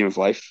called the Game of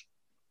Life,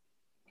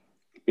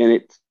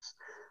 and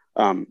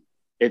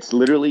it's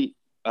literally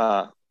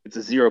it's a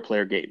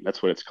 0-player game.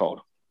 That's what it's called,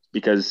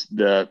 because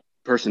the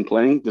person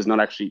playing does not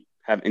actually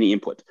have any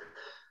input.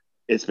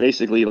 It's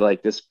basically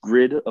like this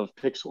grid of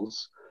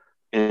pixels,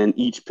 and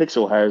each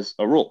pixel has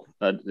a rule,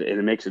 and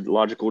it makes a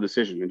logical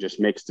decision. It just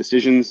makes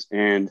decisions,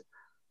 and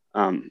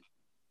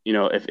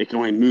if it can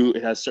only move,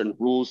 it has certain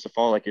rules to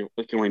follow. Like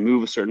it can only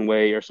move a certain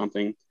way or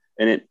something,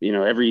 and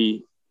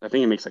I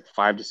think it makes like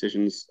 5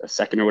 decisions a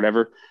second or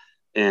whatever,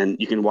 and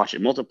you can watch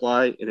it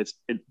multiply, and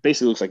it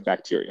basically looks like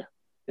bacteria,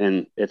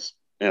 and it's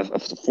a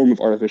form of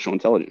artificial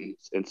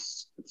intelligence.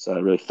 It's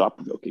really thought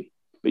provoking,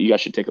 but you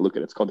guys should take a look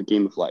at it. It's called the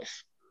Game of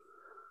Life.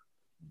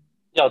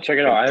 Yeah, I'll check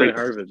it out. I haven't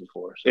heard of it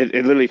before. So. It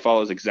literally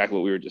follows exactly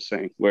what we were just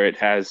saying, where it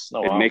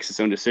makes its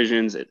own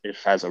decisions. It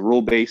has a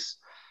rule base,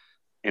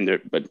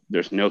 but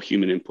there's no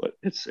human input.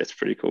 It's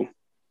pretty cool.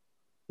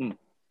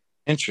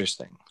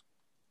 Interesting.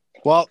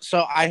 Well,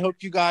 so I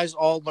hope you guys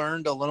all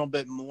learned a little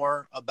bit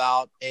more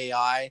about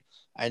AI.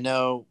 I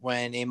know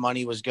when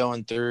A-Money was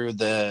going through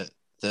the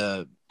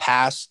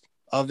past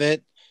of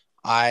it,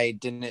 I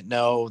didn't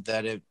know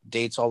that it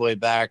dates all the way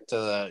back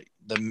to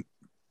the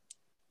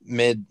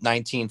mid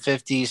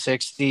 1950s,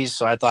 60s.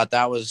 So I thought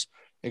that was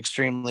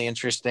extremely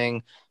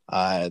interesting.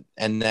 And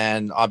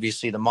then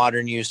obviously the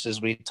modern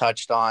uses we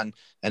touched on.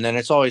 And then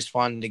it's always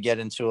fun to get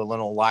into a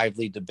little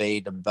lively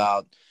debate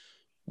about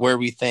where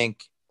we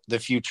think the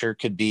future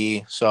could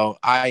be. So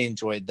I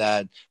enjoyed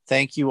that.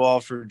 Thank you all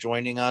for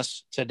joining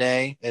us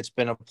today. It's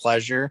been a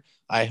pleasure.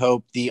 I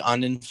hope the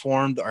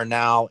uninformed are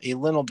now a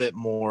little bit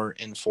more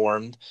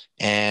informed,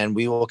 and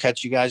we will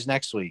catch you guys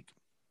next week.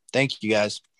 Thank you guys.